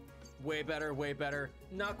better, way better, way better.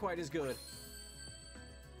 Not quite as good.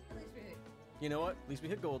 At least we hit You know what? At least we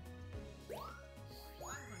hit gold. 500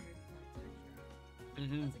 points extra.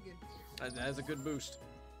 Mm-hmm. That's a good boost. That is a good boost.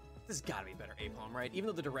 This has got to be better Apalm, right? Even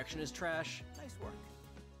though the direction is trash. Nice work.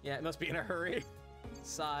 Yeah, it must be in a hurry.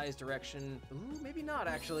 Size, direction. Ooh, maybe not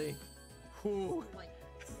actually. Ooh, Like,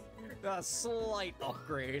 a slight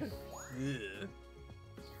upgrade. Ugh. you can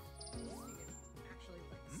actually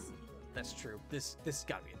like see them. That's true. This has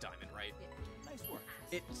got to be a diamond, right? Yeah. Nice work.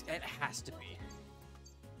 It has to be.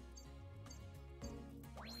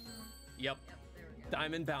 Yep. Yep, there we go.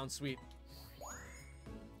 Diamond Bound Sweet.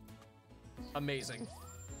 Amazing.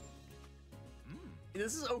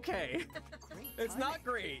 This is okay. Great. It's not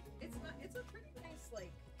great. It's not. It's a pretty nice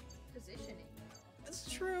like positioning though. That's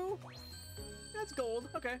true. That's gold.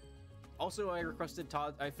 Okay. Also, I requested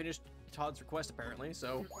Todd. I finished Todd's request apparently.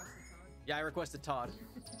 So Requested Todd. yeah, I requested Todd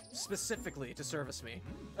specifically to service me.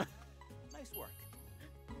 Nice work.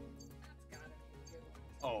 That's gotta be a good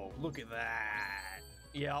one. Oh, look at that.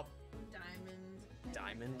 Yep. Diamond.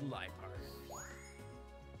 Diamond Lipart.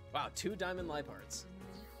 Wow, 2 diamond Liparts.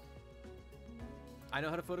 I know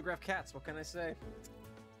how to photograph cats. What can I say?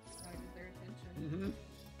 Gotta get their attention. Mm-hmm.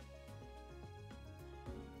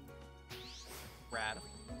 Rad. Level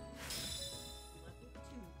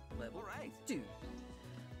 2. Level All right. 2.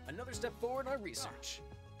 Another step forward in our research.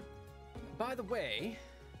 By the way,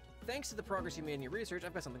 thanks to the progress you made in your research,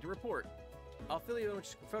 I've got something to report. I'll fill you in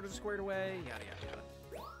which photos are squared away, yada yada yada.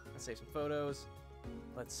 Let's save some photos.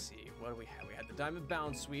 Let's see, what do we have? We had the Diamond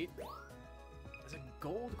Bound Suite. There's a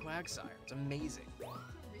gold Quagsire. It's amazing. Really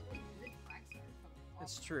good Quagsire photo.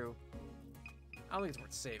 It's true. I don't think it's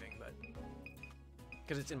worth saving, but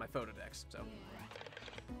because it's in my photo decks, so.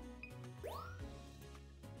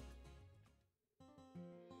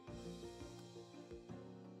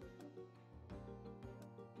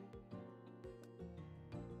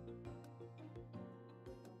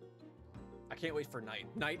 I can't wait for night.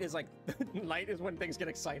 Night is like, night is when things get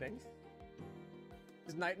exciting.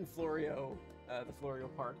 Because night in Florio, the Florio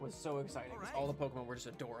Park was so exciting. 'Cause all the Pokemon were just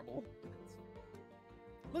adorable.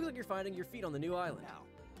 Looks like you're finding your feet on the new island. Now,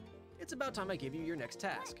 It's about time I give you your next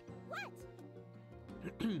task. What?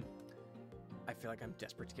 I feel like I'm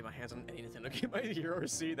desperate to get my hands on any Nintendo game my hero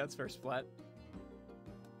receipt. That's first flat.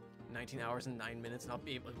 19 hours and 9 minutes and I'll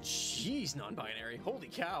be able. Jeez, non-binary. Holy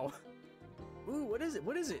cow. Ooh, what is it?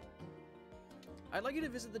 What is it? I'd like you to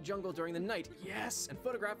visit the jungle during the night. Yes, and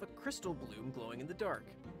photograph a crystal bloom glowing in the dark.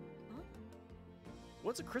 Huh?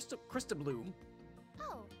 What's a crystal bloom?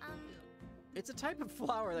 Oh, It's a type of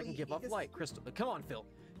flower that can give off Please. light. Crystal. Come on, Phil.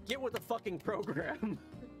 Get with the fucking program.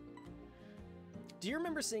 Do you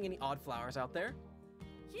remember seeing any odd flowers out there?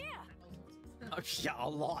 Yeah, Oh, yeah, a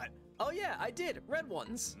lot. Oh yeah, I did. Red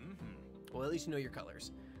ones. Mm-hmm. Well, at least you know your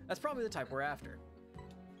colors. That's probably the type we're after.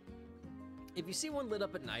 If you see one lit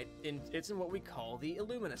up at night, it's in what we call the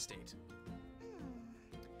Illumina state.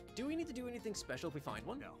 Do we need to do anything special if we find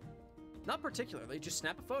one? No. Not particularly, just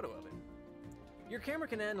snap a photo of it. Your camera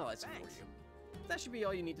can analyze it for Thanks. you. That should be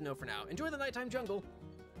all you need to know for now. Enjoy the nighttime jungle.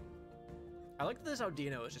 I like this how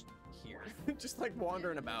Dino is just here, just like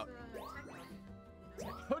wandering about.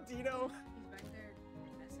 Oh, Dino! He's back there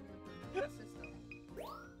messing with the system.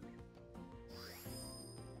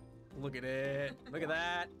 Look at it. Look at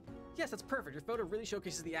that. Yes, that's perfect. Your photo really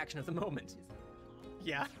showcases the action of the moment.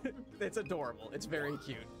 Yeah, it's adorable. It's very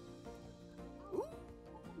cute. Ooh,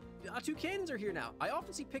 toucans are here now. I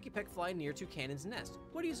often see Picky Peck fly near toucan's nest.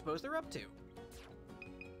 What do you suppose they're up to?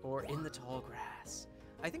 Or in the tall grass.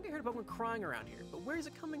 I think I heard a Pokemon crying around here, but where is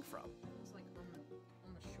it coming from? It's like on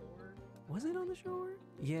the shore. Was it on the shore?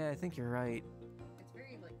 Yeah, I think you're right. It's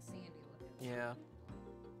very like sandy looking. Yeah.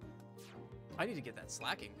 I need to get that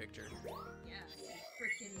slacking picture. Yeah, you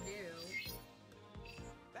freaking do.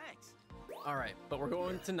 Thanks. All right, but we're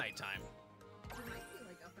going to nighttime. He might be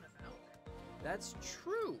like up and about. That's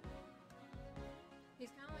true. He's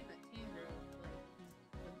kind of like that Tango, like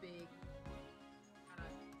the big,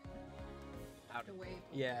 Out. the way.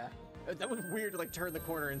 Yeah. That was weird to like turn the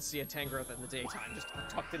corner and see a Tangrowth in the daytime, just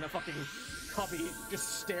tucked in a fucking cubby,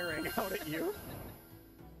 just staring out at you.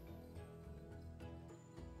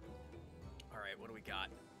 All right, what do we got?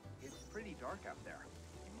 It's pretty dark out there.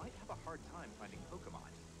 You might have a hard time finding Pokemon.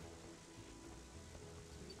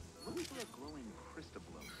 Look for a glowing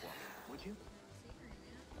Crystabloom for me, would you?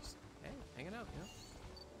 Just, hey, hanging out, you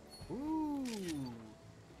know? Ooh.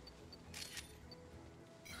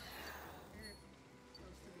 They're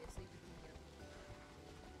supposed to be asleep at the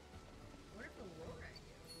What if the Lorax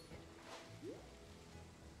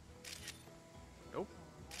Nope.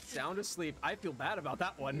 Sound asleep. I feel bad about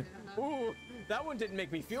that one. Yeah. Ooh, that one didn't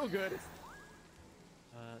make me feel good.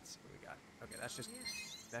 Let's see what we got. Okay, that's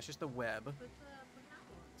just the web. Put that one.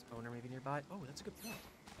 Is owner maybe nearby? Oh, that's a good point.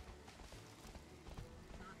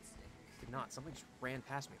 Not stick. Did not. Something just ran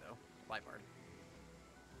past me though. Liepard.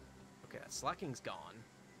 Okay, that slacking's gone. Or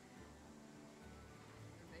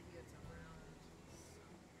maybe it's around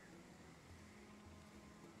somewhere.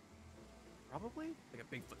 Probably like a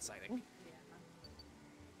Bigfoot sighting. Yeah.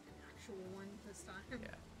 An actual one this time.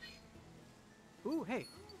 Yeah. Ooh, hey,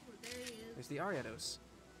 Oh, there he is. there's the Ariados.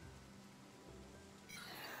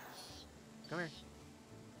 Come here.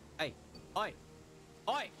 Hey, oi,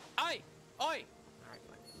 oi, oi, oi. All right,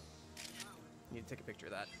 fine. Need to take a picture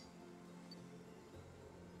of that.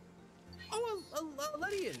 Oh, a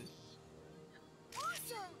Ledian.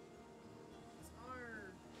 Awesome! It's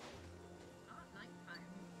our not nighttime.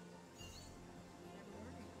 They're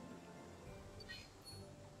morning.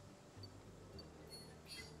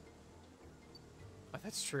 Oh,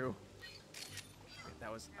 that's true. Okay,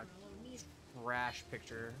 that was Having a little meet. a trash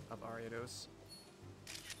picture of Ariados.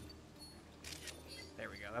 There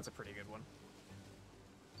we go. That's a pretty good one.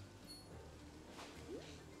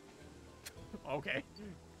 Okay.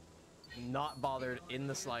 Not bothered in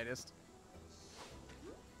the slightest.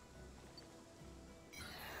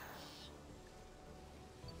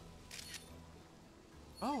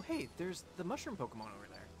 Oh, hey, there's the mushroom Pokemon over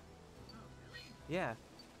there. Oh, really? Yeah.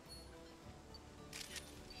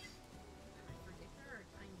 Did I forget there are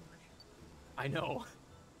tiny mushrooms? I know.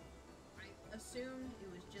 I assumed it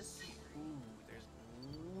was just scenery. Ooh, there's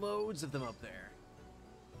loads of them up there.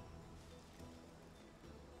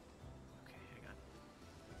 Okay, hang on.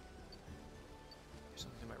 There's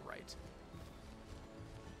something to my right.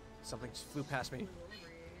 Something just flew past me. Flew over you,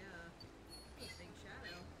 yeah. Big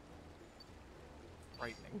shadow.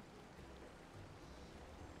 Frightening.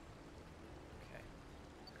 Okay.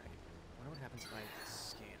 Alright. Wonder what happens if I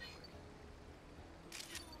scan quick.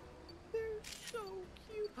 They're so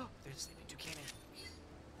cute. Oh, they're sleeping toucan.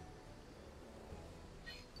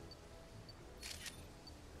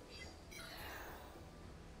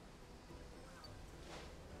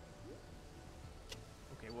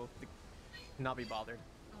 Okay, well, not be bothered.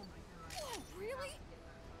 Oh my god. Oh, really? Get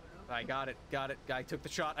that photo. I got it, got it. Guy took the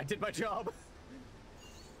shot. I did my job. What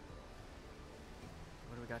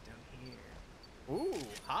do we got down here? Ooh,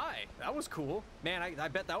 hi. That was cool. Man, I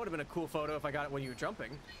bet that would have been a cool photo if I got it when you were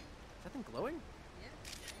jumping. Is that thing glowing? Yeah.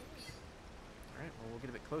 All right, well, we'll get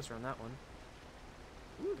a bit closer on that one.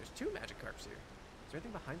 Ooh, there's two Magikarps here. Is there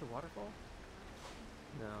anything behind the waterfall?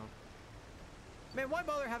 No. Man, why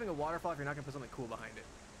bother having a waterfall if you're not gonna put something cool behind it?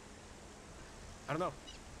 I don't know.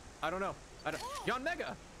 I don't know. Yon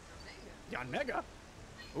Mega! Yon Mega?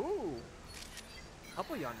 Ooh.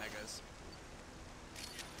 Couple Yon Megas.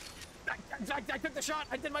 I took the shot.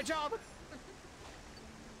 I did my job.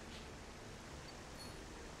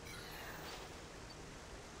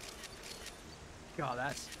 God,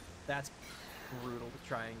 that's brutal to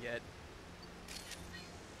try and get.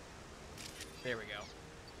 There we go.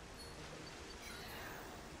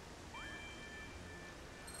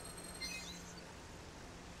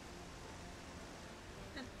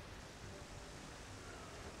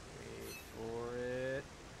 Wait for it.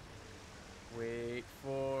 Wait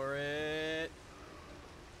for it.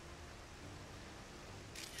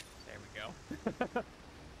 There we go.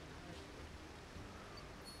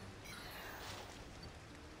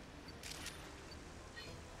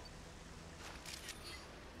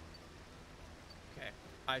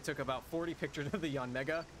 I took about 40 pictures of the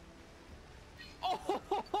Yanmega. Oh,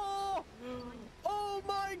 oh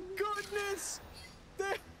my goodness!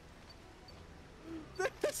 That's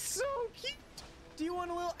so cute! Do you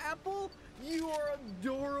want a little apple? You are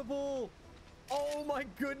adorable! Oh my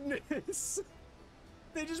goodness!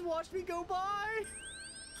 They just watched me go by!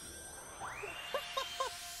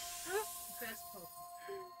 Best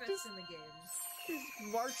Pokemon. Best in the game. Just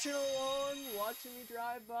marching along, watching me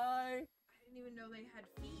drive by. I didn't even know they had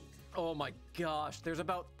feet. Oh my gosh, there's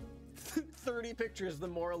about 30 pictures of the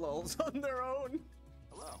Morlulls on their own.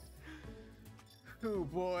 Hello. Oh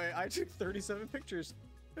boy, I took 37 pictures.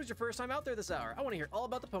 It was your first time out there this hour. I want to hear all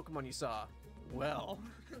about the Pokemon you saw. Well.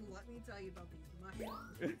 Let me tell you about these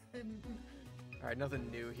mushrooms. All right,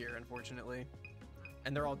 nothing new here, unfortunately.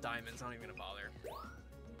 And they're all diamonds, I'm not even gonna bother.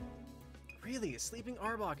 Really, a sleeping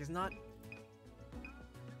Arbok is not... Number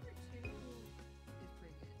 2 is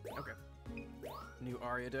pretty good. Okay. New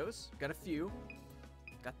Ariados. Got a few.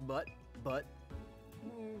 Got butt,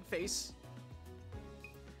 face.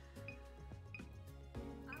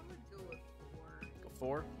 I would go with 4. Go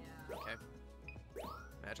 4? Yeah. Okay.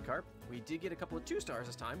 Magikarp. We did get a couple of 2 stars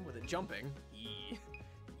this time with it jumping.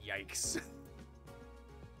 Yikes. That's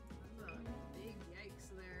a big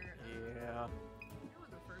yikes there. Yeah. You know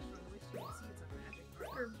what the first one, at least you can see it's a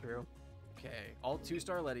Magikarp. True. Okay, all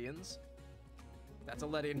 2-star Ledians. That's a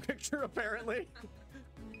Ledian picture, apparently.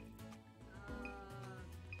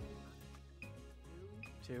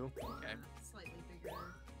 2. Okay. Slightly bigger.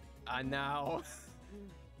 Now.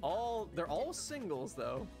 They're all singles,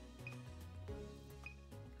 though.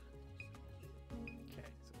 Okay,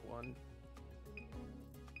 so 1.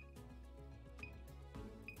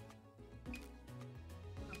 Okay,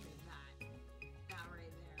 that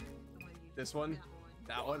right there. The one you This one?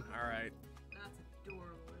 That one. That one? Alright. That's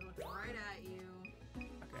adorable. It looks right at you. Okay,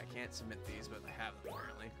 I can't submit these, but I have them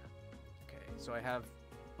apparently. Okay, so I have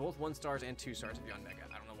both 1 stars and 2 stars of Yanmega.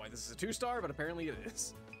 I don't know why this is a 2-star, but apparently it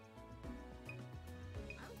is. I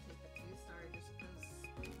would take the 2-star just because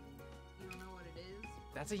you don't know what it is.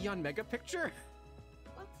 That's a Yanmega picture?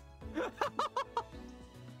 What?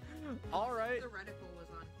 Alright. The reticle was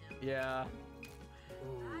on him. Yeah.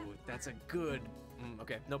 Ooh, that's a good...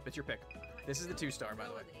 okay, nope, it's your pick. This is the 2-star, by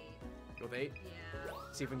the way. Go with 8? Yeah.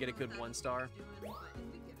 See if we can get a good 1-star.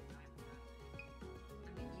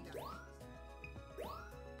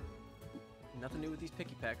 Nothing new with these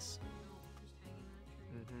picky pecks.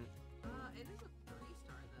 It is a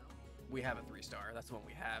 3-star though. We have a 3-star. That's the one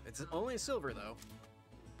we have. It's only a silver though.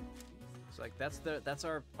 So like that's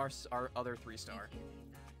our other 3-star.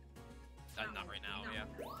 Not right now, yeah.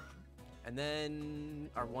 And then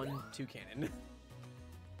our 1-2 cannon.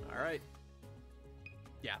 All right.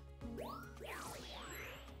 Yeah.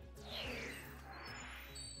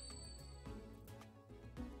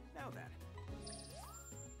 Now then.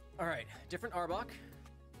 All right, different Arbok.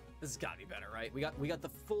 This has got to be better, right? We got the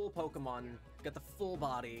full Pokemon, got the full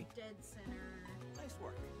body. Dead center. Nice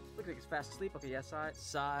work. Look like it's fast asleep. Okay, yeah,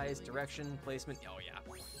 size, direction, placement. Oh yeah.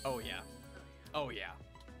 Oh yeah. Oh yeah.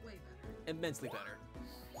 Way better. Immensely better.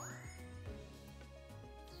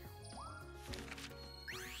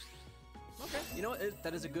 Okay, you know what?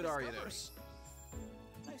 That is a good Ariados.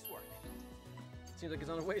 Nice work. Seems like it's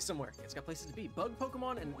on its way somewhere. It's got places to be. Bug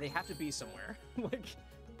Pokemon, and they have to be somewhere. Like,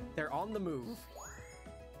 they're on the move.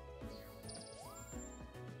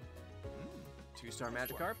 2-star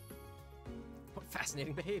Magikarp. What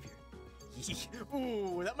fascinating behavior.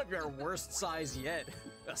 Ooh, that might be our worst size yet.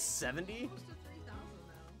 A 70? Close to 3,000 though.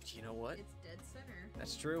 You know what? It's dead center.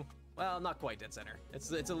 That's true. Well, not quite dead center. It's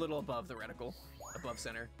a little above the reticle, above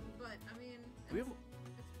center. But I mean, We've it's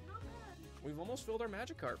not bad. we've almost filled our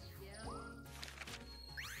Magikarp. Yeah.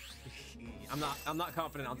 I'm not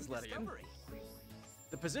confident on this Ledian. Discovery.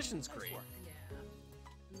 The position's Nice great. work. Yeah.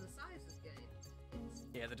 And the size is good. It's,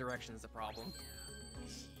 Yeah, the direction's the problem.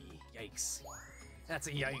 yeah. Yikes. That's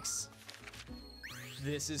a yikes.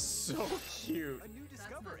 This is so cute. A new That's not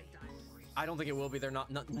discovery. a diamond. I don't think it will be. They're not.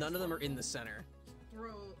 None of them are in the center.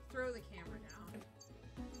 Throw the camera down.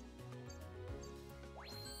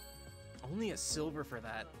 Only a silver for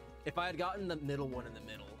that. If I had gotten the middle one in the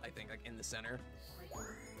middle, I think, like in the center. Like the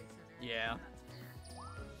center. Yeah.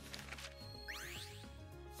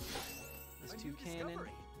 A This new toucan. discovery.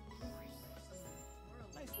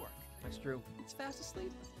 Nice work. That's true. It's fast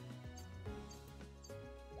asleep.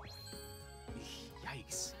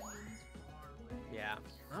 Yikes. Yeah.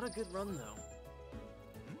 Not a good run though.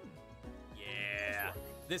 Yeah.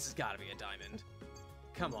 This has got to be a diamond.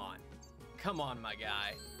 Come on. Come on, my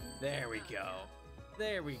guy. There we go.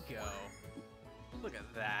 There we go. Look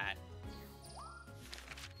at that.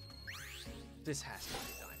 This has to be a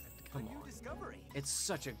diamond. Come A new on. discovery. It's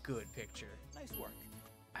such a good picture. Nice work.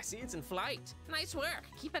 I see it's in flight. Nice work.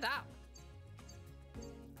 Keep it up.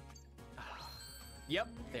 Yep.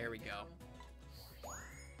 There we go.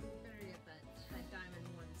 Better get that diamond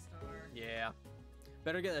 1 star. Yeah.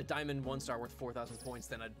 Better get a diamond 1 star worth 4,000 points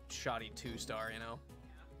than a shoddy 2 star, you know?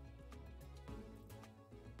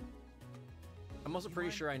 I'm also pretty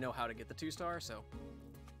sure I know how to get the 2 star, so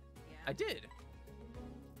Yeah. I did.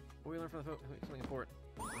 What we learned from the something important.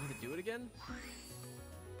 I need to do it again?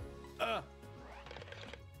 I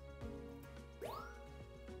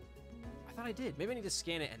thought I did. Maybe I need to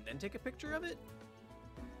scan it and then take a picture of it?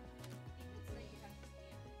 Say you have to scan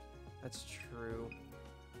it. That's true.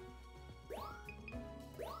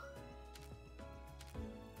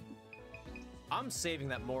 I'm saving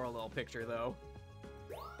that Moralel picture though.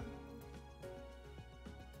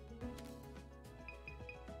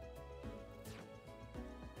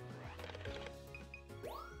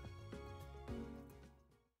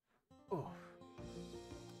 Oh.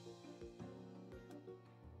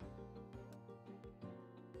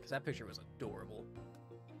 Because that picture was adorable.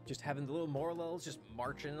 Just having the little Moralels just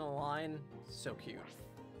marching in a line. So cute.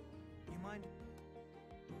 You mind?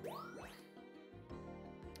 What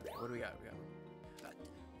do we got?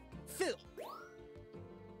 Phil!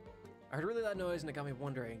 I heard a really loud noise and it got me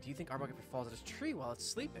wondering, do you think Arbok ever falls out of his tree while it's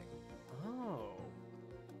sleeping? Oh.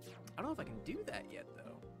 I don't know if I can do that yet,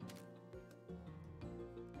 though.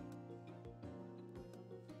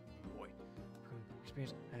 Boy. From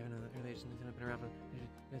experience, I have another early age Nintendo been around for the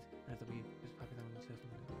Wii. It's popular when it's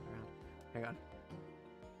around. Hang on.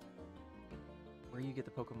 Where you get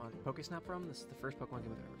the Pokemon Pokésnap from? This is the first Pokemon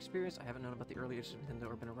game I've ever experienced. I haven't known about the early ages of Nintendo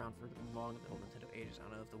or been around for long middle Nintendo ages. I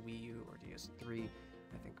don't know if the Wii U or DS3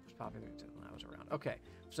 I think was popular when I was around. Okay,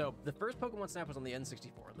 so the first Pokemon Snap was on the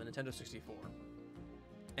N64, the Nintendo 64.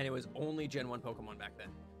 And it was only Gen 1 Pokemon back then.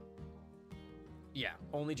 Yeah,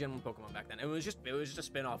 only Gen 1 Pokemon back then. It was just a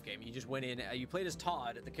spin-off game. You just went in, you played as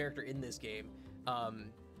Todd, the character in this game.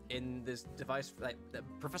 In this device that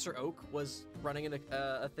Professor Oak was running in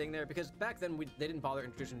a thing there, because back then they didn't bother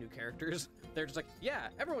introducing new characters. They're just like, yeah,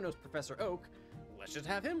 everyone knows Professor Oak. Let's just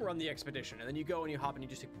have him run the expedition. And then you go and you hop and you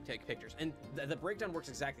just take pictures. And the breakdown works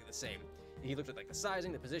exactly the same. He looked at like the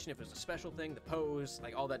sizing, the position, if it was a special thing, the pose,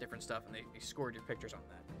 like all that different stuff, and they scored your pictures on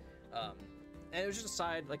that. And it was just a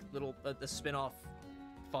side, like little, the spin-off,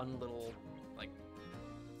 fun little, like,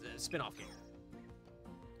 spin-off game.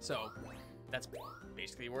 So that's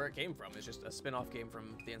basically where it came from. It's just a spin-off game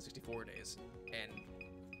from the N64 days. And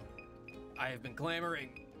I have been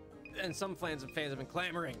clamoring, and some fans have been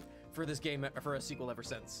clamoring for this game, for a sequel ever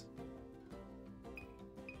since.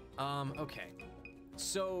 Okay.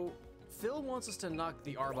 So, Phil wants us to knock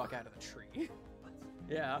the Arbok out of the tree.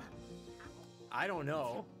 Yeah. I don't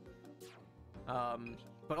know.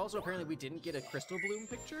 But also apparently we didn't get a Crystal Bloom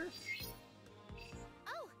picture.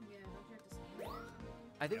 Oh, Yeah, don't you have to scan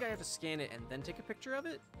it? I think I have to scan it and then take a picture of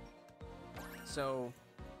it. So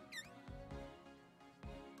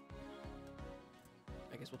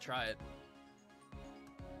I guess we'll try it.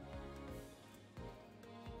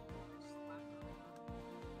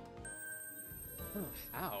 Oh,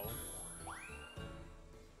 how?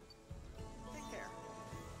 Take care.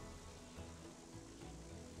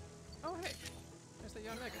 Oh, hey. There's the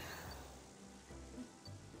young Mega. Oh,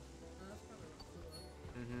 that's probably what flew over.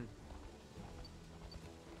 Mm-hmm.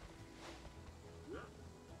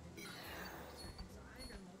 Certain side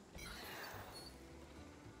or multiple?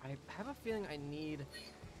 I have a feeling I need...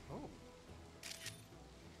 Oh.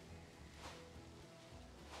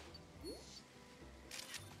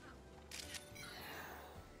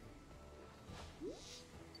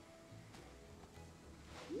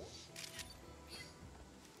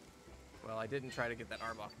 Well, I didn't try to get that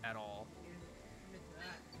Arbok at all. Admit to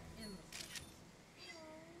that. Endless.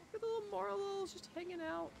 Look at the little Marlows just hanging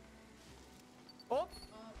out. Oh,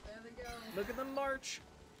 Oh, there they go. look at them march.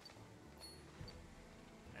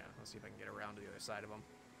 Yeah, let's see if I can get around to the other side of them.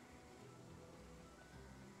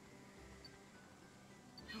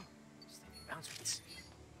 Bounce rates.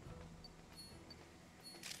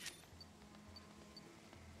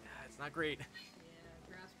 It's not great. Yeah,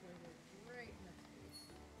 grass blade is right next to it.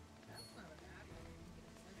 That's not a bad one.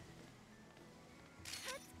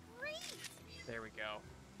 That's great! There we go.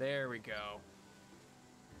 There we go.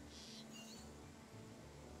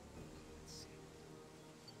 Let's see.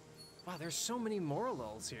 Wow, there's so many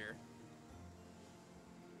Morlulls here.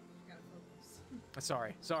 You gotta focus.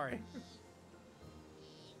 Sorry, sorry.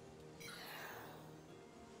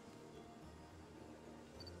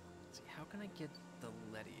 Let's see, how can I get the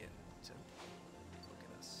Ledian to look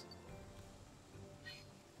at us?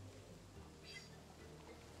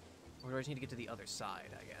 Or do I just need to get to the other side,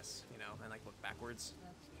 I guess, you know, and like look backwards?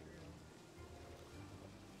 That's true.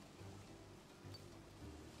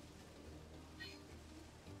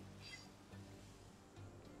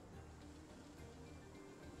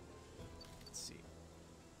 Let's see.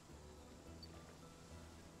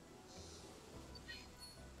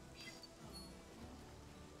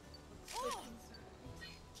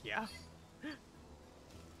 Yeah.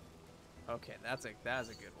 Okay, that's a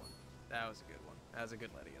good one. That was a good one. That was a good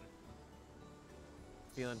Ledian.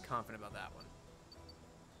 Feeling confident about that one.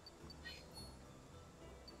 Okay,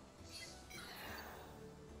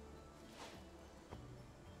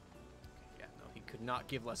 yeah, no, he could not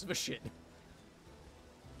give less of a shit.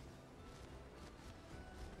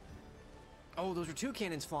 Oh, those are two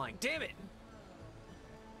cannons flying. Damn it!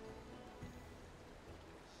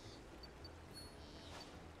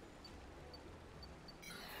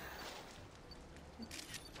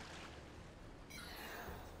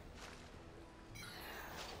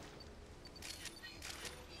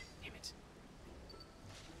 Damn it.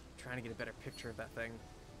 Trying to get a better picture of that thing.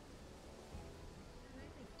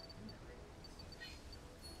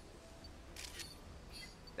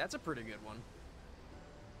 That's a pretty good one.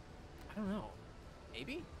 I don't know.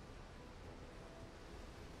 Maybe?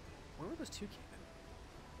 Where were those two cannon?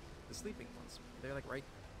 The sleeping ones. They're like right...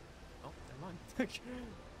 Oh, never mind.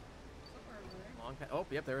 Long path. Oh,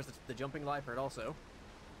 yep, there's the jumping Liepard also.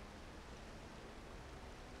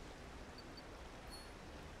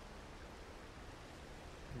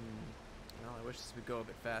 Well, I wish this would go a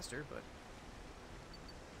bit faster, but...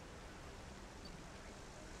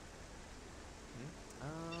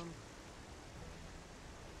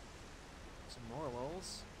 Some more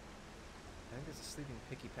lulls. I think there's a sleeping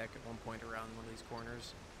picky peck at one point around one of these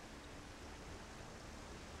corners.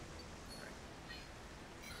 Alright.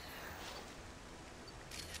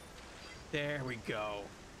 There we go.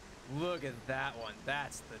 Look at that one.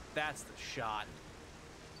 That's the shot.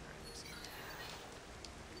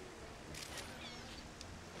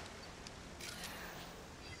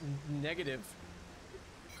 Negative.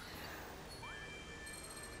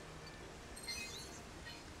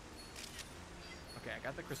 Okay, I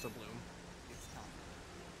got the crystal bloom. It's time.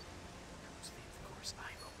 Of course,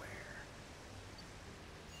 I'm aware.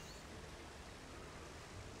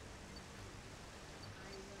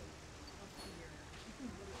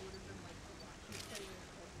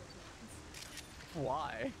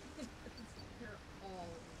 Why? They're all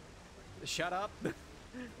Shut up.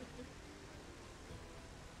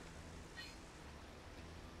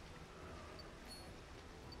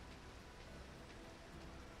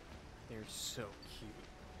 They're so cute.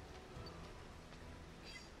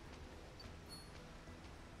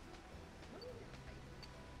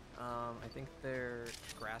 I think they're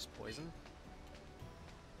grass poison.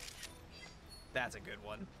 That's a good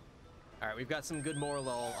one. All right, we've got some good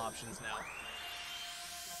Morlull options now. better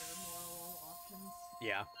moral options.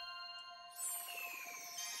 Yeah.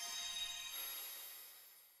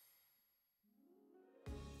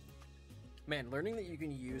 Man, learning that you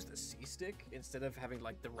can use the C-stick instead of having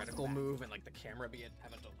like the reticle move and like the camera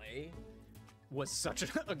have a delay was such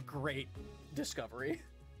a great discovery.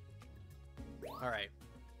 All right.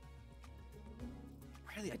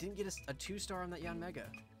 Really, I didn't get a 2-star on that Yanmega.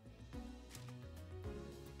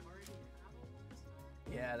 Already have a 1-star?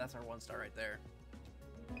 Yeah, that's our 1-star right there.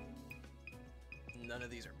 None of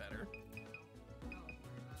these are better.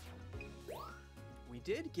 We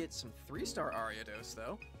did get some 3-star Ariados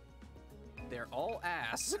though. They're all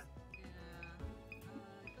ass. Yeah.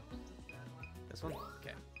 Go with that one. This one?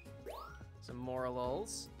 Okay. Some more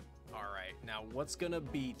lulls. Alright, now what's gonna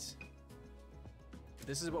beat?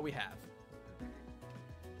 This is what we have.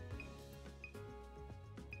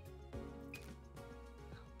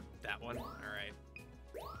 That one? Alright.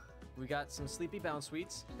 We got some Sleepy Bounce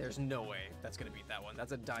Sweets. There's no way that's gonna beat that one.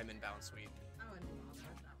 That's a Diamond Bounce Sweet. I wouldn't bother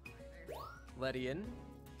with that one either. Ledian.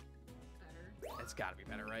 Better. It's gotta be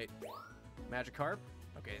better, right? Magikarp.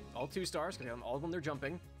 Okay, all 2 stars, because all of them they're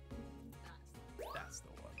jumping. That's That's the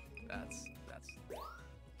one. That's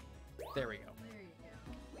There we go. There you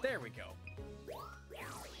go. There we go.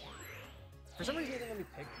 For some reason, I didn't let me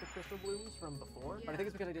pick the crystal blooms from before, but I think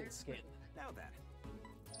it's because I didn't scan. Now then.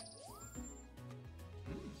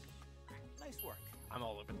 Nice work. I'm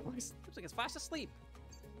all over the place. Looks like it's fast asleep.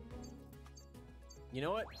 You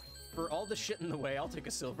know what? For all the shit in the way, I'll take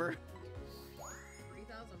a silver.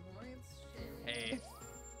 3,000 points? Shit. Hey.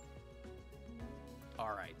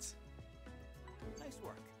 All right. Nice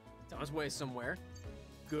work. It's on his way somewhere.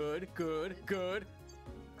 Good, good, good.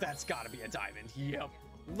 That's gotta be a diamond. Yep.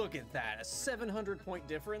 Look at that. A 700-point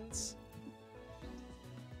difference.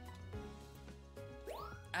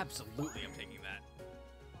 Absolutely, I'm taking that.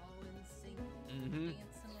 All in sync. Mm-hmm. Dancing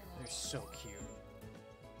along. They're so cute.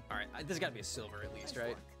 All right, this has got to be a silver at least, Nice right?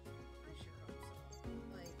 work. I sure hope so.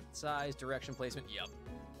 Like, Size, direction, placement. Yep.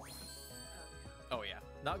 oh Oh yeah.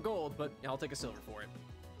 Not gold, but I'll take a silver for it.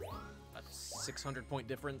 A 600-point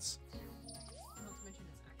difference. yeah. Not to mention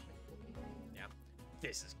it's actually okay. Yeah.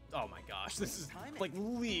 This is. Oh my gosh. This is Time it. like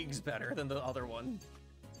leagues better than the other one.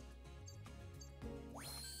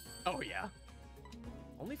 Oh yeah.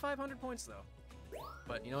 Only 500 points though.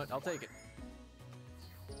 But you know what? I'll take it.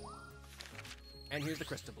 And here's the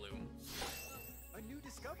crystal bloom. A new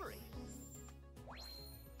discovery.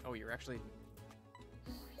 Oh, you're actually.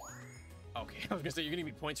 Okay, I was gonna say you're gonna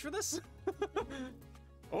need points for this.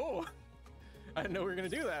 Oh, I didn't know we were gonna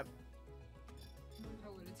do that. I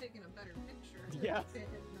would have taken a better picture. Yeah.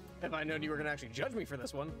 No. If I known you were gonna actually judge me for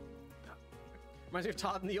this one. Reminds me of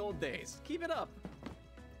Todd in the old days. Keep it up.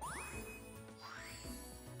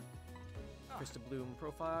 Crystal Bloom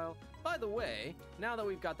profile. By the way, now that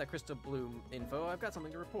we've got that Crystal Bloom info, I've got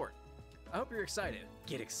something to report. I hope you're excited.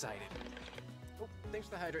 Get excited. Oh, thanks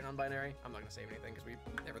for the hydrate non-binary. I'm not gonna save anything because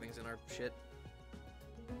everything's in our shit.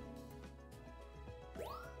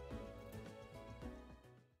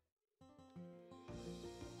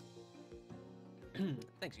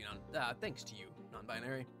 Thanks, you thanks to you,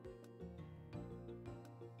 non-binary.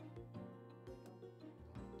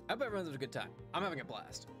 I hope everyone's having a good time. I'm having a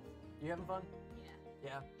blast. You having fun? Yeah.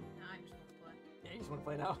 Yeah. Nah, I just want to play. Yeah, you just want to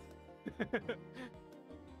play now?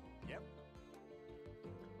 Yep.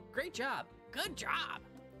 Great job. Good job.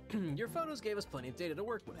 Your photos gave us plenty of data to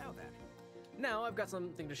work with. Now then. Now I've got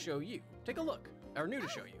something to show you. Take a look. Or new to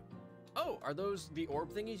show you. Oh, are those the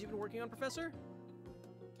orb thingies you've been working on, Professor?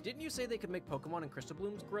 Didn't you say they could make Pokemon and crystal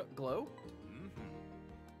blooms glow? Mm-hmm.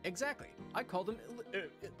 Exactly. I call them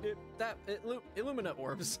Illumina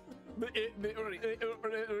orbs.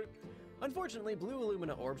 Unfortunately, blue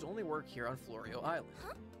Illumina orbs only work here on Florio Island.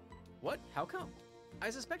 Huh? What? How come? I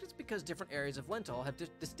suspect it's because different areas of Lental have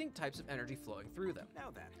distinct types of energy flowing through them. Now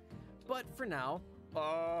then. But for now,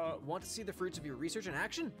 want to see the fruits of your research in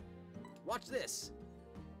action? Watch this.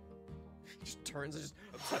 He just turns and just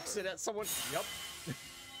flips it at someone. Yup.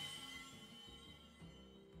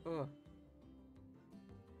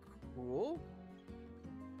 Cool.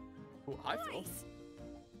 Cool. I feel. Nice.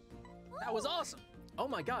 That was awesome. Oh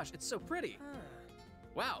my gosh, it's so pretty.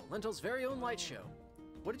 Wow, Lental's very own light show.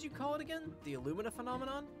 What did you call it again? The Illumina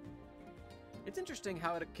Phenomenon? It's interesting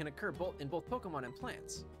how it can occur in both Pokemon and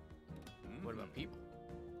plants. What about people?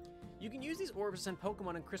 You can use these orbs to send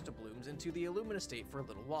Pokemon and crystal blooms into the Illumina state for a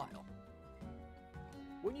little while.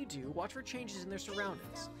 When you do, watch for changes in their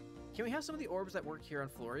surroundings. Can we have some of the orbs that work here on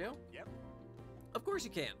Florio? Yep. Of course you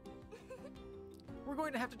can. We're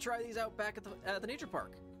going to have to try these out back at the nature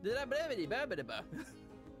park.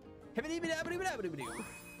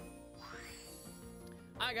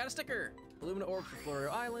 I got a sticker. Illumina orbs for Florio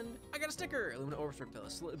Island. I got a sticker. Illumina orbs for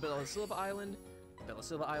Bella Silva Island. Bella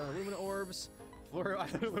Silva Island Illumina orbs. Florio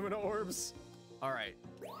Island Illumina orbs. All right,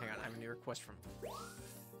 hang on. I have a new request from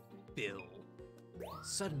Bill.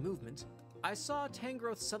 Sudden movement. I saw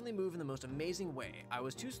Tangrowth suddenly move in the most amazing way. I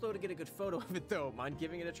was too slow to get a good photo of it though. Mind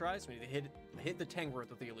giving it a try? So we need to hit the Tangrowth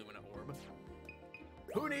with the Illumina orb.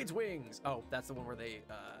 Who needs wings? Oh, that's the one where they,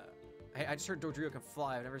 hey, I just heard Dodrio can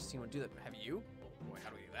fly. I've never seen one do that. Have you? Oh boy, how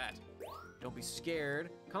do we do that? Don't be scared.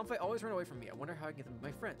 Comfy always run away from me. I wonder how I can get them with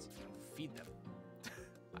my friends. Feed them.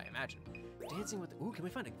 I imagine. Dancing with, ooh, can we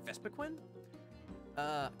find a Vespiquen?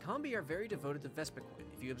 Combi are very devoted to Vespiquen.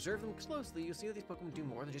 If you observe them closely, you'll see that these Pokemon do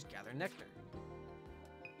more than just gather nectar.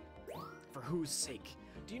 For whose sake?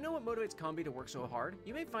 Do you know what motivates Combi to work so hard?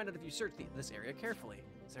 You may find out if you search this area carefully.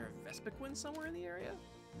 Is there a Vespiquen somewhere in the area?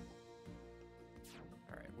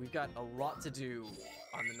 Alright, we've got a lot to do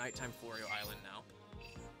on the nighttime Florio Island now.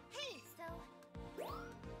 Hey, so...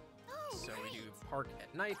 Oh, So we great. do park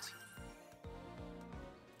at night.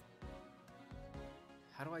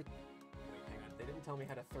 How do I... Wait, hang on. They didn't tell me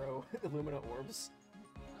how to throw Illumina orbs.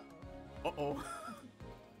 Uh-oh. Uh-oh.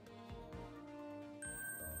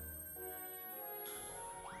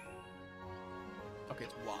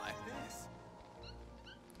 like this.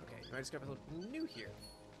 Okay, you might discover something new here.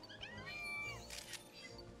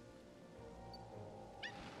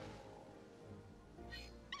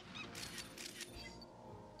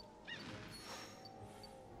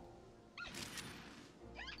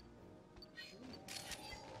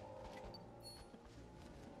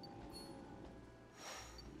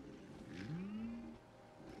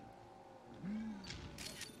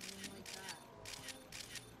 Like that.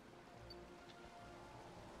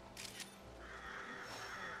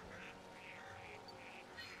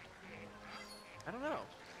 I don't know.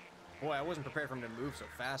 Boy, I wasn't prepared for him to move so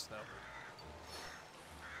fast, though.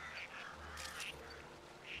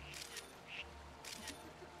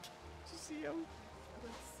 Did you see him?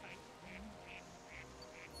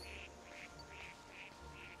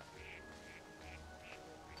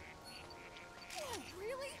 Oh,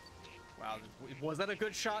 really? Wow, was that a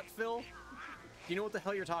good shot, Phil? Do you know what the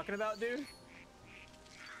hell you're talking about, dude?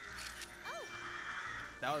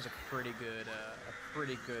 That was a pretty good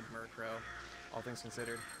Murkrow, all things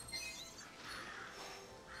considered.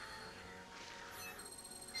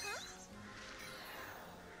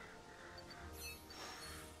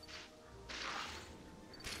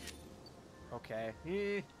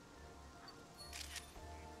 Okay.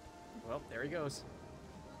 Well, there he goes.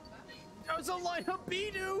 That was a lineup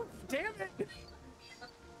Bidoof! Damn it!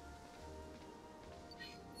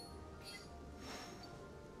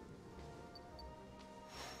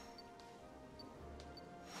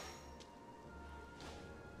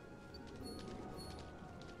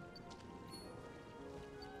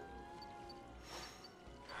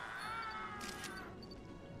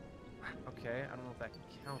 Okay, I don't know if that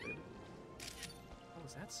counted. What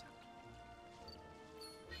was that sound?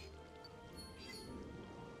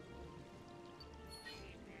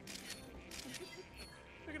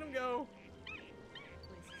 Look at him go!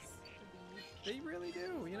 Places to be. They really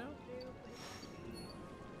do, you know? Places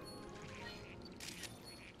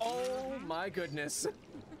Oh my goodness!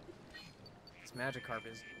 This Magikarp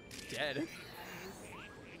is dead. That is,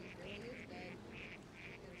 he really is dead.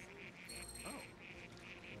 Oh.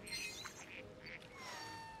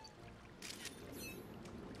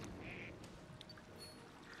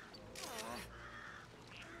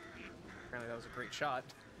 Apparently that was a great shot.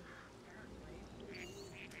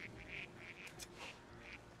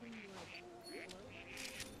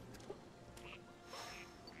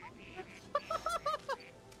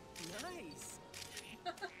 Nice. Oh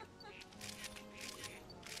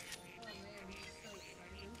man, he's so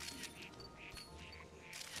excited.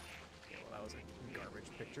 Okay, well that was a garbage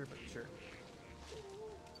picture, but sure.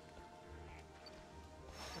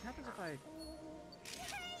 What happens if I...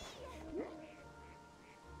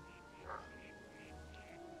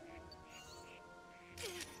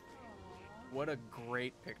 What a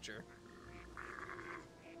great picture.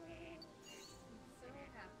 He's so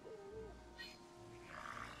happy.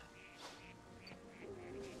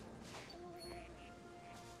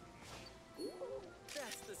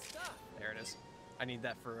 That's the stuff. There it is. I need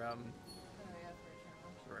that for Oh yeah,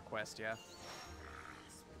 for a challenge. the request, yeah.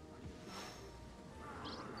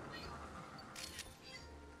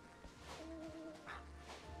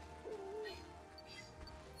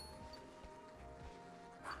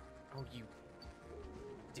 Oh, you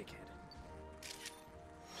dickhead.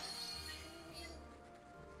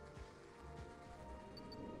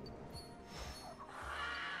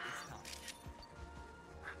 It's time.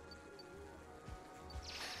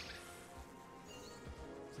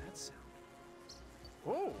 What's that sound?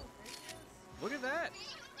 Whoa! Look at that!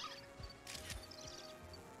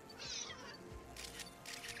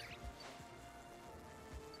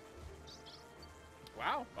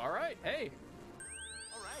 Wow, alright, hey!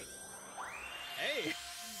 All right. Hey!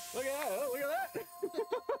 Look at that! Look at that!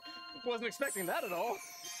 Wasn't expecting that at all.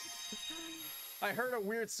 I heard a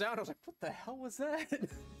weird sound. I was like, "What the hell was that?"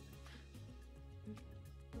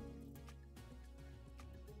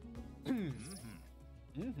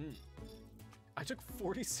 I took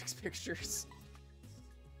 46 pictures.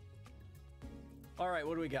 All right,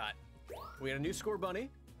 what do we got? We got a new score bunny.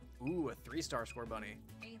 Ooh, a 3-star score bunny.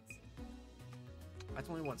 Fancy. That's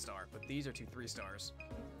only 1 star, but these are 2 3-stars. What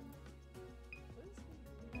is he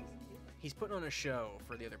doing? He's putting on a show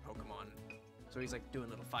for the other Pokemon. So he's like doing a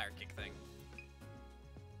little fire kick thing.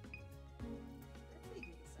 I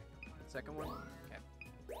think the second one. Second one? Okay.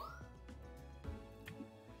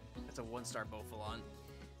 That's a 1-star Bofalon.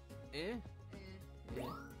 Eh? Eh. Eh.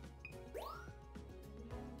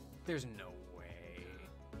 There's no way.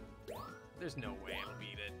 There's no way it'll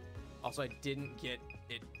beat it. Also, I didn't get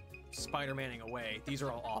it Spider-Manning away. These are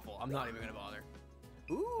all awful. I'm not even gonna bother.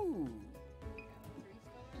 Ooh! Got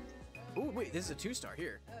a 3-star. Ooh, wait, this is a 2-star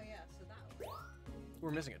here. Oh yeah, so that one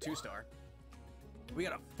We're missing a 2-star. We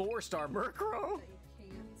got a 4-star Murkrow. that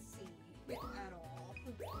you can't see at all.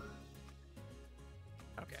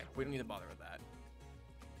 Okay, we don't need to bother with that.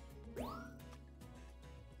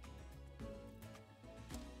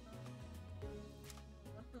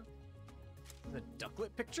 The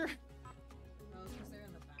ducklet picture? Oh, it's because they're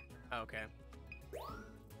in the background. Okay.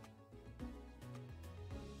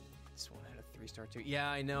 This one had a 3-star too. Yeah,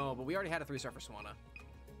 I know, but we already had a 3-star for Swanna.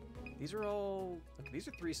 These are all... Okay, these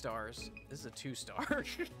are 3 stars. This is a 2-star.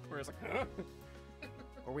 Where it's like, huh?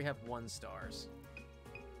 Or we have 1 stars.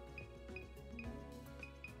 I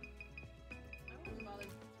wouldn't bother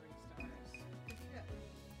with 3 stars. You got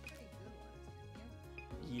pretty good ones,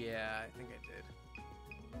 didn't you? Yeah, I think I did.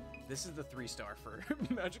 This is the 3-star for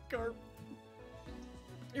Magikarp.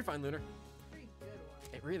 You're fine, Lunar. Pretty good ones.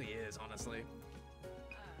 It really is, honestly.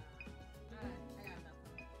 I got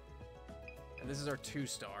nothing. And this is our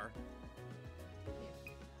 2-star. Can't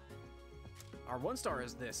beat that. Our 1-star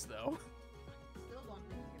is this, though. Still don't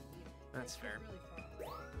think you can beat it. That's It's fair. Really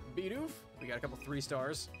far away. Bidoof. We got a couple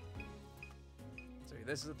 3-stars. So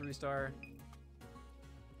this is a 3-star.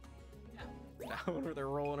 Yeah. That one where they're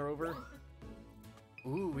rolling her over.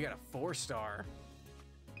 Ooh, we got a 4-star.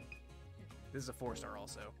 This is a 4-star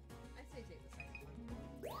also. I say take the second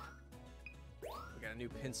one. We got a new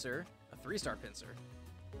Pinsir, a 3-star Pinsir.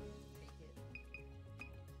 Take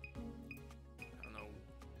it. I don't know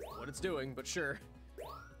what it's doing, but sure.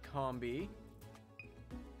 Combi.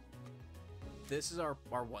 This is our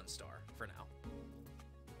 1-star for now.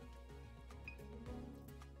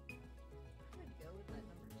 I would go with that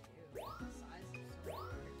number 2. The size is so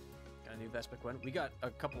hard. Got a new Vespiquen. We got a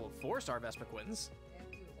couple of 4-star Vespiquens. They have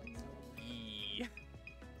to do with, like, so. Eee.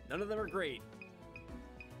 None of them are great.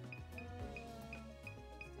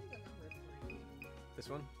 Let's do the number 3. This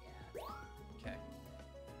one? Yeah. Okay.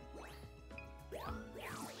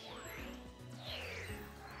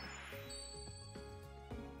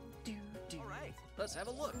 All right. Let's have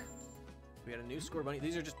a look. We got a new Score Bunny.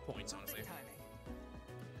 These are just points, honestly. Perfect timing.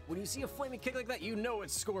 When you see a flaming kick like that, you know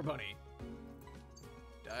it's Score Bunny.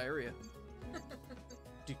 Diarrhea.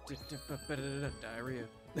 Diarrhea.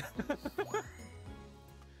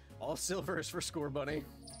 All silvers for Score Bunny.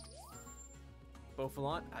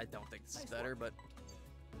 Beaufalant, I don't think this is better, but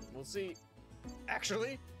we'll see.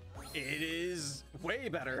 Actually, it is way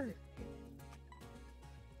better.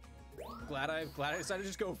 Glad I decided to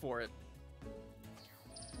just go for it.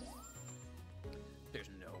 There's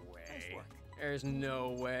no way. Nice work. There's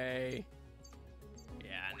no way.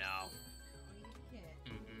 Yeah, no. You can't.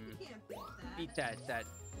 Mm-mm. You can't beat that. Beat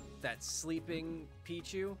that sleeping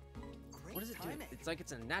Pichu. Great What does it do? timing. It's like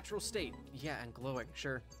it's in a natural state. Yeah, and glowing,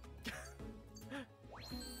 sure. It's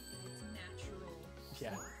natural.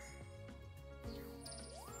 Yeah.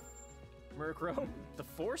 Murkrow, the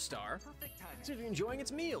 4-star. Perfect It's timing. enjoying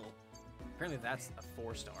its meal. Apparently that's a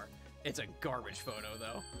 4-star. It's a garbage photo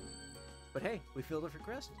though. But hey, we filled a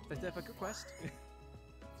request. That's epic request.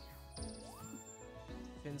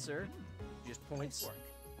 Pinsir, just points. Nice work.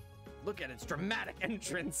 Look at its dramatic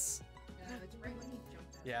entrance. Yeah, it's right when he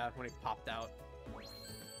jumped out. Yeah, when he popped out.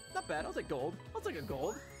 Not bad. I'll take gold. I'll take a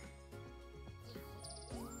gold.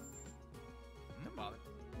 Don't bother.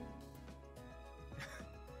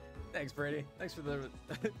 Thanks, Brady. Thanks for the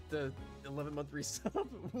 11-month resub.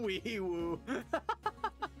 Wee woo.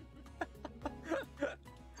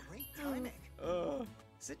 Great timing.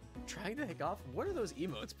 Is it trying to hick off? What are those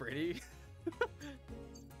emotes, Brady?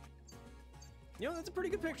 You know, that's a pretty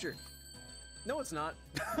good picture. No, it's not.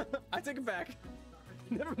 I take it back.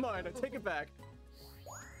 Never mind, I take it back.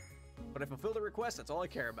 But I fulfilled a request, that's all I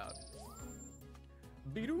care about.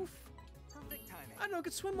 Bidoof. Perfect timing. I don't know, it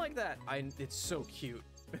could swim like that. It's so cute.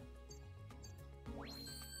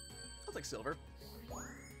 I'll take silver.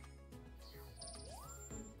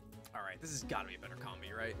 Alright, this has got to be a better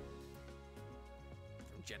combi, right?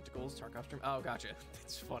 From Genticles, Tarkovstrom. Oh, gotcha.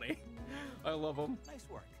 It's funny. I love him. Nice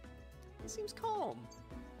work. He seems calm.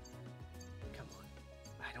 Come on.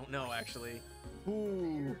 I don't know, actually.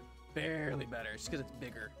 Ooh, barely better. Just because it's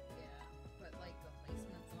bigger. Yeah, but like the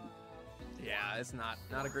placement's off. Yeah, it's not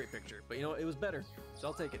a great picture. But you know what? It was better. So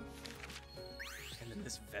I'll take it. And then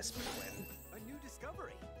this Vespiquen. A new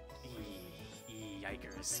discovery.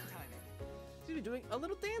 Yikers. Perfect timing. Dude, doing a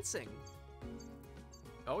little dancing.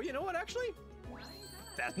 Oh, you know what, actually? Why is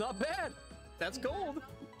that? That's not bad. That's gold.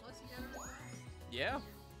 Plus you got a request. Yeah.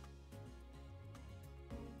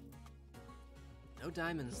 No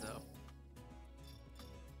diamonds, though.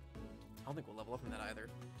 I don't think we'll level up from that either.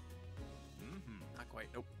 Not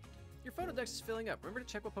quite, nope. Your photo dex is filling up. Remember to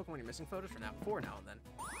check what Pokemon you're missing photos for now, and then.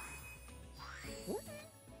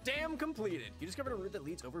 Dam completed. You discovered a route that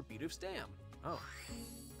leads over Beethoof's Dam. Oh,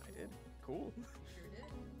 I did. Cool. Sure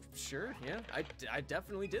did. Sure, yeah, I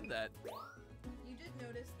definitely did that. You did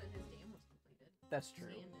notice that his dam was completed. That's true.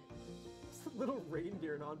 And It's the little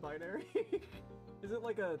reindeer non-binary. Is it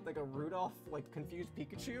like a Rudolph, like confused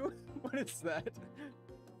Pikachu? What is that?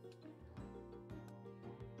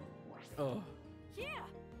 Oh. Yeah.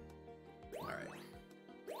 All right.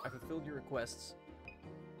 I fulfilled your requests.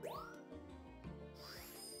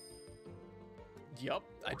 Yup,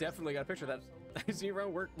 I definitely got a picture of that. I see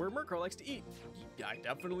around where Murkrow likes to eat. Yeah, I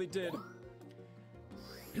definitely did.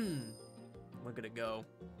 Look at it go.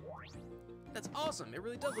 That's awesome. It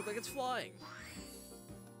really does look like it's flying.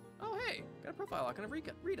 Oh, hey, got a profile icon of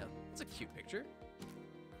Rita. That's a cute picture.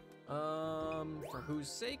 For whose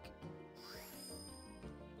sake?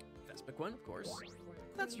 Vespiquen, of course.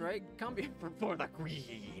 That's right, Combi for the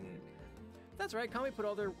queen. That's right, Combi put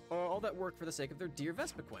all that work for the sake of their dear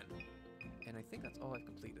Vespiquen. And I think that's all I've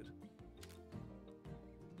completed.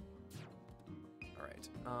 All right.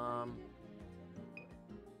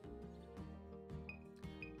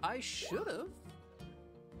 I should have.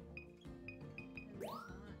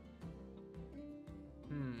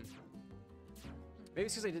 Maybe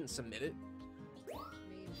it's because I didn't submit it.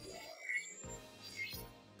 maybe.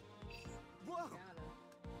 Whoa! Gotta.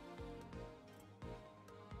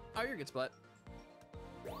 Oh, you're good, Splat.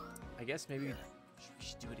 I guess maybe we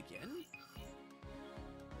should do it again?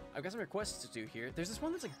 I've got some requests to do here. There's this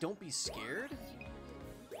one that's like, don't be scared.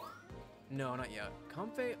 No, not yet.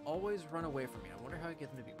 Comfey always run away from me. I wonder how I get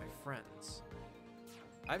them to be my friends.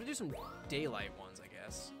 I have to do some daylight ones, I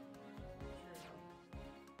guess.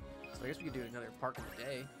 So I guess we could do another park of the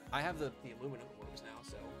day. I have the Illumina orbs now,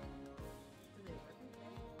 so. Do they work? Let's see the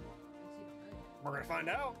red. We're gonna find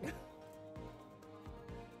out. What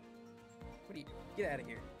do you, get out of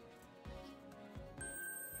here.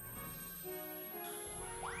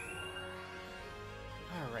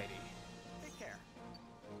 Alrighty. Take care.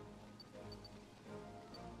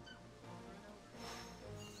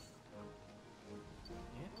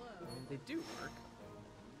 Yeah, I mean, they do work.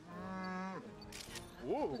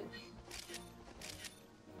 Whoa.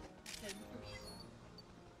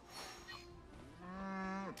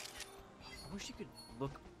 I wish you could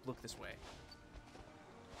look this way.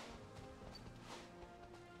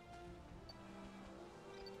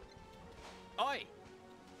 Oi!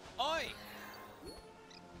 Oi!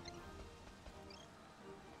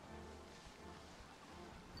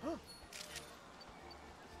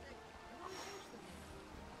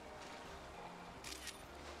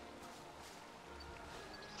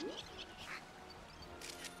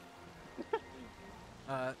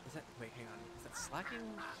 Is that, wait, hang on. Is that slacking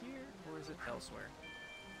here, or is it elsewhere?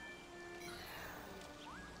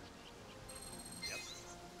 Yep,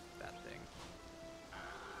 that thing.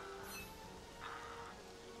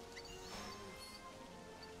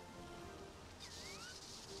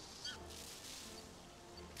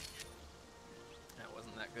 That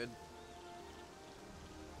wasn't that good.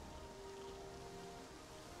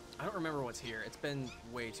 I don't remember what's here. It's been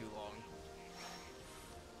way too long.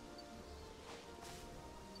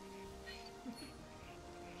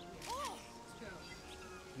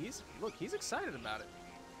 Look, he's excited about it.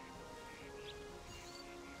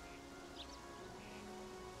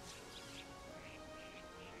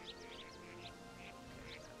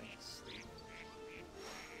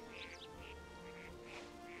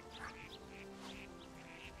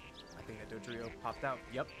 I think that Dodrio popped out.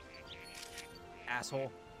 Yep.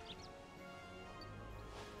 Asshole.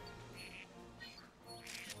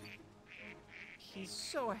 He's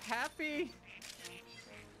so happy.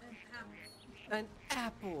 An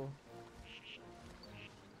apple.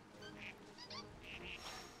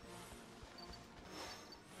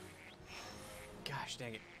 Gosh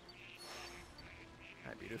dang it.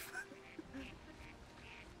 Hi, beautiful.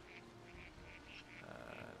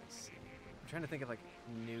 Let's see. I'm trying to think of like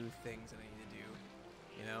new things that I need to do,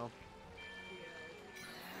 you know?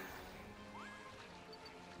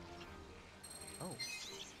 Oh.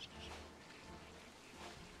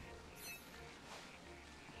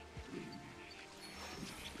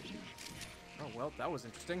 Oh, well, that was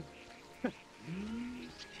interesting.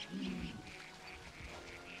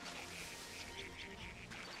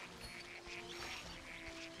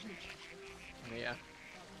 Yeah.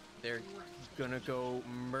 They're gonna go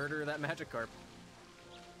murder that Magikarp.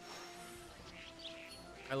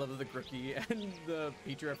 I love that the Grookey and the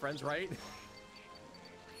Pichu are friends, right?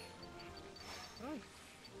 Oh.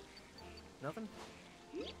 Nothing?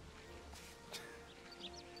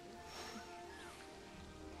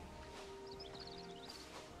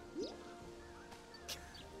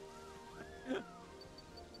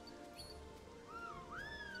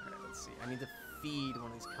 Let's see. I need to feed one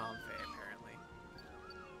of these Comfey, apparently.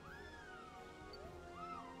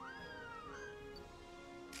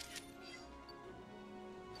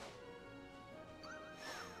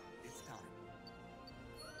 It's time.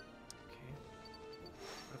 Okay.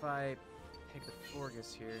 What if I pick the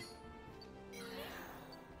Florgus here?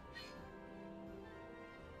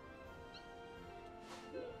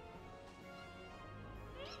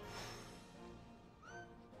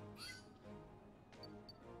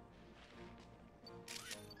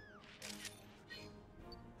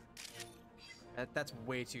 That's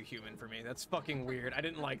way too human for me. That's fucking weird. I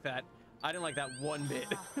didn't like that. I didn't like that one bit.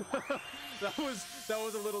 that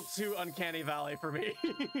was a little too uncanny valley for me.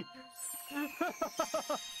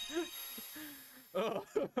 Ugh.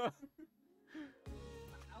 How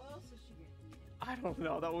else is she gonna eat it? I don't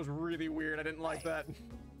know. That was really weird. I didn't like that. How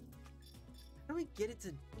do we get it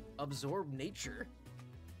to absorb nature?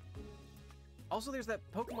 Also, there's that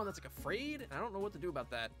Pokemon that's like afraid. I don't know what to do about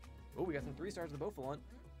that. Oh, we got some 3 stars of the Bofalant.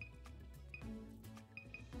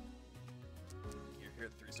 Here are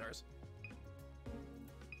the 3 stars. I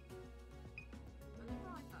think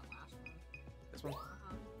I like that last one. This one.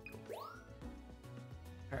 Uh-huh.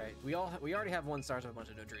 All right, we already have 1 stars with a bunch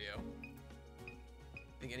of Dodrio.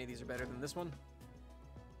 Think any of these are better than this one?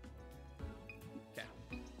 Okay.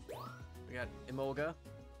 We got Emolga.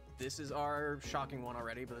 This is our shocking one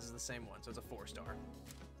already, but this is the same one, so it's a 4 star.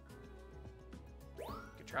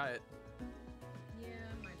 Could try it. Yeah,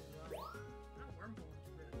 might as well. That wormhole is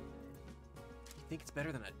really good. You think it's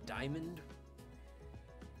better than a diamond?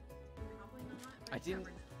 Probably not. But I you didn't.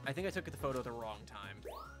 never know. I think I took the photo at the wrong time.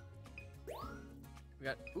 We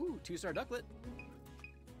got 2-star Ducklet.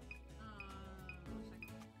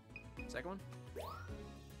 Second one?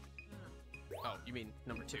 Oh, you mean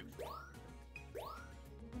number 2?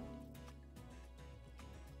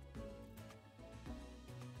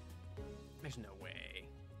 There's no way.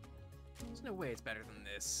 There's no way it's better than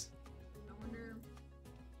this. I wonder.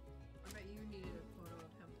 I bet you needed a photo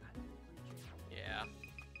of him at the region. Yeah.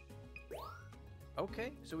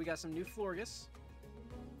 Okay, so we got some new Florgus.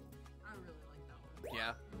 I really like that one.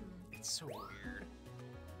 Yeah. It's so weird.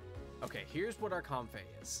 Okay, here's what our Comfey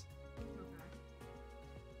is. Okay.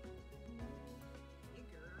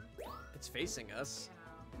 Bigger. It's facing us.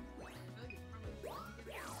 Yeah. I feel like it's probably hard to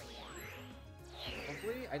get it out.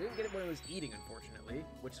 Hopefully, I didn't get it when it was eating, unfortunately,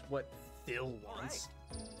 which is what Phil wants.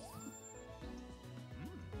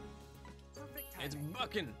 Perfect It's timing.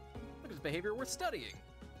 bucking. Look at this behavior worth studying.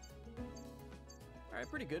 All right,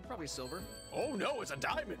 pretty good. Probably silver. Oh no, it's a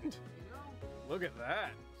diamond. There you go. Look at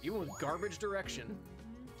that. Even with garbage direction.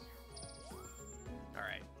 All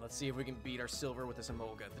right, let's see if we can beat our silver with this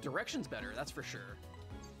Emolga. The direction's better, that's for sure.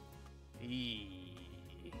 Placement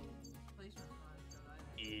wise, so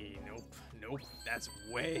I Nope. That's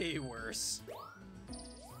way worse.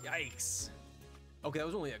 Yikes. Okay, that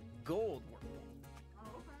was only a gold Wurmple. Oh,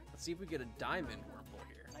 okay. Let's see if we get a diamond Wurmple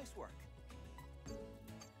here. Nice work.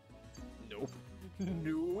 Nope.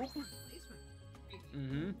 Placement.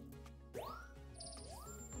 Mm-hmm.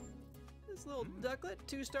 This little ducklet,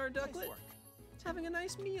 2-star ducklet, Nice work. it's having a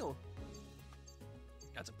nice meal.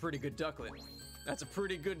 That's a pretty good ducklet. That's a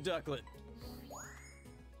pretty good ducklet.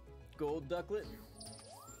 Gold ducklet.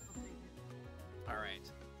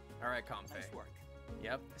 All right, Comfey. Nice work.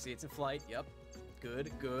 Yep, I see it's in flight. Yep.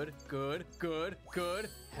 Good.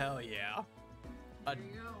 Hell yeah. A There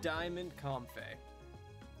you go. diamond Comfey.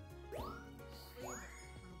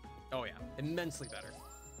 Oh yeah, immensely better.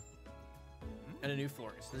 And a new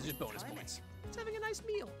Florgus. This is just bonus Timing. points. It's having a nice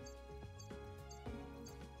meal.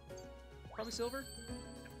 Probably silver.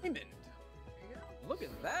 Diamond. There you go. Look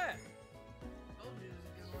at that. Told you it was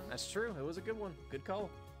a good one. That's true. It was a good one. Good call.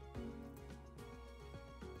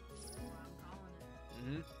 That's what I'm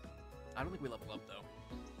calling it. I don't think we level up though.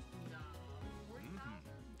 No.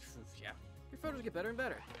 40,000? Yeah. Your photos get better and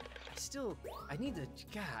better. I need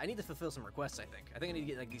to fulfill some requests, I think. I think I need to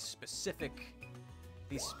get like these specific,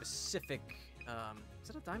 is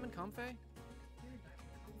it a diamond Comfey? You're a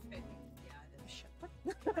diamond. Okay. Yeah, it is.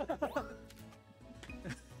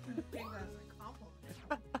 Take that as a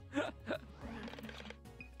compliment.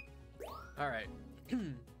 All right.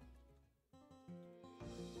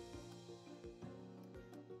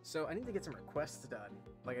 So I need to get some requests done.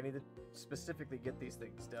 Like I need to specifically get these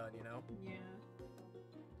things done, you know? Yeah.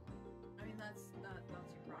 I mean, that's your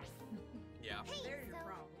problem. Yeah. Hey, They're your so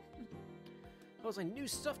problem. Oh, it's like new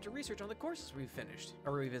stuff to research on the courses we've finished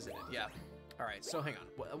or revisited. Yeah. All right. So hang on.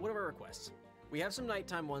 What are our requests? We have some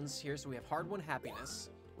nighttime ones here. So we have hard one happiness,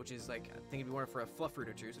 which is like I think it'd be one for a fluff fruit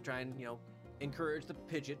or two. So try and encourage the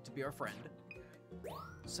Pidgeot to be our friend.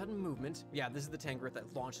 Sudden movement. Yeah, this is the Tangrowth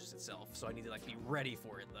that launches itself, so I need to like be ready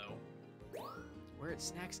for it though. Where it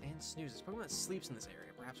snacks and snoozes. Pokemon that sleeps in this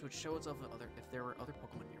area. Perhaps it would show itself if there were other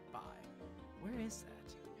Pokemon nearby. Where is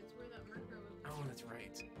that? It's where that Murkrow is. Oh, that's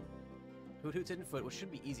right. Hoot Hoot's hidden foot, which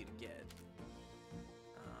should be easy to get.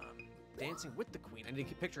 Dancing with the Queen. I need to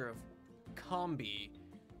get a picture of Combi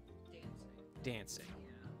dancing.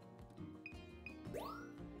 Yeah.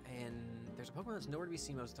 And there's a Pokemon that's nowhere to be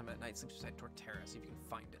seen most of the time at night. Sleeps beside Torterra. See if you can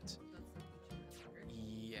find it. That's the feature.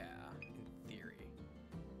 Yeah, in theory.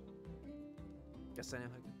 Guess I know how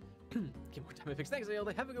to get more time to fix. Thanks,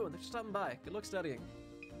 Ailde. Have a good one. Thanks for stopping by. Good luck studying.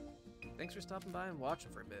 Thanks for stopping by and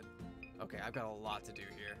watching for a bit. Okay, I've got a lot to do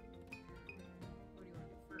here. What do you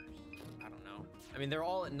want to do first? I don't know. I mean, they're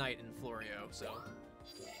all at night in Florio, so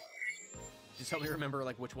just help me remember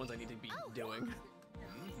like which ones I need to be doing.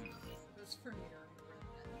 That's for me to remember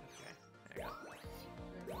that. Okay,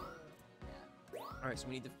 there you go. All right, so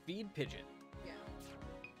we need to feed Pidgeot. Yeah.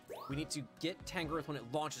 We need to get Tangrowth when it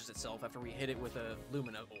launches itself after we hit it with a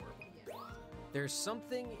Lumina orb. Yeah. There's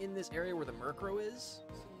something in this area where the Murkrow is.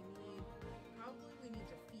 So we need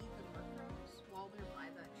to feed the Murkrows while they're by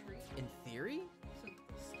that tree. In theory, So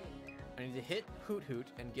they'll stay there. I need to hit Hoot Hoot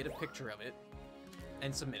and get a picture of it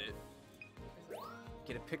and submit it.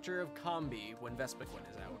 Get a picture of Combi when Vespiquen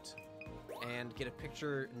is out. And get a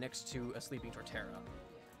picture next to a sleeping Torterra.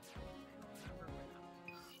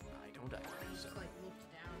 I don't either. I So. just like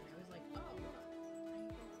looked down and I was like, oh.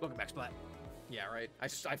 Welcome back, Splat. Yeah, right. I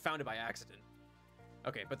found it by accident.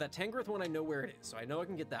 Okay, but that Tangrowth one, I know where it is, so I know I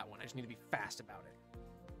can get that one. I just need to be fast about it.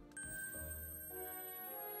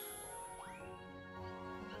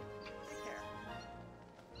 Take care.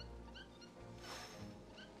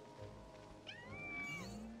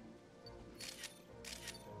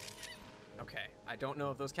 Okay, I don't know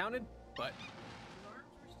if those counted, but The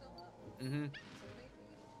arms were still up. mm-hmm. So maybe.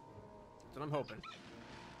 That's what I'm hoping.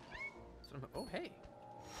 That's what I'm oh, hey.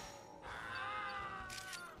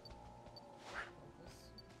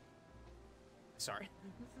 Sorry.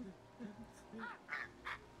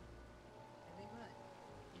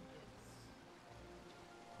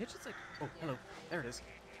 It's just like, oh, hello. There it is.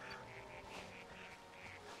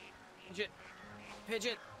 Pidgeot.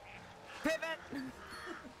 Pidgeot. Pivot!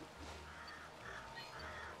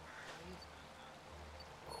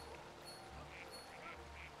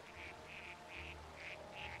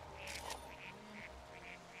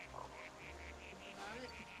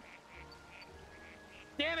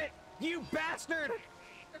 Damn it! You bastard! Okay,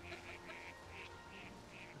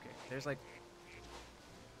 there's like...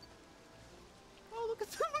 Oh, look at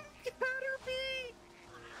the Caterpie!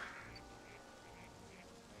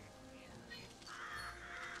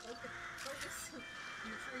 Focus in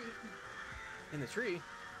the tree. In the tree? Right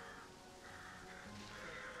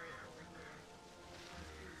over here.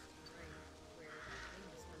 Right where that thing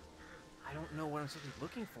is supposed to be. I don't know what I'm supposed to be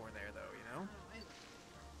looking for there, though, you know? Oh, I look.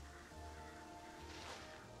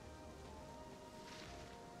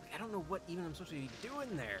 I don't know what even I'm supposed to be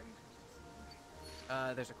doing there.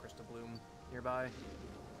 There's a Crystal Bloom nearby.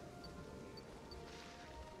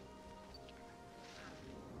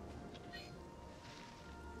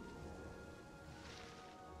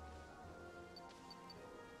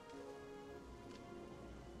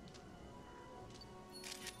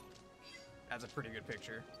 That's a pretty good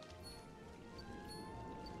picture.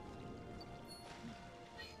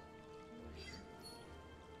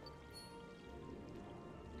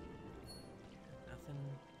 Nothing.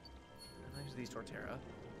 There's these Torterra.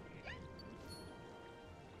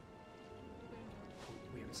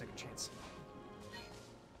 We have a second chance.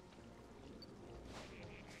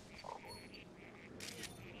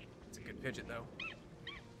 It's a good Pidgeot, though.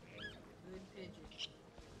 Good Pidgeot.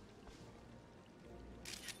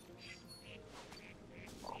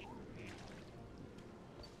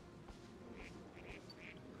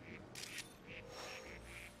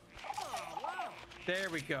 There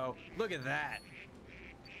we go. Look at that.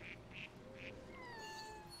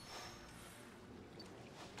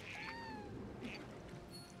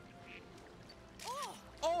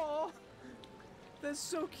 Oh, that's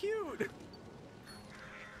so cute.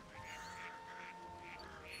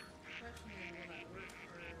 Question is, will that work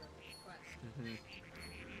for quest?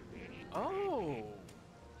 Oh.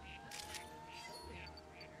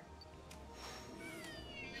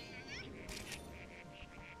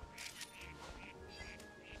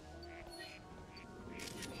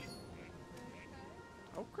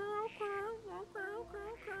 Okay.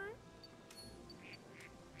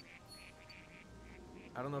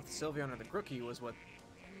 I don't know if the Sylveon or the Grookey was what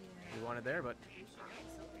we wanted there, but We should get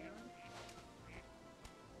Sylveon.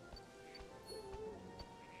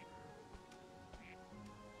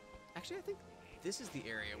 Actually, I think this is the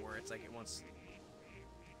area where it's like it wants to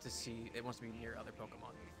be near other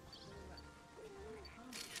Pokemon.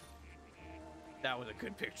 That was a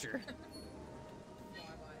good picture.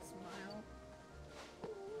 Bye-bye, smile.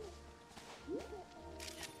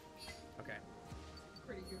 Okay.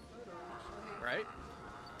 Pretty good photo, actually. Right?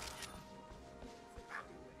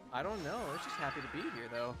 I don't know. It's just happy to be here,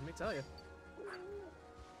 though. Let me tell you.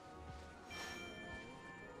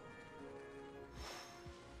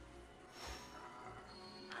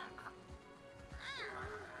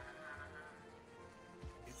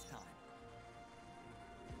 It's time.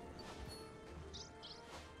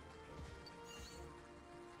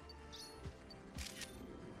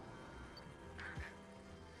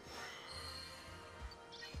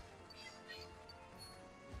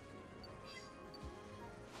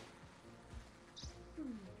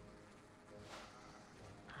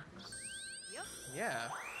 Yep. Yeah.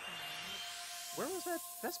 Where was that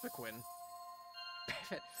Vespiquen?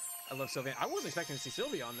 I love Sylveon. I wasn't expecting to see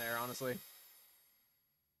Sylvie on there, honestly.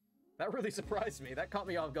 That really surprised me. That caught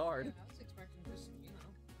me off guard. Yeah, I was expecting just,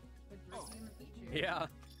 like Gracie and the Pichu. Yeah.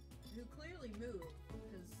 Who clearly moved,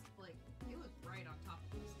 because, like, it was right on top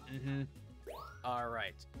of this stuff. Mm-hmm. All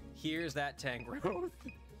right. Here's that Tangrowth. I don't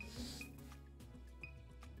think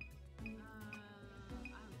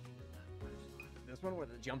that first This one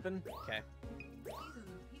with the jumping? Okay. one.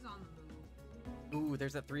 He's on the move. Ooh,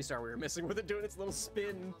 there's that 3-star we were missing with it doing its little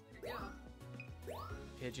spin. Yeah.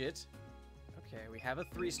 Pidgeot. Okay, we have a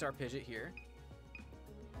 3-star Pidgeot here.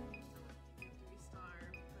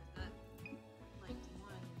 3-star, but that, like,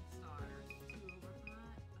 1-star, 2 over from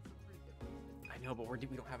that, that's a pretty good one. I know, but we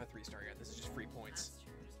don't have a 3-star yet. This is just free points. That's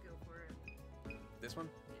true, just go for it. This one?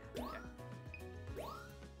 Yeah.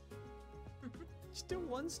 Okay. Just a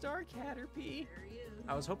 1-star Caterpie. There he is.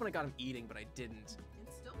 I was hoping I got him eating, but I didn't.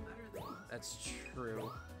 It's still better than this. That's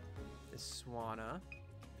true. This Swanna.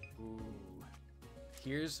 Ooh.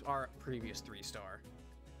 Here's our previous 3-star.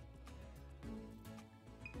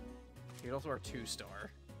 Here's also our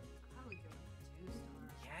 2-star. Probably go with 2-star.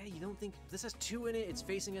 Yeah, you don't think this has 2 in it? It's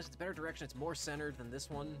facing us. It's a better direction. It's more centered than this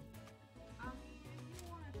one. I mean, if you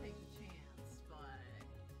want to take a chance,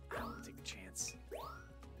 but... I want to take a chance.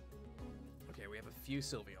 Okay, we have a few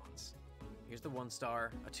Sylveons. Here's the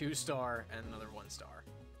 1-star, a 2-star, and another 1-star.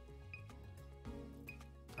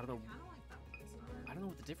 I don't know. Kind of like that 1-star. I don't know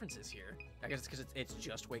what the difference is here. I guess it's because it's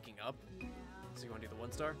just waking up. Yeah. So you want to do the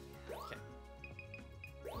 1-star? Okay.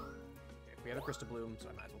 We have a Crystal Bloom, so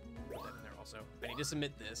I might as well put that in there also. I need to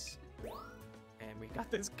submit this. And we got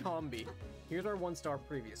this combi. Here's our 1-star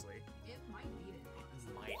previously. It might beat it,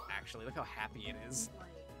 honestly. Might actually. Look how happy it is. Like,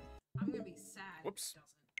 I'm gonna be sad Whoops. if it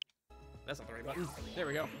doesn't. That's not the right button. There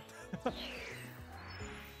we go.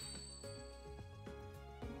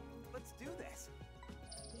 Let's do this.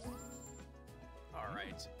 All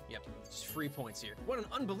right. Yep. Just free points here. What an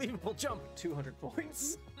unbelievable jump. 200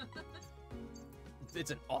 points.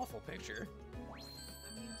 It's an awful picture. I mean,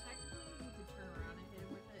 technically, you could turn around and hit it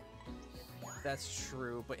with it. If you want. That's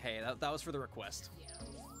true, but hey, that was for the request. Yeah.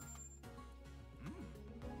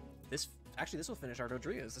 This will finish our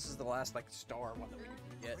Dodrias. This is the last like star one that we can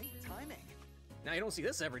get. Great timing. Now you don't see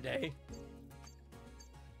this every day.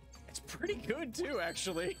 It's pretty good too,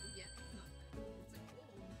 actually. Yeah.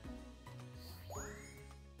 It's a gold.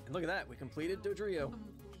 And look at that, we completed Dodrio.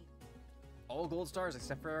 Complete. All gold stars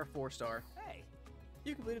except for our 4-star. Hey.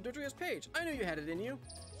 You completed Dodrio's page. I knew you had it in you.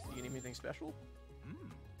 Do you need anything special?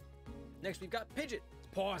 Next we've got Pidgeot. It's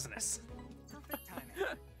poisonous. Perfect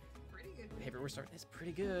timing. Pretty good. Hey, but we're starting. It's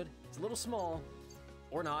pretty good. It's a little small,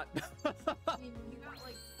 or not. I mean, you got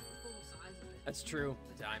like full size of it. That's true.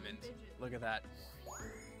 The Diamond. Pidgeot. Look at that.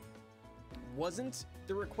 Wasn't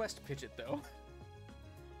the request Pidgeot though?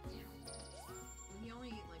 Yeah. He only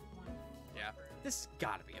ate like 1. Yeah. for it. This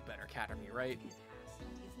gotta be a better Caterpie, right? It has to.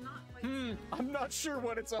 He's not quite. I'm not sure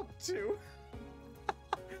what it's up to.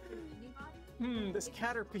 Anybody? This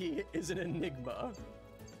Caterpie is an enigma.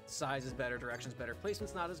 Size is better, direction's better,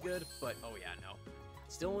 placement's not as good, but oh yeah, no.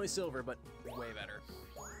 Still only silver, but way better.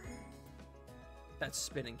 That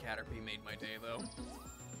spinning Caterpie made my day, though.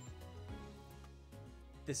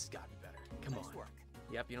 This has got to be better. Come Nice on. work.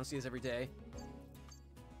 Yep, you don't see this every day.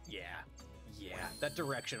 Yeah. Yeah, that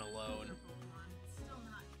direction alone. Pokemon. Still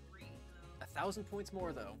not great though. 1,000 points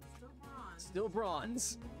more, though. Still bronze. Still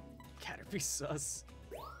bronze. Caterpie sus.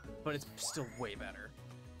 But it's still way better.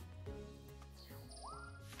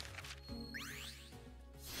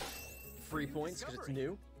 Free points because it's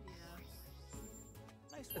new. Yeah.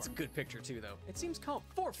 Nice That's a work. good picture too, though. It seems calm.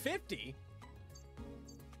 450?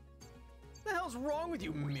 What the hell's wrong with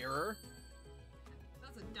you, Mirror?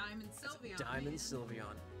 That's a Diamond Sylveon. Diamond man.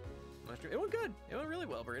 Sylveon. my stream. It went good. It went really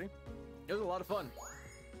well, Brady. It was a lot of fun.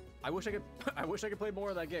 I wish I could. I wish I could play more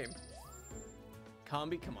of that game.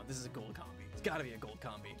 Combi, come on, this is a gold combi. It's got to be a gold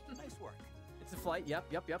combi. Nice work. It's a flight. Yep.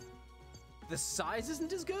 The size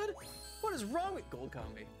isn't as good. What is wrong with gold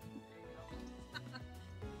combi?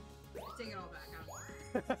 Take it all back.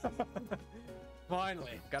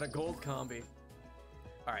 Finally, got a gold combi.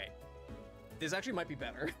 All right, this actually might be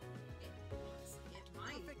better. It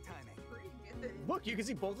might. Perfect timing. Pretty good. Look, you can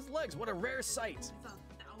see both his legs. What a rare sight. It's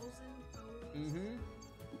 1,000 photos. Mm-hmm.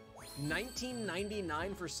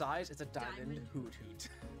 1999 for size. It's a diamond Diamond. hoot hoot.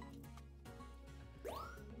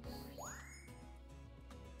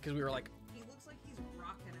 Because we were like, He looks like he's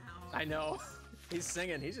rocking out. I know. He's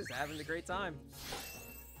singing. He's just having a great time.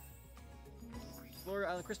 Flora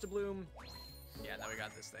Island Crystal Bloom. Yeah, now we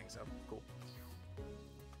got this thing, so cool.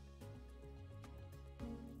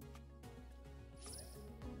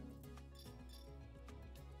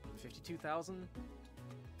 $52,000.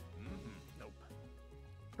 Nope.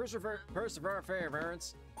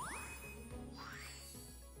 Perseverance.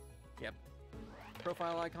 Yep.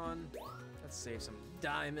 Profile icon. Let's save some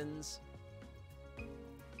diamonds. You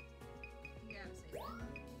gotta say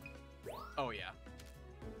that. Oh yeah.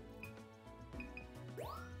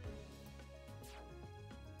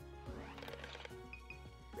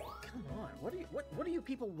 Come on, what do you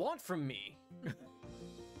people want from me?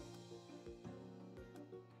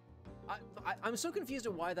 I'm so confused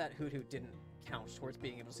at why that hoot hoot didn't count towards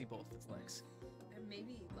being able to see both its legs. And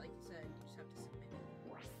maybe, like you said, you just have to submit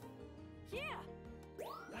it. Yeah.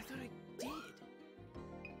 I thought I did.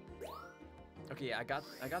 Okay, yeah, I got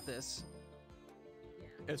this.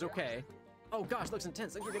 Yeah. It's okay. Oh gosh, looks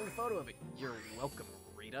intense. Thanks for getting a photo of it. You're welcome,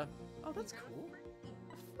 Rita. Oh, that's cool.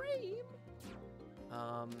 A frame.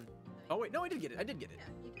 Oh wait, no, I did get it. Yeah,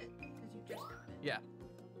 you did, because you just got it. Yeah.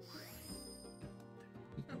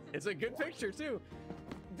 It's a good picture too.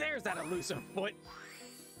 There's that elusive foot.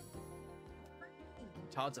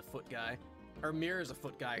 Todd's a foot guy. Or Mirror's a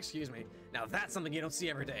foot guy, excuse me. Now that's something you don't see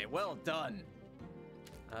every day. Well done.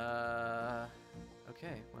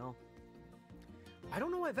 Okay, well. I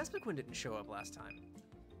don't know why Vespiquen didn't show up last time.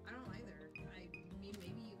 I don't either. I mean,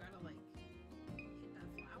 maybe you gotta, like, hit that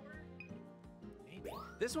flower? Maybe.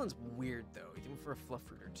 This one's weird though. You think for a fluff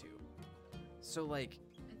fruit or two. So like,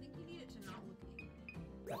 I think you need it to not look angry.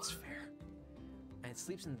 that's fair. And it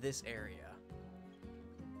sleeps in this area.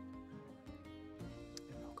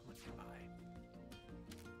 Pokemon nearby.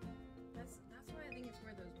 That's why I think it's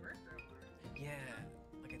where those bird girls are. Yeah,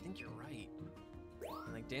 like I think you're right.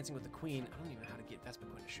 And like Dancing with the Queen, I don't even know how to get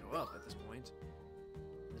Vespiquen to show up at this point.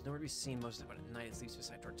 There's nowhere to be seen most of it, but at night it sleeps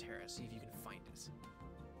beside Torterra. See if you can find it.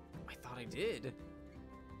 I thought I did.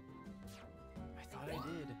 I thought I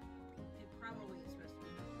did. It probably is supposed to be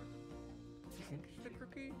north. You think it's the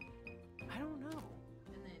cookie? I don't know.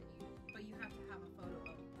 And then but you have to have a photo of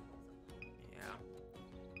both of them. Yeah.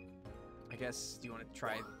 I guess, do you want to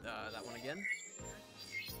try that one again?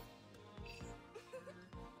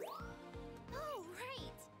 Oh,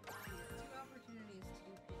 right. So you have 2 opportunities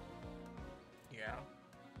to Yeah.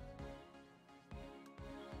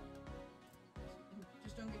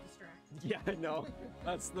 just don't get distracted. Yeah, I know.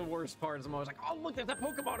 That's the worst part. Is I'm always like, oh look, there's a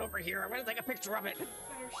Pokemon over here. I'm gonna take a picture of it. Better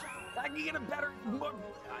shot. I can get a better.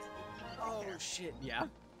 Oh shit! Yeah.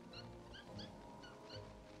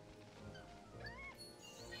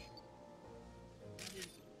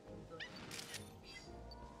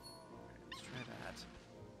 Let's try that.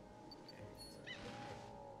 There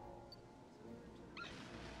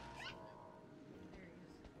he is.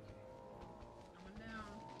 Coming down.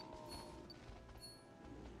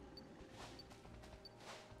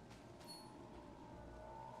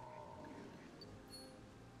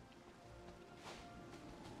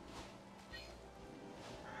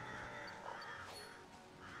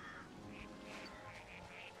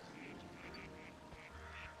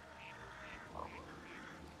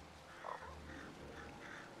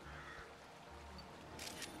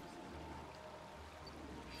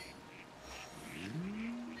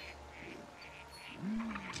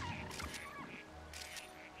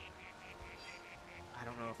 I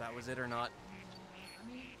don't know if that was it or not.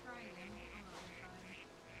 I mean, try again.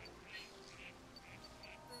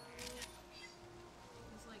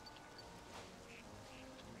 It's like,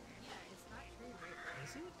 yeah, it's that tree right there.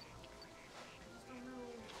 Is it? I just don't know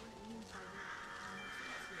what it means by that.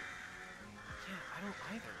 Yeah, I don't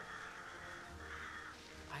either.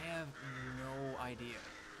 I have no idea.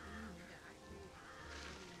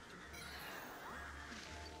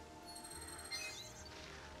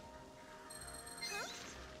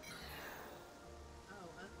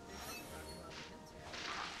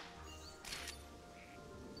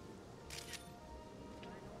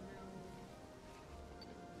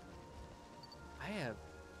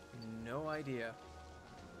 idea.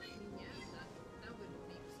 I mean, yeah, that would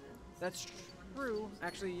make sense. That's Pokemon true. seems-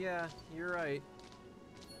 Actually, yeah, you're right.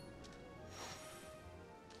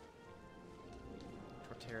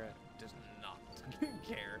 Torterra does not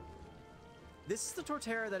care. This is the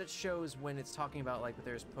Torterra that it shows when it's talking about like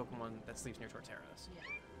there's Pokemon that sleeps near Torterras. Yeah,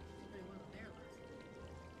 but it wasn't there last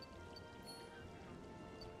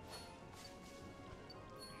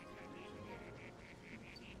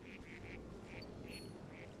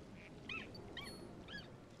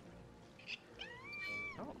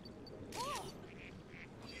Oh.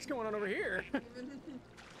 What's going on over here? time. Are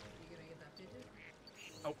you gonna get that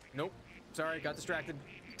pidget? Oh, nope. Sorry, got distracted.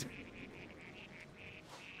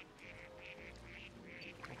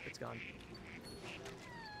 Oh, it's gone.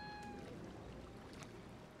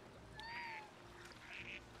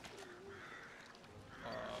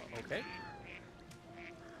 Okay.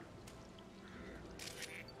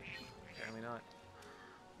 Apparently not.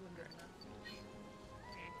 Wouldn't get enough.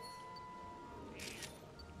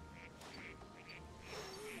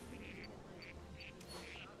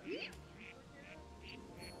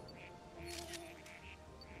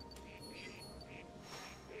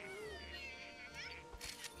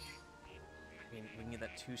 I mean, we can get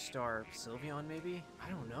that 2-star Sylveon, maybe? I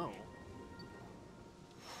don't know.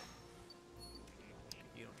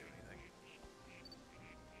 You don't do anything.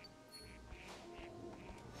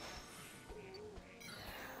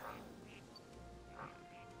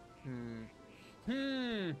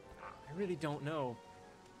 I really don't know.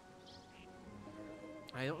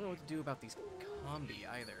 I don't know what to do about these combi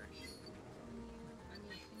either. I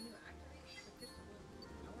mean, can you activate the pistol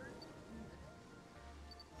power? With or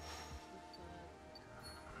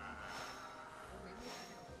maybe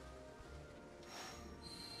it's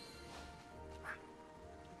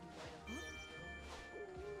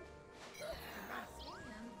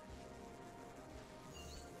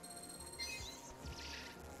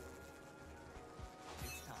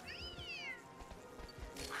It's time.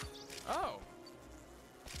 Oh!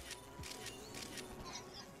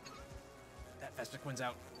 That Vespiquin's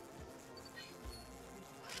out.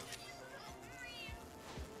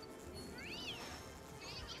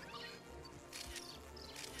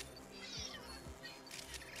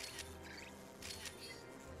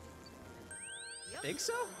 Think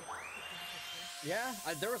so? Yeah,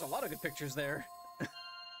 there was a lot of good pictures there.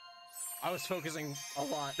 I was focusing a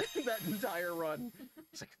lot that entire run.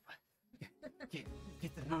 It's like,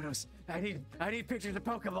 get the photos. I need pictures of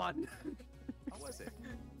Pokemon. How was it?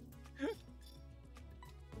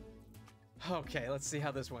 Okay, let's see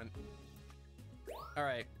how this went. All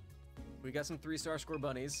right, we got some 3-star score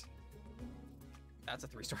bunnies. That's a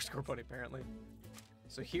 3-star score bunny, apparently.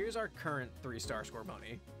 So here's our current 3-star score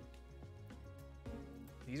bunny.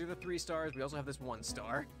 These are the 3 stars. We also have this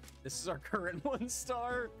 1-star. This is our current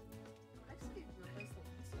 1-star. I say replace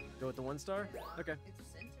the 1-star. Go with the 1-star? Okay. It's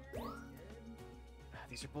center, it's good.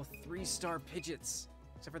 These are both 3-star Pidgeots.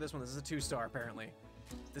 Except for this one, this is a 2-star apparently.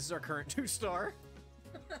 This is our current 2-star.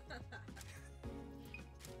 What's our current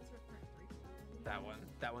 3-star?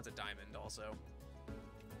 That one's a diamond also.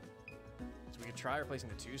 So we could try replacing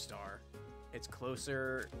the 2-star. It's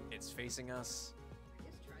closer, it's facing us. I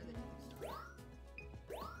guess try the 2-star.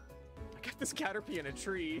 I got this Caterpie in a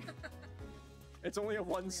tree. It's only a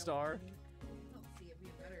 1-star. I don't see it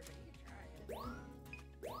being better, but you can try it.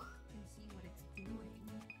 And see what it's doing.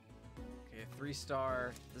 Okay,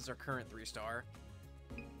 3-star. This is our current 3-star.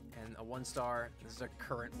 And a 1-star. This is our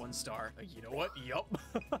current 1-star. You know what? Yup.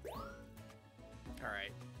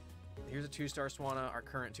 Alright. Here's a 2-star Swanna. Our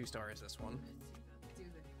current 2-star is this one. Let's see, do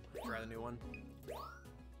the new one. Try the new one.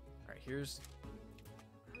 Alright, here's...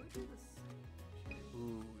 I would do the second.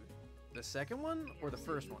 Ooh. The second one or the so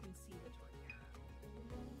first you one? can see the Torterra.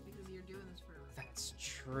 Because you're doing this for a That's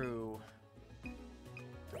true. Okay.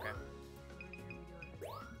 What are you gonna be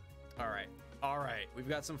doing? Alright. Alright. We've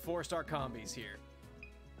got some 4-star combis here. I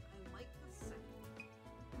like the second one.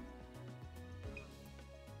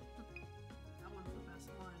 That one's the best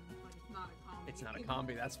one, but it's not a combi. It's not a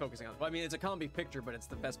combi. That's focusing on... Well, I mean, it's a combi picture, but it's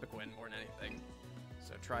the Vespiquen more than anything.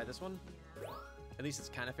 So try this one. Yeah. At least it's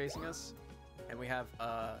kind of facing us. And we have,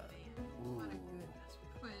 Man, Ooh. what a good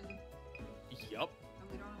Vespiquen. yup.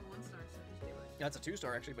 And we don't have a 1-star, so just do it. That's a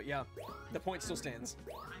 2-star, actually, but yeah. The point still stands.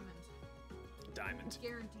 Diamond. Diamond.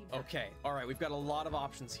 Guaranteed. diamond. Okay, alright, we've got a lot of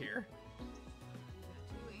options here. We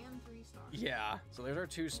got 2 and 3 stars. Yeah, so there's our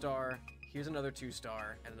 2-star. Here's another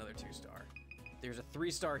 2-star, and another 2-star. There's a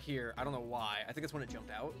 3-star here. I don't know why. I think it's when it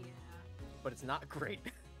jumped out, Yeah. but it's not great.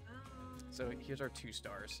 Um, So here's our 2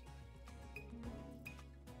 stars.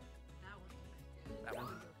 that one's pretty good. That one? I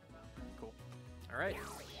would go for that one. Cool. Alright,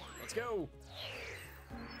 let's go.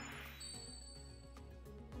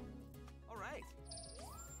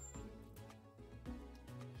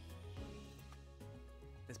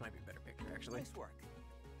 actually. Nice work.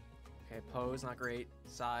 Okay, pose, not great.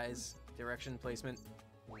 Size, direction, placement.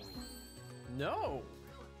 No!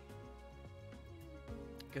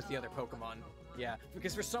 Because the other Pokemon. Yeah,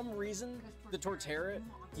 because for some reason, the Torterra,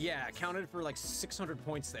 yeah, counted for like 600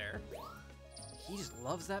 points there. He just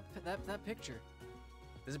loves that picture.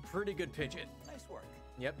 This is a pretty good Pidgeot. Nice work.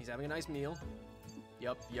 Yep, he's having a nice meal.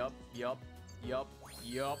 Yup. Oh, at least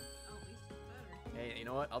it's better. Hey, you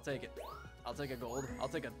know what? I'll take it. I'll take a gold. I'll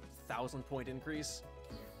take a 1,000 point increase.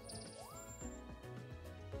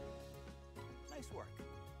 Nice work.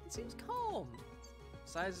 It seems calm.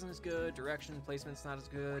 Size isn't as good. Direction, placement's not as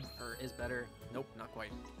good. Or is better. Nope, not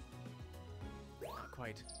quite. Not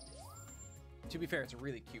quite. To be fair, it's a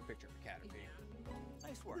really cute picture for Caterpie.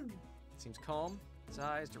 Nice work. Seems calm.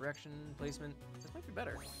 Size, direction, placement. This might be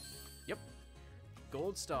better. Yep.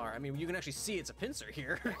 Gold star. I mean, you can actually see it's a pincer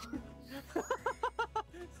here.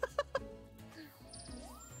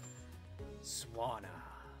 Swanna.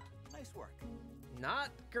 Nice work. Not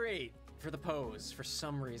great for the pose for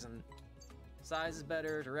some reason. Size is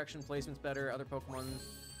better, direction, placement's better, other Pokemon.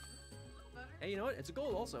 Better? Hey, you know what? It's a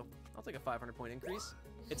gold also. I'll take a 500 point increase.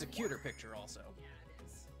 It's a cuter picture also. Yeah, it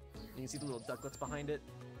is. You can see the little ducklets behind it.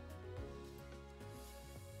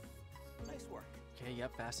 Nice work. Okay,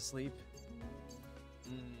 yep, fast asleep.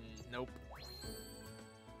 Nope.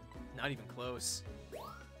 Not even close.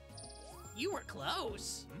 You were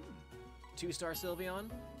close. 2-star Sylveon.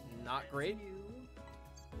 Not great.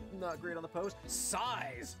 New. Not great on the post.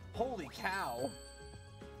 Size! Holy cow!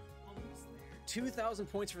 Almost there. 2,000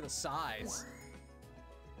 points for the size.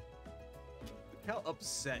 Look how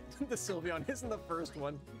upset the Sylveon is in the first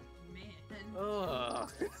one. Man.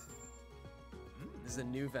 Ugh. This is a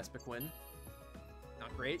new Vespiquen.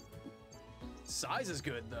 Not great. Size is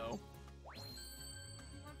good though. What do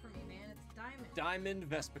you want from me, man? It's diamond. Diamond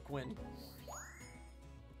Vespiquen.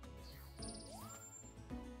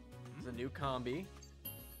 This is a new combi.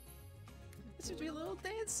 It seems to be a little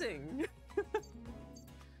dancing.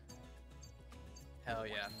 Hell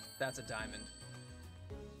yeah, that's a diamond.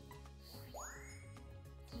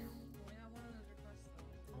 Only got one of those requests,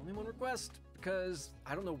 though. Only one request, because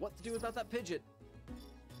I don't know what to do about that Pidgeot.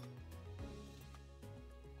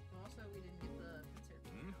 Also, we didn't get the pincer.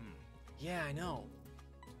 Yeah, I know.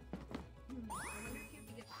 I wonder if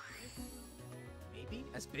you have to get the Maybe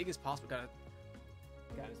as big as possible. Gotta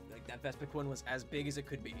like that Vespiquen was as big as it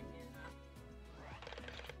could be.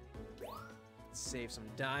 Let's save some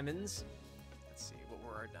diamonds. Let's see, what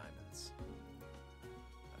were our diamonds?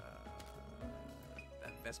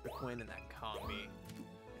 That Vespiquen and that combi.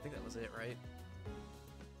 I think that was it, right?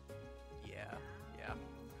 Yeah.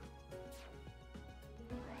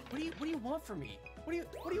 What do you want from me? What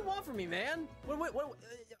do you want from me, man?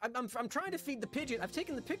 I'm trying to feed the Pidgeot. I've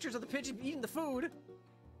taken the pictures of the Pidgeot eating the food.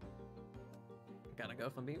 Gotta go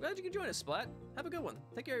if I'm being. Glad you can join us, Splat. Have a good one.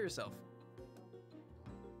 Take care of yourself.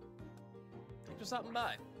 Thanks for stopping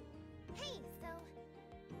by. Hey, so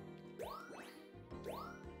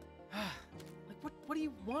Like, what do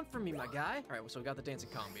you want from me, my guy? All right, well, so we got the dancing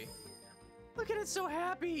combi. Look at it, so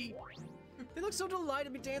happy. They look so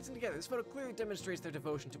delighted to be dancing together. This photo clearly demonstrates their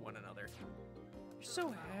devotion to one another. You're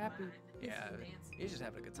so happy. Yeah, he's just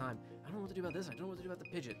having a good time. I don't know what to do about this. I don't know what to do about the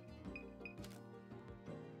Pidgeot.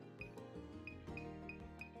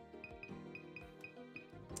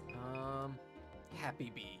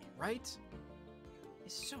 Happy Bee, right?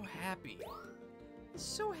 He's so happy. He's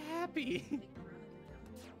so happy.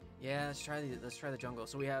 Yeah, let's try the jungle.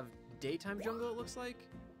 So we have daytime jungle, it looks like.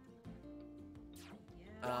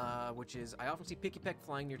 Which is, I often see Pikipek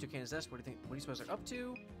flying near Tucana's nest. What do you suppose they're up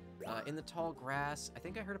to? In the tall grass. I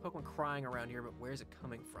think I heard a Pokemon crying around here, but where's it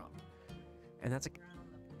coming from? And that's a,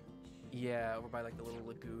 yeah, over by like the little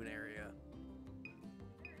lagoon area.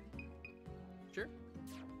 Sure.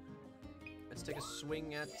 Let's take a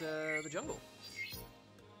swing at the jungle.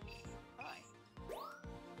 Hi.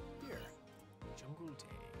 Here. Jungle Day.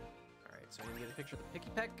 All right, so I'm gonna get a picture of the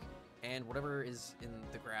Pikipek and whatever is in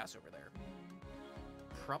the grass over there.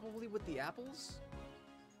 Probably with the apples?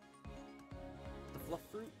 The fluff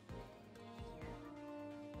fruit? I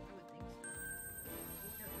would think so.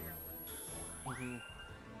 We gotta figure out what it is.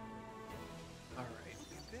 All right.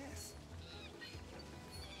 Look at this.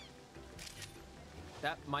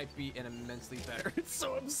 That might be an immensely better. It's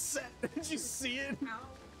so upset. Did you see it? How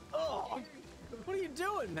Oh, what are you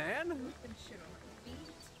doing, man? and shit on her feet.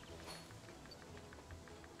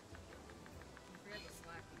 You forgot to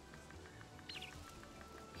slap you.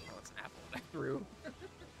 Oh, it's an apple that I threw.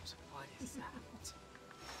 So what is that?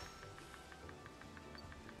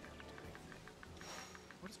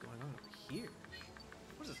 What is going on over here?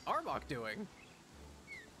 What is this Arbok doing?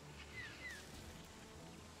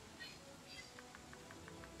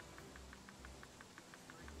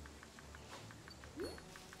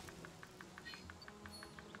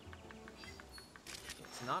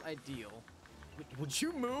 not ideal. Would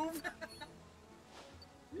you move?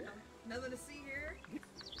 Nothing to see here.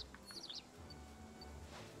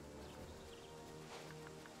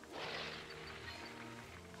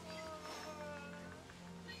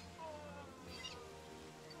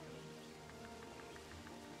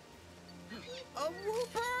 A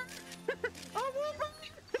whooper! A whooper!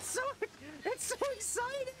 It's so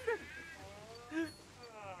exciting!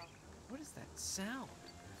 What is that sound?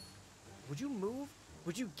 Would you move?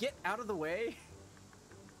 Would you get out of the way?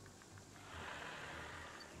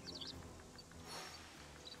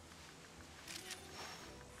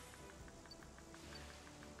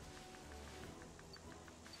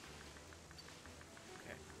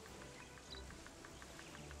 Okay.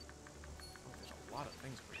 Oh, there's a lot of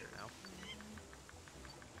things over here now.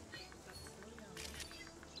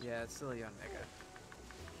 Yeah, it's still a young Mega.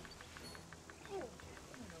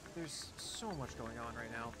 There's so much going on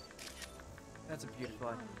right now. That's a beautiful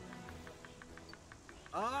eye.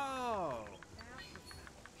 Oh!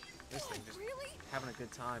 This thing just having a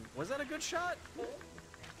good time. Was that a good shot?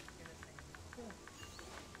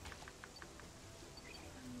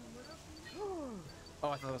 Oh,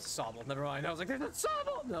 I thought it was a Sobble. Never mind. I was like, there's a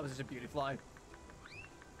Sobble! No, it was just a beauty fly.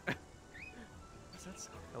 What's that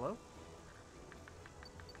sound? Hello?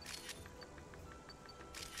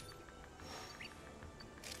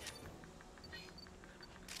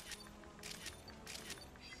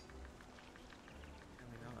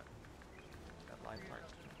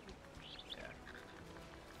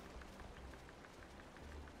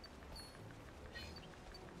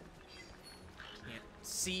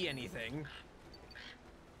 See anything.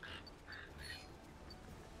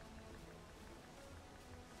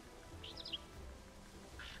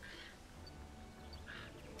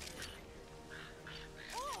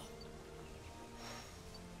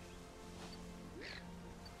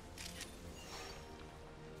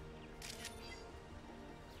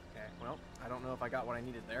 Okay, well, I don't know if I got what I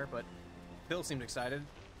needed there, but Phil seemed excited.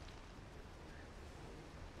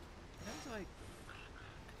 I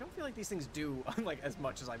don't feel like these things do like as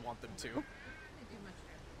much as I want them to. They do much for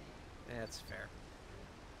everything. Yeah, that's fair.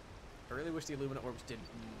 I really wish the Illumina orbs did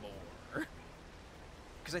more.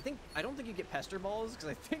 Because I don't think you get pester balls.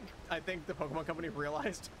 Because I think the Pokemon Company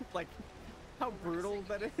realized like how brutal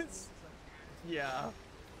that is. Yeah. So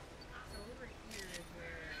over here is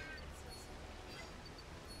where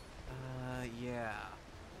it says. Yeah.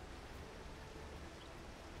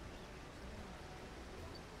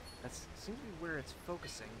 That seems to be where it's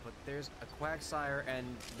focusing, but there's a Quagsire and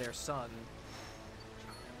their son.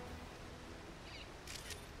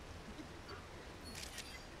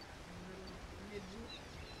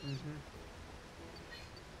 Mm-hmm.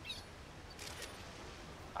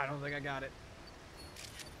 I don't think I got it.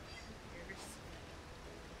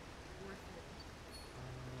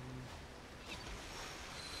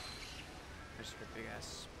 There's a big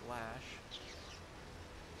ass splash.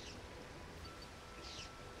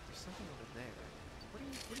 There's something over there.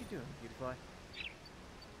 What are you doing, Beautifly?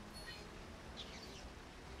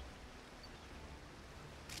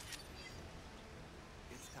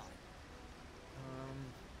 It's time.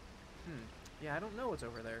 Yeah, I don't know what's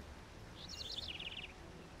over there.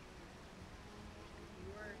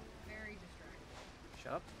 You are very distracted.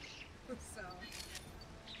 Shut up. So.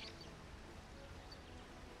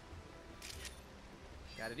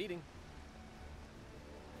 Got it eating.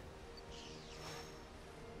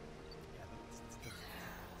 Yeah, that doesn't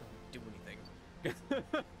do anything.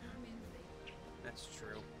 That's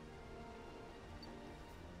true.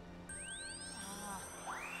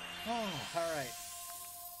 Oh, alright.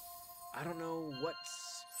 I don't know what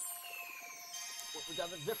we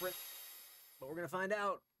got that's different, but we're gonna find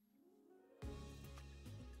out.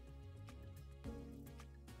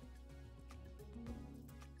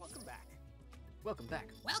 Welcome back. Welcome back.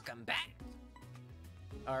 Welcome back.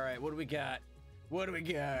 Alright, what do we got? What do we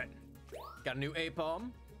got? Got a new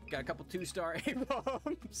A-Palm. Got a couple 2-star A-Palms.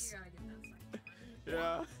 You gotta get that second.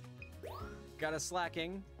 Yeah. Got a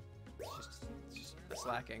slacking. It's just a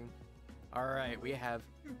slacking. Alright, we have...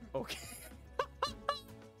 Okay.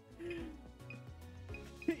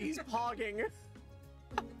 He's pogging.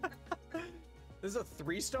 This is a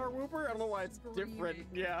 3-star Wooper? I don't know why it's different.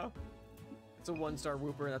 Yeah. It's a 1-star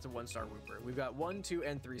Wooper, and that's a 1-star Wooper. We've got 1, 2,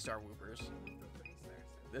 and 3-star Woopers.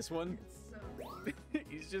 This one? So.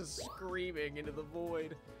 He's just screaming into the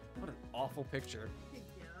void. What an awful picture. Yeah,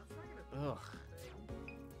 that's not gonna. Ugh.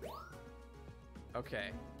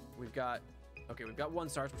 Okay, we've got 1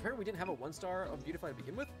 star. Apparently we didn't have a 1-star of Beautify to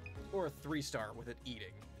begin with, or a 3-star with it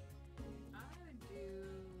eating. I'm gonna do.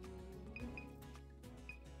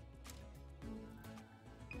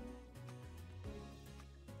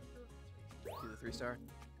 3-star.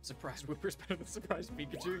 Surprised Whooper's better than Surprised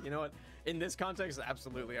Pikachu. You know what? In this context,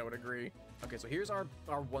 absolutely, I would agree. Okay, so here's our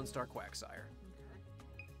 1-star Quagsire.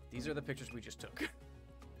 Okay. These are the pictures we just took.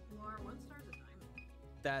 Well, our 1-star's a diamond.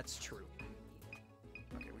 That's true.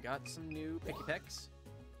 Okay, we got some new Pikipeks.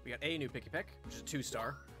 We got a new Pikipek, which is a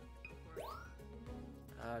 2-star.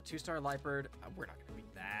 2-star Liepard. We're not gonna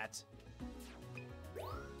beat that.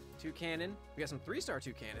 Toucannon. We got some 3-star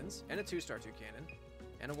Toucannons and a 2-star Toucannon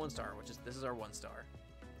and a 1-star, which is this is our 1-star.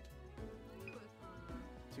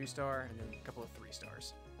 2-star and then a couple of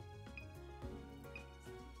 3-stars.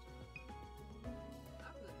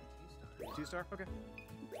 2-star, okay.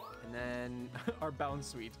 And then our Bound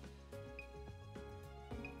Suite.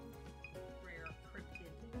 Rare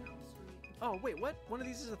cryptid Bound Suite. Oh wait, what? One of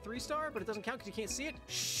these is a 3-star, but it doesn't count because you can't see it.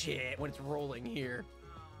 Shit! When it's rolling here.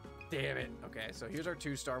 Damn it. Okay, so here's our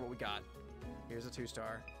 2-star. What we got? Here's a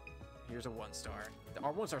 2-star. Here's a 1-star.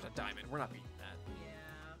 Our 1-star's a diamond. We're not beating that.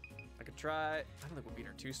 Yeah. I could try. I don't think we'll beat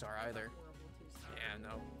our 2-star either. Horrible 2-star. Yeah,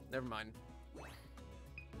 no. Never mind.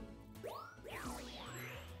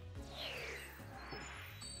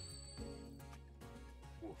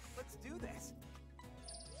 Let's do this.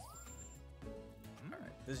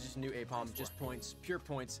 Alright, this is just new Apom, just points, pure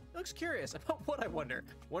points. It looks curious. About what, I wonder?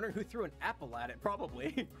 Wondering who threw an apple at it,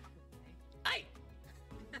 probably. Hey!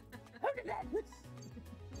 Who did that?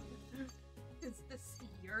 Is this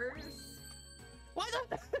yours? Why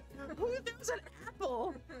the? Who throws an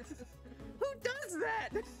apple? Who does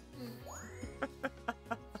that?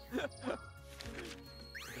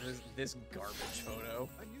 this garbage photo.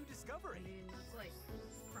 A new I discovery. mean, it's like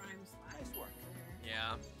prime slash. Nice work.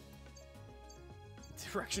 Yeah.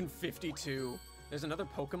 Direction 52. There's another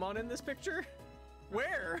Pokemon in this picture?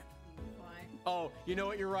 Where? Fly. Oh, you know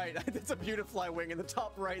what? You're right. It's a Beautifly wing in the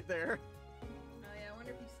top right there. Oh yeah, I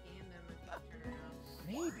wonder if you scan them if you turn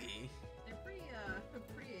around. Maybe. They're pretty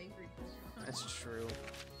angry Pokemon. That's true.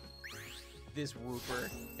 This Whooper.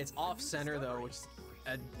 It's off center though, which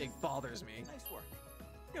it bothers me. Nice work.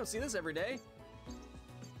 You don't see this every day.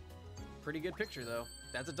 Pretty good picture though.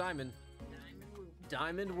 That's a diamond. Diamond Whoop.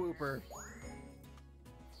 Diamond Whooper.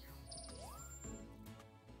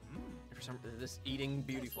 For some this eating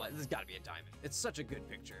Beautyfly. This has got to be a diamond. It's such a good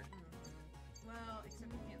picture. Well,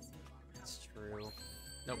 except you can't see the bottom half. That's true.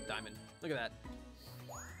 Nope, diamond. Look at that.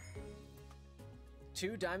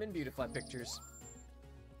 2 diamond Beautyfly pictures.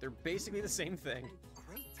 They're basically the same thing.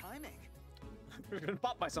 Great timing. We're gonna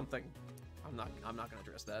pop by something. I'm not gonna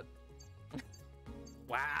address that.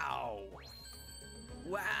 Wow.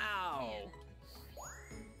 Wow.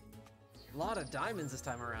 A lot of diamonds this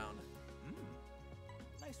time around.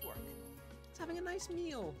 Nice work. It's having a nice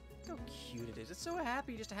meal. Look how cute it is. It's so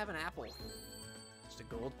happy just to have an apple. Just a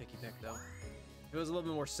gold Pikipek though. If it was a little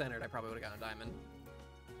bit more centered, I probably would have gotten a diamond.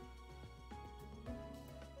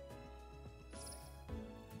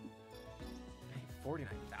 Hey,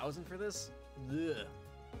 49,000 for this? Ugh.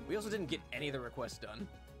 We also didn't get any of the requests done.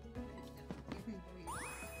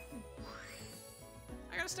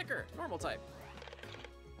 I got a sticker, normal type.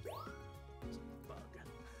 Bug.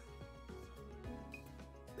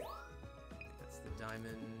 That's the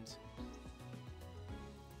diamond.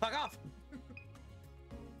 Fuck off!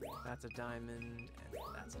 That's a diamond, and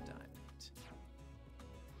that's a diamond.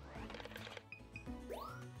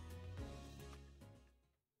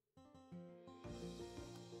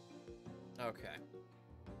 Okay.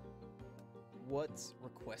 What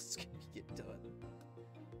requests can we get done?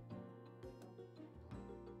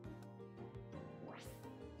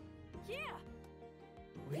 Yeah.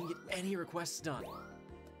 We didn't get any requests done.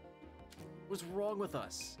 What's wrong with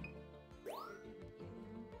us?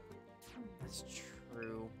 That's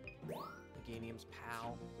true. Meganium's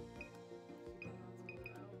pal.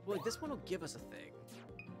 Well, like, this one will give us a thing.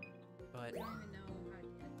 But I don't even know how to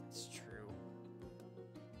get it's true.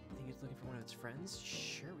 I think it's looking for one of its friends?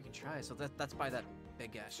 Sure, we can try. So that's by that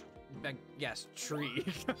big ass tree.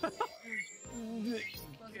 Plus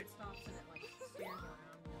it stops and it like stares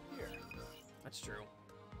around. Here. That's true.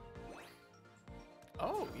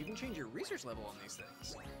 Oh, you can change your research level on these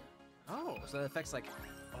things. Oh, so that affects like,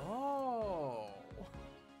 oh,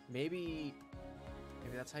 maybe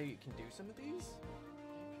that's how you can do some of these?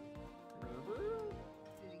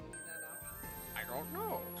 Did he give you that option? I don't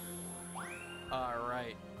know. All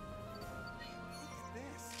right. What's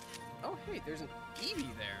this? Oh, hey, there's an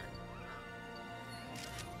Eevee there.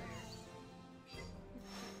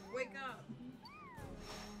 Wake up!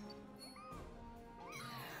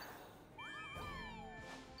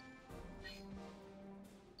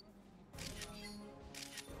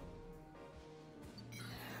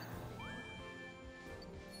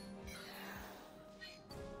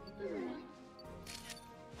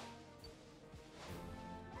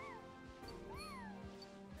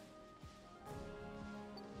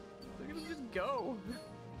 go.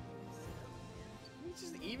 He's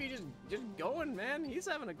just Eevee just going, man. He's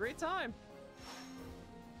having a great time.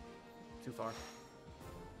 Too far.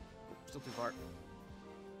 Still too far.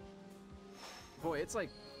 Boy, it's like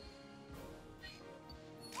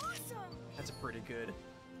Awesome! that's a pretty good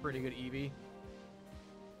Eevee.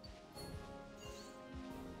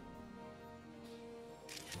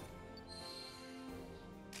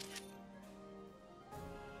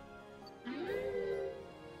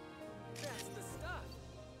 That's the stuff.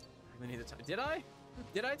 I need to did I?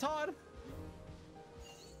 Did I, Todd?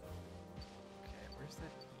 Okay, where's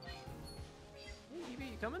that Eevee? Hey,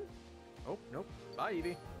 Eevee, you coming? Oh, nope. Bye,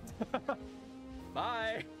 Eevee.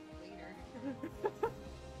 Bye. Later.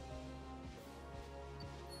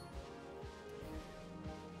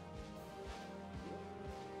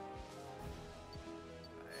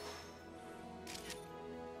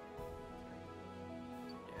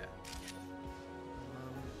 Yeah.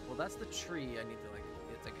 Well, that's the tree I need to, like,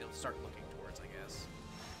 it's like it'll start looking towards, I guess.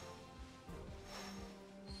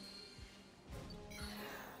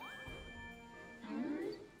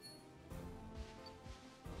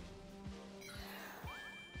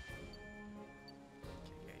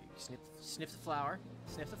 Okay, you sniff the flower.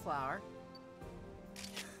 Sniff the flower.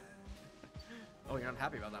 Oh, you're not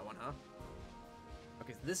happy about that one, huh?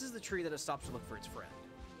 Okay, so this is the tree that it stops to look for its friend.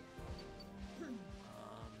 I don't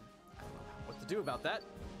know what to do about that,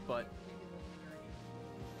 but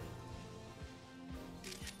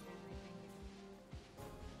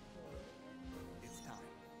It's time.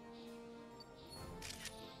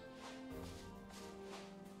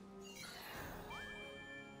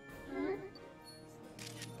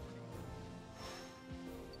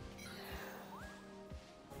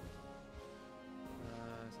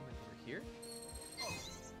 something over here. Oh,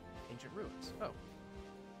 ancient ruins. Oh.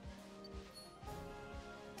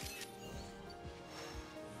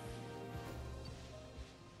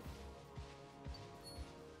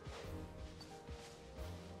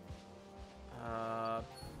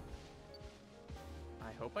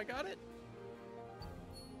 I hope I got it.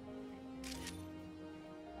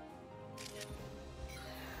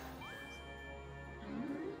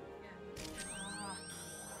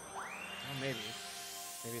 Oh, maybe.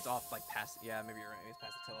 Maybe it's off, like, past... Yeah, maybe you're right. Maybe it's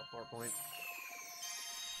past the teleport point.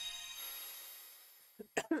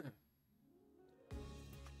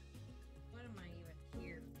 What am I even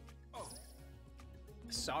here? Oh,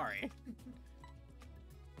 Sorry.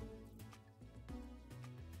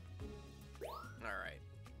 Alright.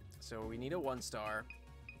 So we need a 1-star.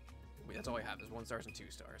 That's all we have is 1 stars and 2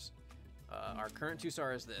 stars. Our current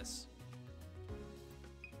 2-star is this. I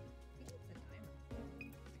think it's a diamond. I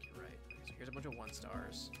think you're right. Okay, so here's a bunch of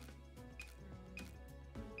 1-stars.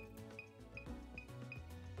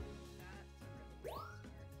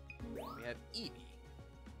 We have Eevee.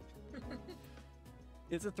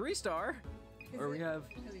 It's a 3-star. Or we have...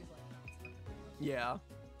 Because he's like, Yeah.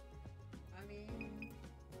 I mean,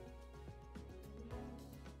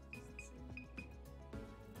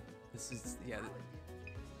 This is... Yeah. I would do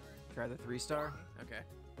this. Try the 3-star? Okay.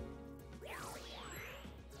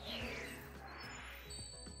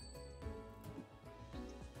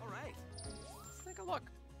 all right. Let's take a look.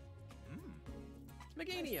 Hmm.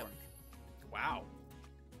 Meganium. Wow.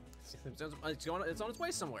 It's on its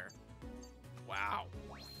way somewhere. Wow.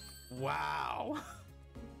 Wow.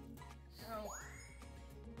 Oh,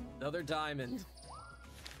 Another diamond.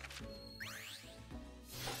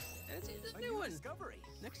 And it's a A new one. discovery.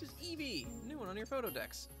 Next is Eevee. New one on your photo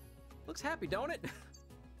decks. Looks happy, don't it?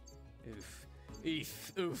 Oof.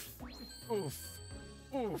 Eef. Oof. Oof.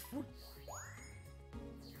 Oof. you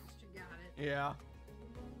got it. Yeah.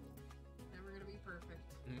 Never gonna be perfect.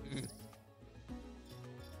 Mm-mm.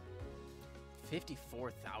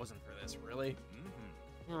 54,000 for this, really?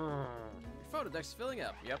 Mm-hmm. Your photo deck's filling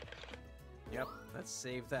up. Yep. Yep. Let's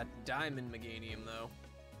save that diamond Meganium, though.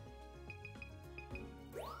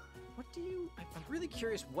 What do you... I'm really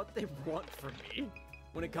curious what they want from me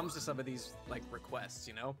when it comes to some of these, like, requests,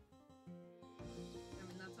 you know? I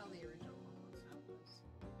mean, that's how the original Pokemon stuff was.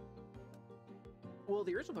 Well,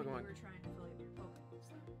 the original When Pokemon... you were trying to fill in your Pokemon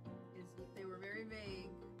stuff, is they were very vague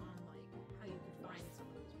on like how you could find some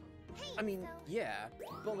of those Pokemon. Hey, I mean, so yeah,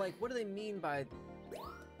 but, like, what do they mean by...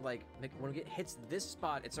 Like, when it hits this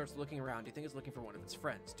spot, it starts looking around. Do you think it's looking for one of its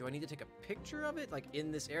friends? Do I need to take a picture of it? Like,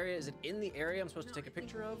 in this area? Is it in the area I'm supposed to take a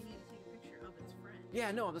picture of? You need to take a picture of its friend. Yeah,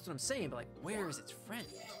 no, that's what I'm saying, but, like, where is its friend?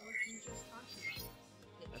 But you just talked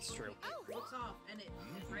about it. That's true. It looks off, and it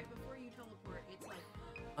right before you teleport, it's like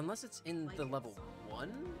Unless it's in Like the it's- level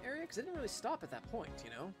 1 area? Because it didn't really stop at that point, you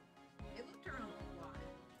know? it looked around a lot.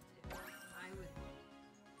 I would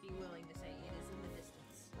be willing to say it is in the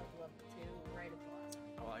distance of level 2.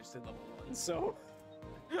 just did level 1, so.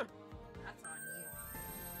 That's on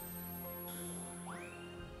you.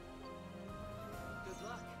 Good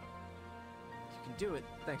luck. You can do it.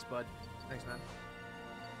 Thanks, bud. Thanks, man.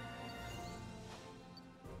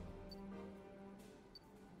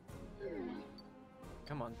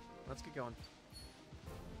 Come on, let's get going.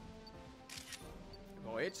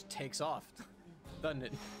 Boy, it just takes off, doesn't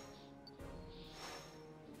it?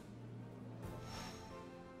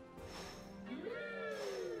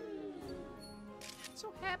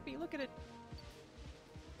 So happy, look at it.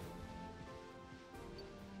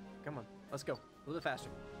 Come on, let's go. A little bit faster.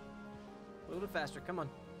 A little bit faster, come on.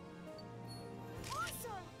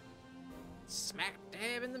 Awesome! Smack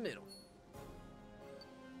dab in the middle.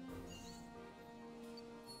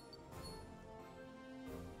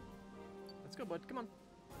 Let's go, bud. Come on.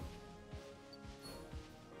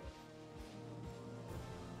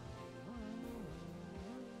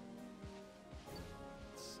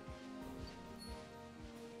 Let's see.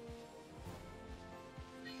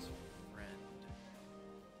 It's friend.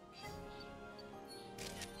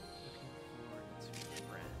 Looking for its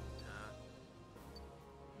friend.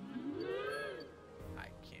 I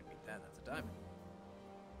can't beat that. That's a diamond.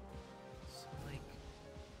 So, like.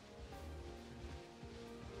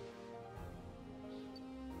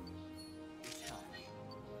 It's time.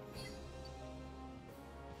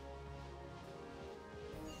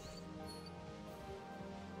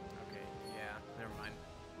 Okay, yeah, never mind.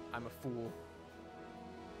 I'm a fool.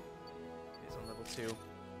 He's on level 2.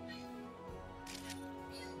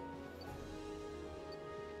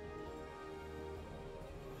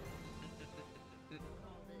 Called it.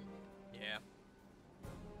 Yeah.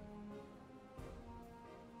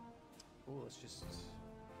 Ooh, let's just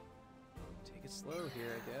take it slow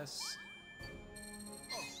here, I guess.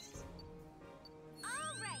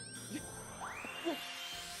 Alright!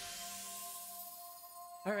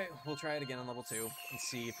 Alright, we'll try it again on level 2 and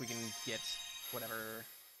see if we can get whatever.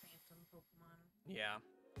 Phantom Pokemon. Yeah.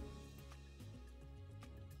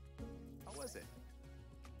 How was it?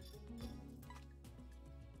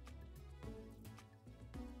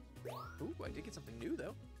 Ooh, I did get something new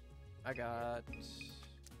though. I got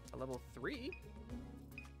a level 3. You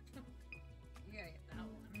gotta get that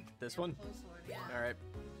one. This Yeah, one? Close one, yeah. Alright.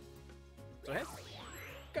 So hey,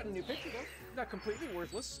 got a new picture though. Not completely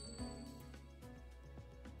worthless.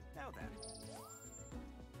 Now then.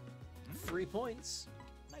 3 points.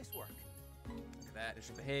 Nice work. Look at that,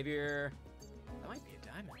 issue behavior. That might be a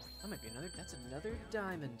diamond. That might be another, that's another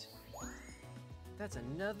diamond. That's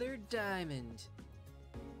another diamond.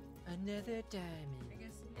 Another I diamond.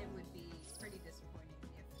 guess it would be pretty disappointing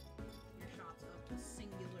if your shots of a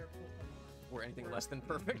singular Pokemon Or anything were- less than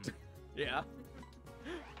perfect. Yeah.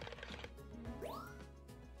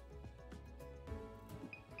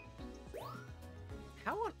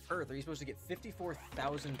 How on earth are you supposed to get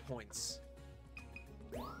 54,000 points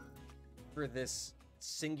for this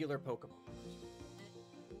singular Pokemon?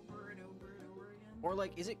 over and over and over again. Or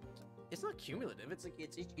like, is it? It's not cumulative. It's like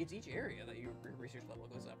it's each area that your research level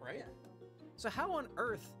goes up, right? Yeah. So how on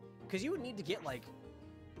earth? Because you would need to get like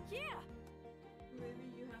Yeah.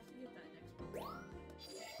 Maybe you have to get that next Pokemon.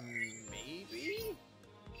 maybe.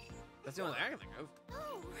 That's the only thing I can think of.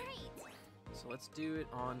 Oh, right! So let's do it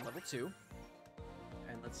on level 2,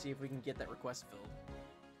 and let's see if we can get that request filled.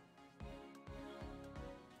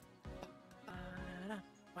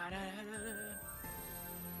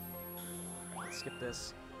 Let's skip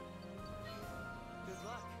this. Good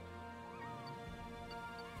luck.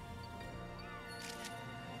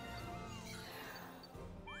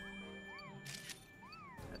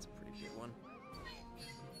 That's a pretty good one.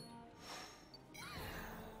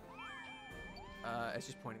 It's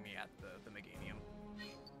just pointing me at the Meganium.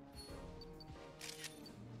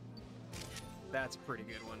 That's a pretty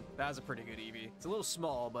good one. That's a pretty good Eevee. It's a little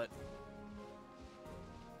small, but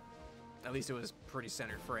at least it was pretty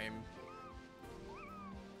centered frame.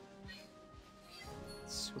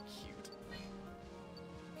 So cute.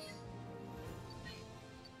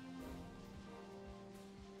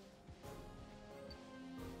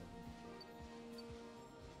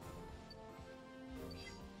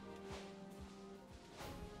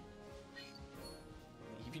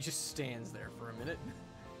 Eevee just stands there for a minute.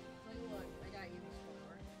 Tell you what, I got you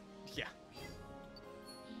this Yeah.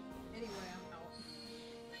 Anyway, I'm out.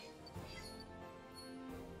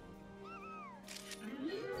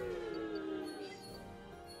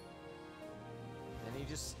 And he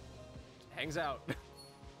just hangs out.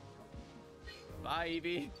 Bye,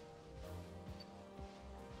 Eevee.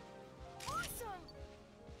 Awesome!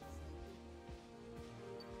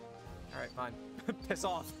 Alright, fine. Piss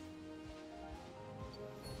off.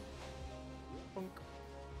 Bunk.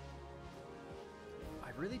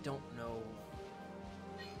 really don't know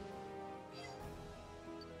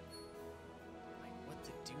like what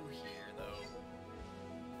to do here, though.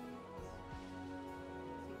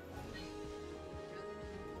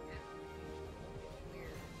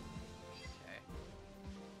 Okay.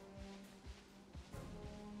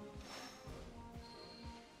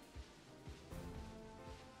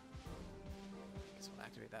 Guess we'll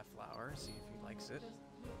activate that flower, see if he likes it.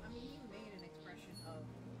 I mean, you made an expression of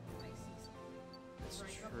I see something. That's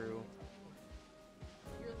Right up true. against the board.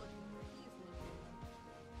 You're looking where he's looking.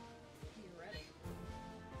 Theoretically.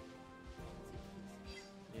 Let's see if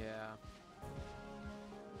he's Yeah.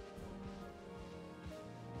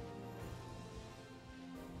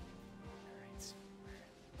 Alright.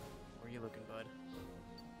 Where are you looking, bud?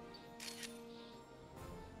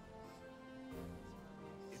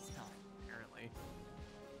 It's time. Apparently.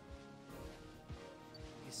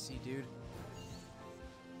 You see, dude?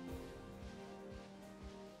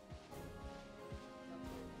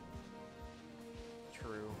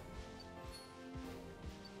 True.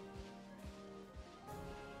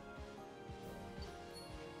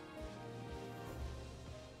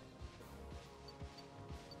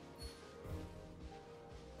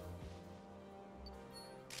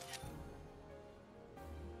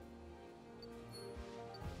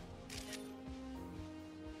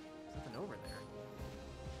 There's nothing over there.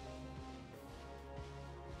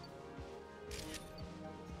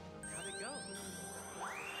 How'd it go?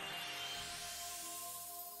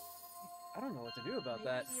 I don't know what to do about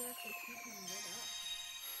that. Maybe you have to keep him lit up.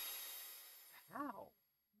 How?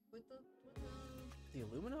 With the The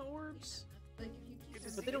Illumina orbs? like if you keep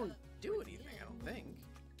him But they lit don't up do towards the anything, I don't end, think.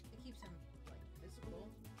 It keeps him like visible.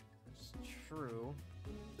 It's true.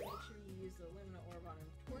 Make sure you use the Illumina orb on him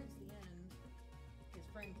towards the end. His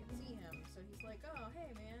friend can see him, so he's like, "Oh,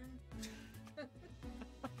 hey, man."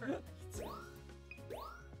 Perfect.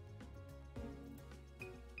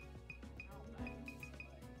 Oh, nice.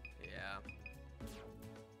 Yeah.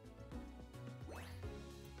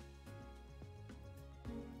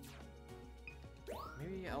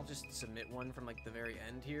 Maybe I'll just submit one from like the very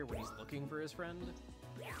end here when he's looking for his friend.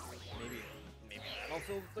 Maybe that'll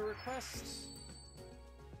fill the request.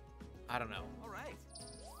 I don't know. All right.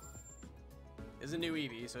 It's a new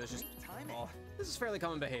Eevee, so it's just Timing. well, this is fairly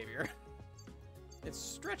common behavior. It's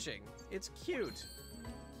stretching. It's cute.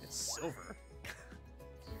 It's silver.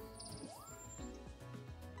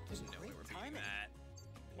 Didn't know we were beating Timing. that.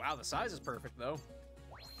 Wow, the size is perfect though.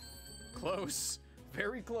 Close.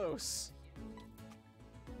 Very close.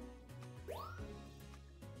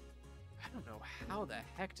 I don't know how the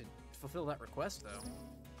heck to fulfill that request though.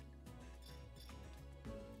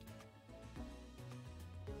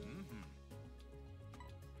 Mm-hmm.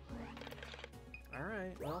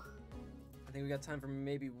 Alright, well, I think we got time for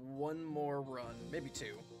maybe one more run, maybe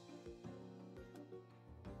two.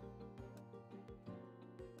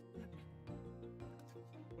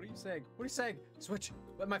 What are you saying? What are you saying? Switch!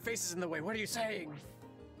 But my face is in the way. What are you saying?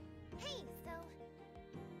 Hey, so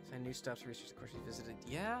Find new stops to research the course you visited.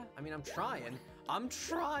 Yeah, I mean, I'm trying. I'm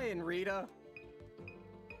trying, Rita.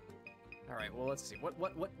 All right, well, let's see. What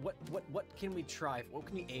can we try? What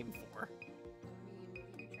can we aim for? I mean,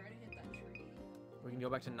 you could try to hit that tree. We can go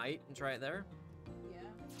back to night and try it there. Yeah.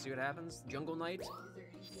 See what happens. Jungle night. Is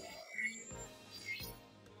there anything?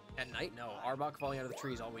 At night? No. Arbok falling out of the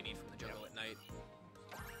tree is all we need from the jungle at night.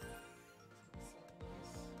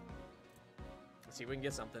 Let's see if we can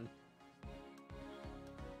get something.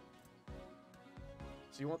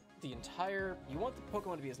 So you want the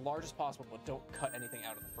Pokemon to be as large as possible, but don't cut anything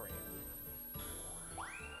out of the frame.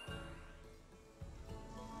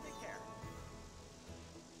 Take care.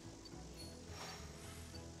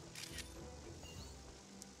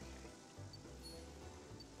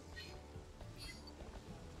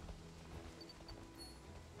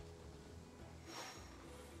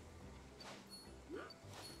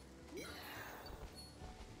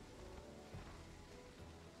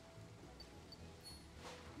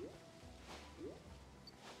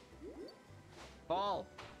 Fall!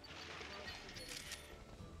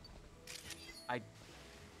 Now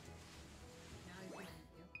he's gonna hit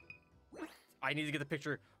you. I need to get the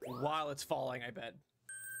picture while it's falling, I bet.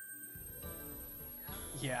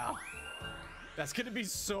 Yeah. That's gonna be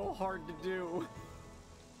so hard to do.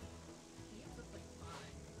 He hits us like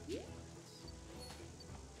 5.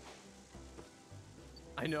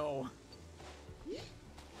 I know.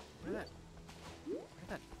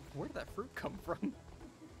 Where did that fruit come from?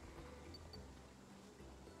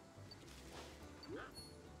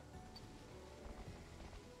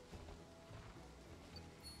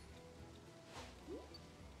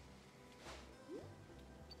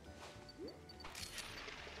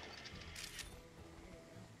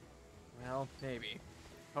 Well, maybe.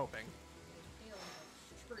 Hoping. Tail like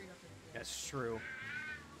straight up in the air. That's true.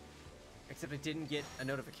 Except I didn't get a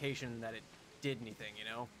notification that it did anything, you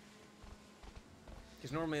know?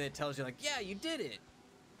 Because normally it tells you, like, yeah, you did it.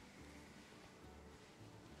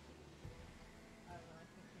 I don't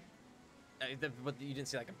know, I think yeah. But you didn't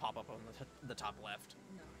see, like, a pop-up on the top left.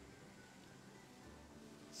 No.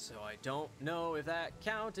 So I don't know if that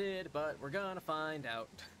counted, but we're gonna find out.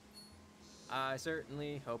 I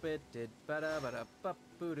certainly hope it did.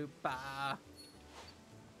 Ba-da-ba-da-ba-boo-doo-ba.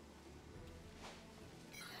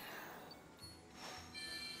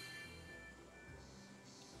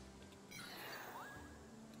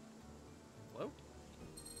 Hello?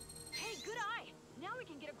 Hey, good eye! Now we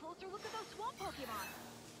can get a closer look at those swamp Pokemon.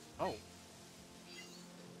 Oh.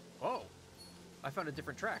 Whoa. I found a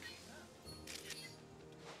different track. I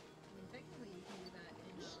mean, technically you can do that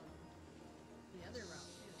in the other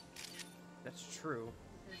route too. That's true.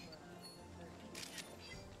 Because,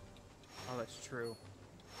 Oh, that's true.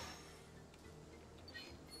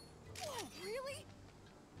 Whoa, really?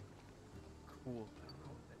 Cool. I don't know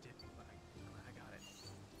what that did, but I'm glad I got it.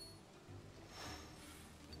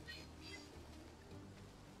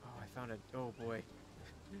 Oh, I found a... Oh, boy.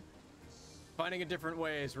 Finding a different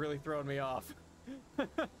way is really throwing me off.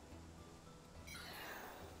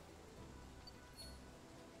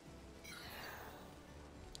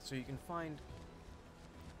 So you can find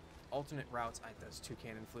alternate routes. Those two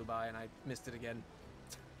cannon flew by and I missed it again.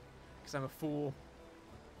 Because I'm a fool.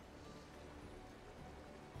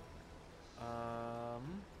 Oh,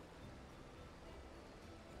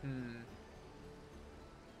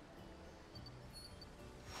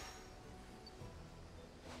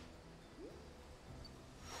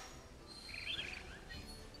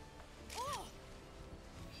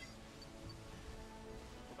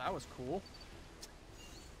 Well, that was cool.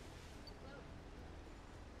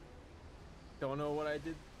 Don't know what I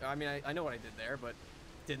did. I mean, I know what I did there, but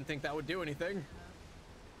didn't think that would do anything.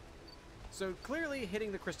 So clearly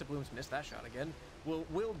hitting the Crystal Blooms, missed that shot again,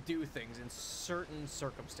 will do things in certain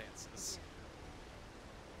circumstances.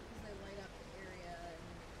 because they light up the area and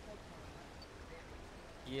then the Pokemon light up the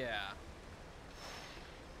area. Yeah.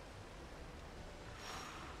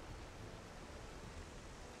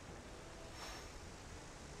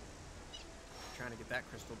 Trying to get that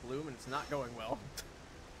Crystal Bloom, and it's not going well.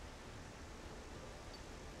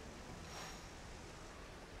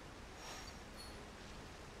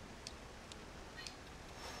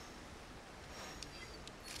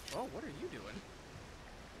 Oh, what are you doing?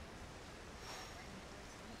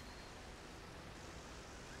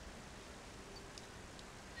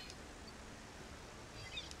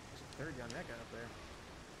 There's a third young Mega up there.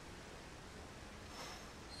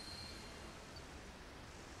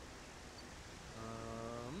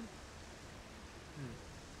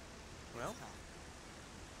 Well.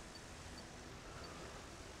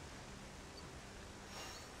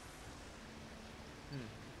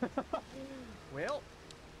 Well.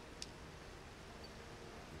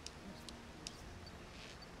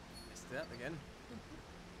 Missed that again.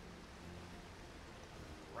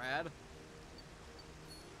 Rad.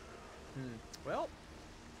 Well.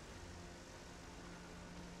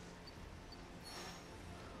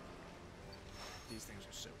 These things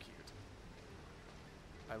are so cute.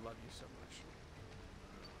 I love you so much.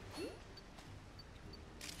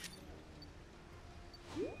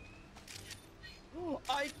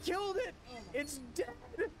 I killed it! It's dead!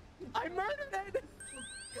 I murdered it!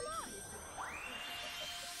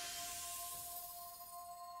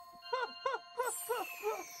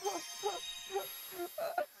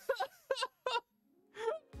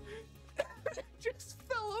 It just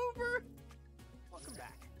fell over! Welcome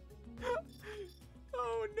back.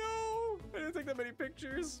 Oh no! I didn't take that many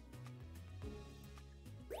pictures.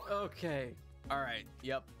 Okay. Alright,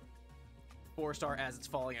 yep. 4-star as it's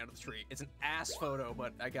falling out of the tree. It's an ass photo,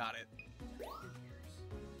 but I got it.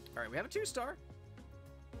 Alright, we have a 2-star.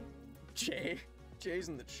 Jay's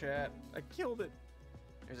in the chat. I killed it.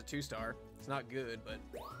 There's a 2-star. It's not good, but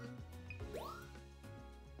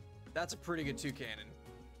that's a pretty good 2-cannon. It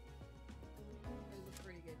was a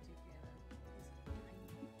pretty good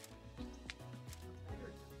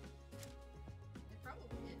It probably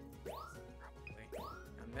is. Probably.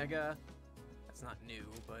 A Mega. That's not new,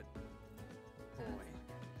 but boy.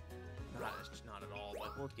 Not at all,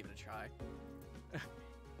 but we'll give it a try.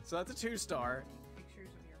 So that's a 2-star.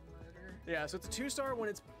 Pictures of your murder. Yeah, so it's a 2-star when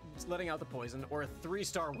it's letting out the poison, or a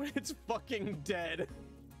 3-star when it's fucking dead.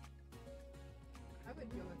 I would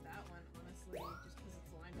go with that one, honestly, just because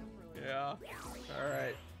it's lined up really Yeah.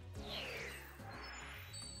 Alright.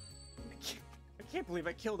 I can't believe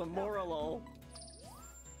I killed a Moralo.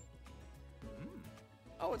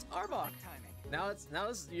 Oh, it's Arbok. Timing. Now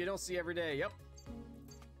it's you don't see every day. Yep.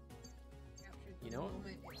 Captured You the know what?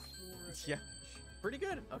 moment it's for Yeah. revenge. Pretty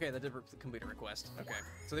good. Okay, that did complete a request. Okay,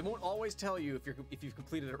 so they won't always tell you if you've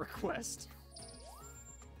completed a request.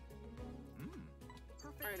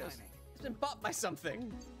 Perfect Alright, timing. it's been bought by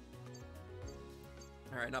something.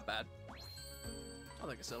 All right, not bad. I'll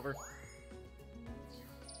take a silver.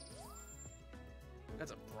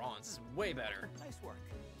 That's a bronze. This is way better. Nice work.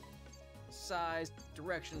 Size,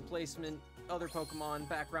 direction, placement, other Pokemon,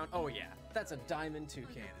 background. Oh yeah, that's a diamond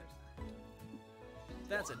toucan.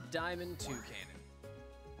 That's a diamond toucan.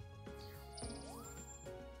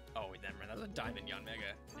 Oh, wait, never mind. That was a diamond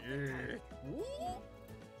Yanmega. Yeah. Woo!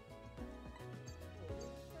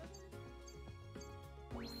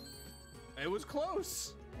 It was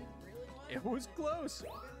close. It was close.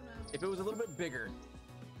 If it was a little bit bigger.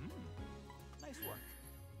 Nice work.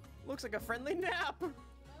 Looks like a friendly nap.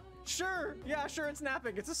 Sure. Yeah, sure. It's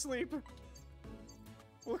napping. It's asleep.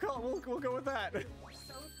 We'll go with that.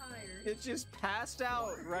 So tired. It just passed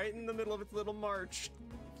out right in the middle of its little march.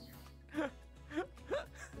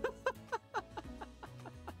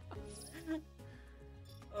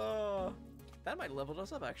 That might level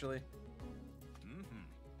us up actually.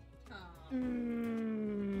 Aw.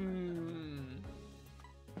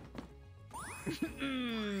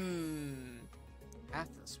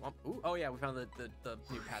 Path to the swamp. Ooh, oh yeah, we found the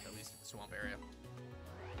new path that leads to the swamp area.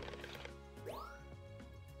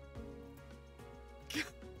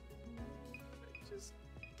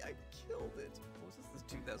 I killed it. What was this? This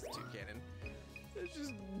 2002 cannon. It's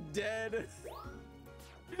just dead.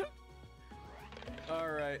 All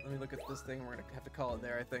right, let me look at this thing. We're gonna have to call it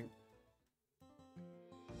there, I think.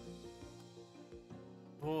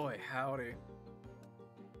 Boy, howdy.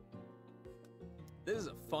 This is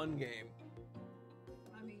a fun game.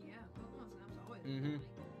 I mean, yeah, Pokemon Snap's always Mhm. funny.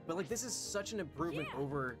 But like, this is such an improvement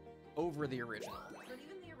over the original. But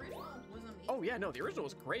even the original was amazing. Oh yeah, no, the original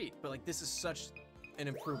was great, but like, this is such an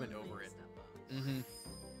improvement over it. Mm-hmm.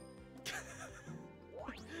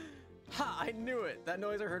 Ha! I knew it. That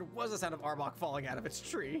noise I heard was the sound of Arbok falling out of its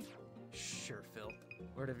tree. Sure, Phil.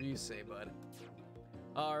 Whatever you say, bud.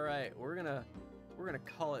 All right, we're gonna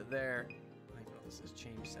call it there. I don't even know if this is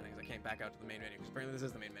change settings. I can't back out to the main menu because apparently this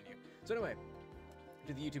is the main menu. So anyway,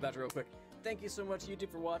 do the YouTube outro real quick. Thank you so much, YouTube,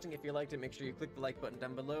 for watching. If you liked it, make sure you click the like button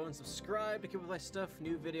down below and subscribe to keep up with my stuff.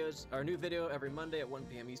 New video every Monday at 1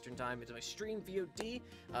 p.m. Eastern Time. It's my stream VOD. You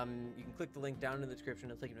can click the link down in the description.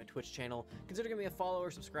 It'll take you to my Twitch channel. Consider giving me a follow or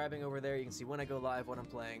subscribing over there. You can see when I go live, what I'm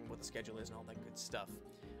playing, what the schedule is, and all that good stuff.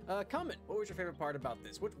 Comment. What was your favorite part about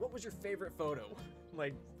this? What was your favorite photo?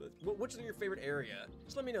 Like, what's your favorite area?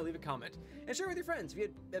 Just let me know. Leave a comment. And share with your friends. If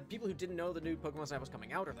you had people who didn't know the new Pokemon Snap was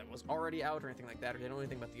coming out, or that was already out, or anything like that, or didn't know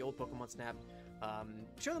anything about the old Pokemon Snap,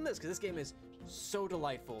 show them this, because this game is so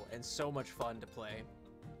delightful and so much fun to play.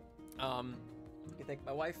 I can thank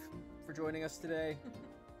my wife for joining us today,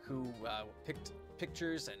 who picked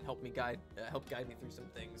pictures and helped guide me through some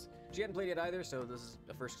things. She hadn't played yet either, so this is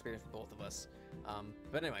a first experience for both of us.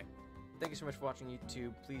 But anyway, thank you so much for watching,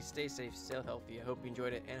 YouTube. Please stay safe, stay healthy. I hope you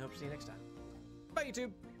enjoyed it, and I hope to see you next time. Bye,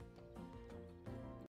 YouTube!